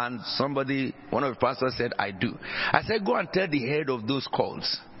 And one of the pastors said, I do. I said, go and tell the head of those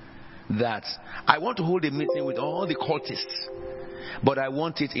cults that I want to hold a meeting with all the cultists, but I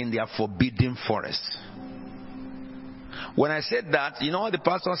want it in their forbidden forest. When I said that, the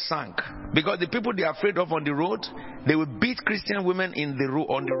pastors sank. Because the people they are afraid of on the road, they will beat Christian women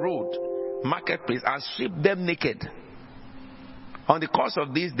on the road, marketplace, and strip them naked. On the course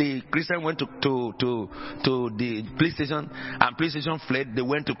of this, the Christian went to the police station, and police station fled. They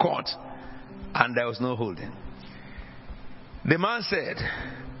went to court, and there was no holding. The man said,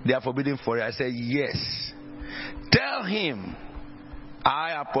 they are forbidden for it. I said, yes. Tell him,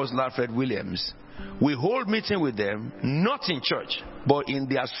 I, Apostle Alfred Williams, we hold meeting with them, not in church, but in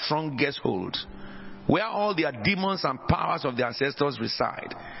their strongest hold, where all their demons and powers of the ancestors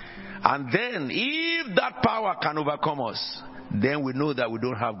reside. And then, if that power can overcome us, then we know that we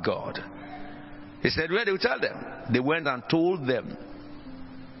don't have God. He said, where do we tell them? They went and told them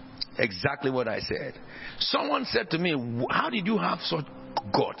exactly what I said. Someone said to me, how did you have such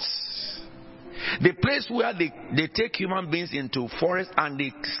guts? The place where they take human beings into forest and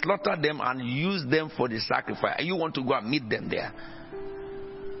they slaughter them and use them for the sacrifice. You want to go and meet them there.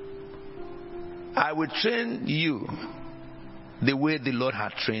 I will train you the way the Lord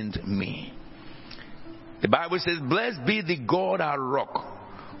had trained me. The Bible says, blessed be the God our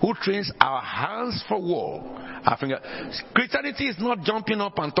rock, who trains our hands for war. Christianity is not jumping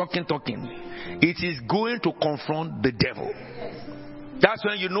up and talking. It is going to confront the devil. That's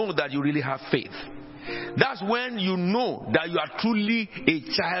when you know that you really have faith. That's when you know that you are truly a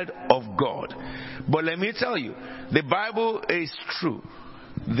child of God. But let me tell you, the Bible is true.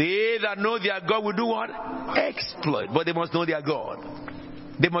 They that know their God will do what? Exploit. But they must know their God.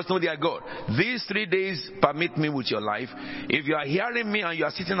 They must know their God. These 3 days permit me with your life. If you are hearing me and you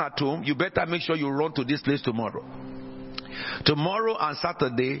are sitting at home, you better make sure you run to this place tomorrow. Tomorrow and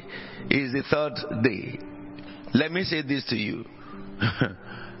Saturday is the 3rd day. Let me say this to you.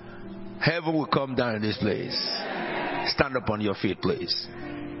 Heaven will come down in this place. Stand up on your feet, please.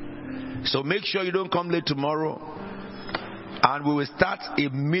 So make sure you don't come late tomorrow. And we will start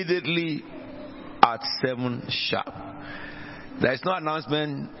immediately at 7 sharp. There is no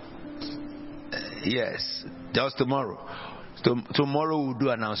announcement. Yes, just tomorrow. Tomorrow we'll do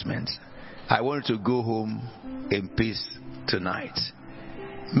announcements. I want you to go home in peace tonight.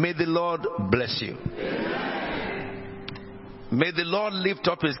 May the Lord bless you. May the Lord lift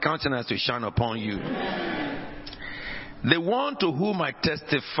up his countenance to shine upon you. The one to whom I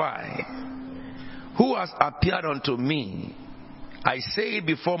testify, who has appeared unto me, I say it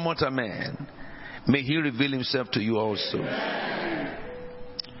before mortal men, may he reveal himself to you also.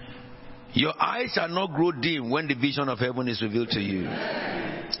 Your eyes shall not grow dim when the vision of heaven is revealed to you.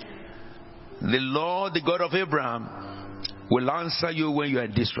 The Lord, the God of Abraham, will answer you when you are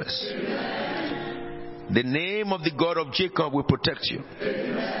in distress. The name of the God of Jacob will protect you.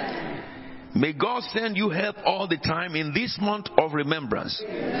 May God send you help all the time in this month of remembrance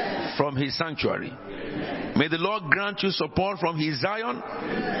from his sanctuary. May the Lord grant you support from his Zion.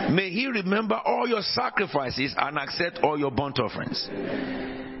 May he remember all your sacrifices and accept all your burnt offerings.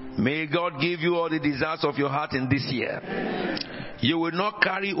 May God give you all the desires of your heart in this year. You will not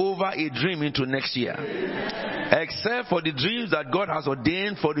carry over a dream into next year, except for the dreams that God has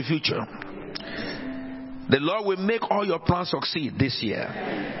ordained for the future. The Lord will make all your plans succeed this year.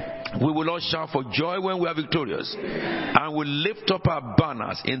 We will all shout for joy when we are victorious, and will lift up our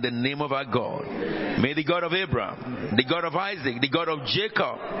banners in the name of our God. May the God of Abraham, the God of Isaac, the God of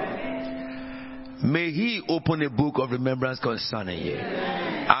Jacob, may he open a book of remembrance concerning you.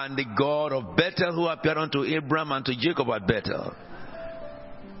 And the God of Bethel, who appeared unto Abraham and to Jacob at Bethel,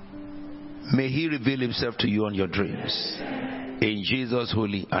 may he reveal himself to you on your dreams. In Jesus'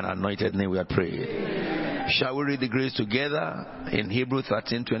 holy and anointed name we are praying. Shall we read the grace together in Hebrews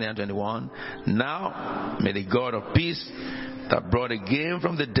 13, 20 and 21? Now, may the God of peace that brought again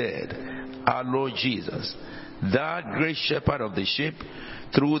from the dead our Lord Jesus, that great shepherd of the sheep,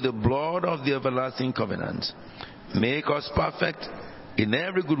 through the blood of the everlasting covenant, make us perfect in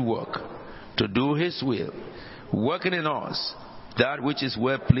every good work to do his will, working in us that which is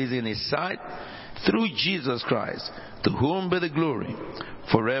well pleasing in his sight, through Jesus Christ, to whom be the glory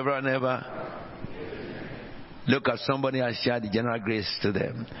forever and ever. Look at somebody and share the general grace to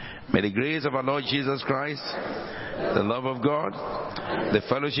them. May the grace of our Lord Jesus Christ, the love of God, the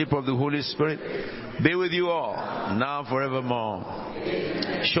fellowship of the Holy Spirit be with you all, now forevermore.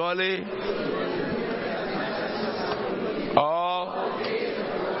 Surely, all,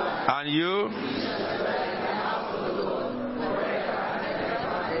 and you,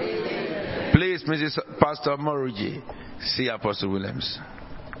 please, Mrs. Pastor Moruji, see Apostle Williams.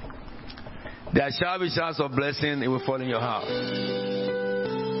 There shall be showers of blessing, it will fall in your house.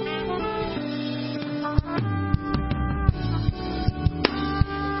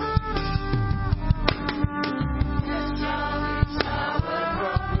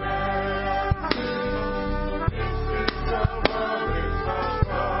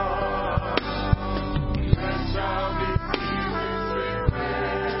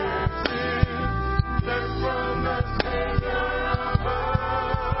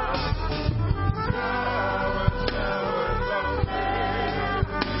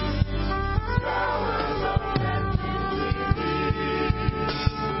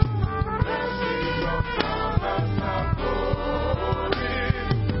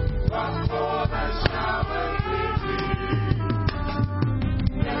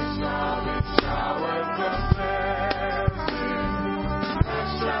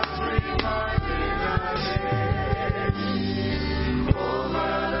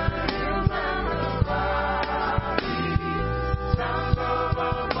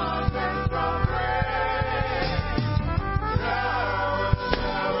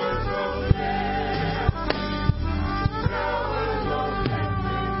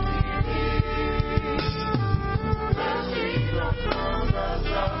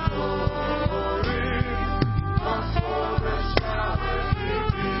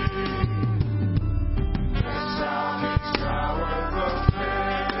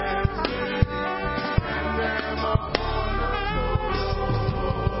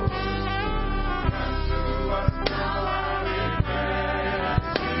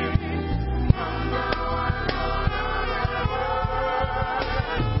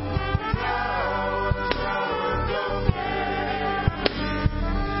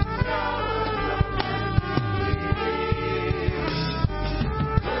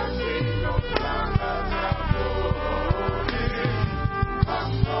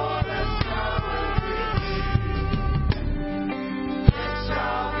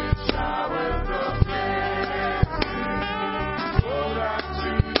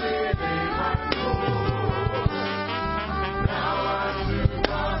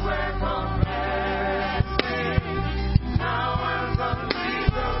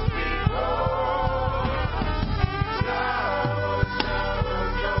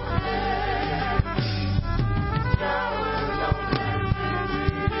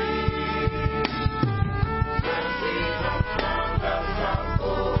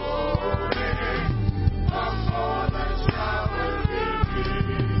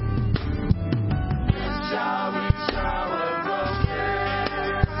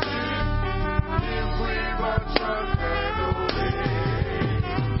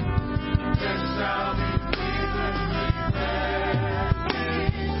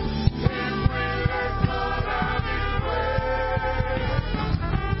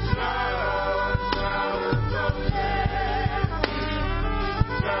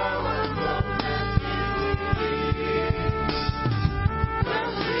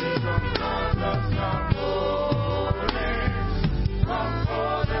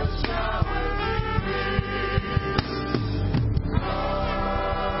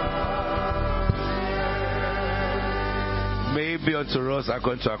 May it be unto us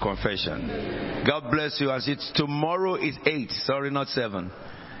according to our confession. God bless you. As it's tomorrow is 8. Sorry, not 7.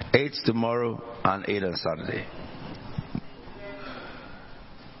 8 tomorrow and 8 on Saturday.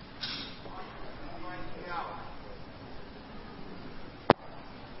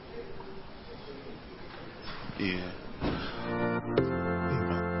 Yeah.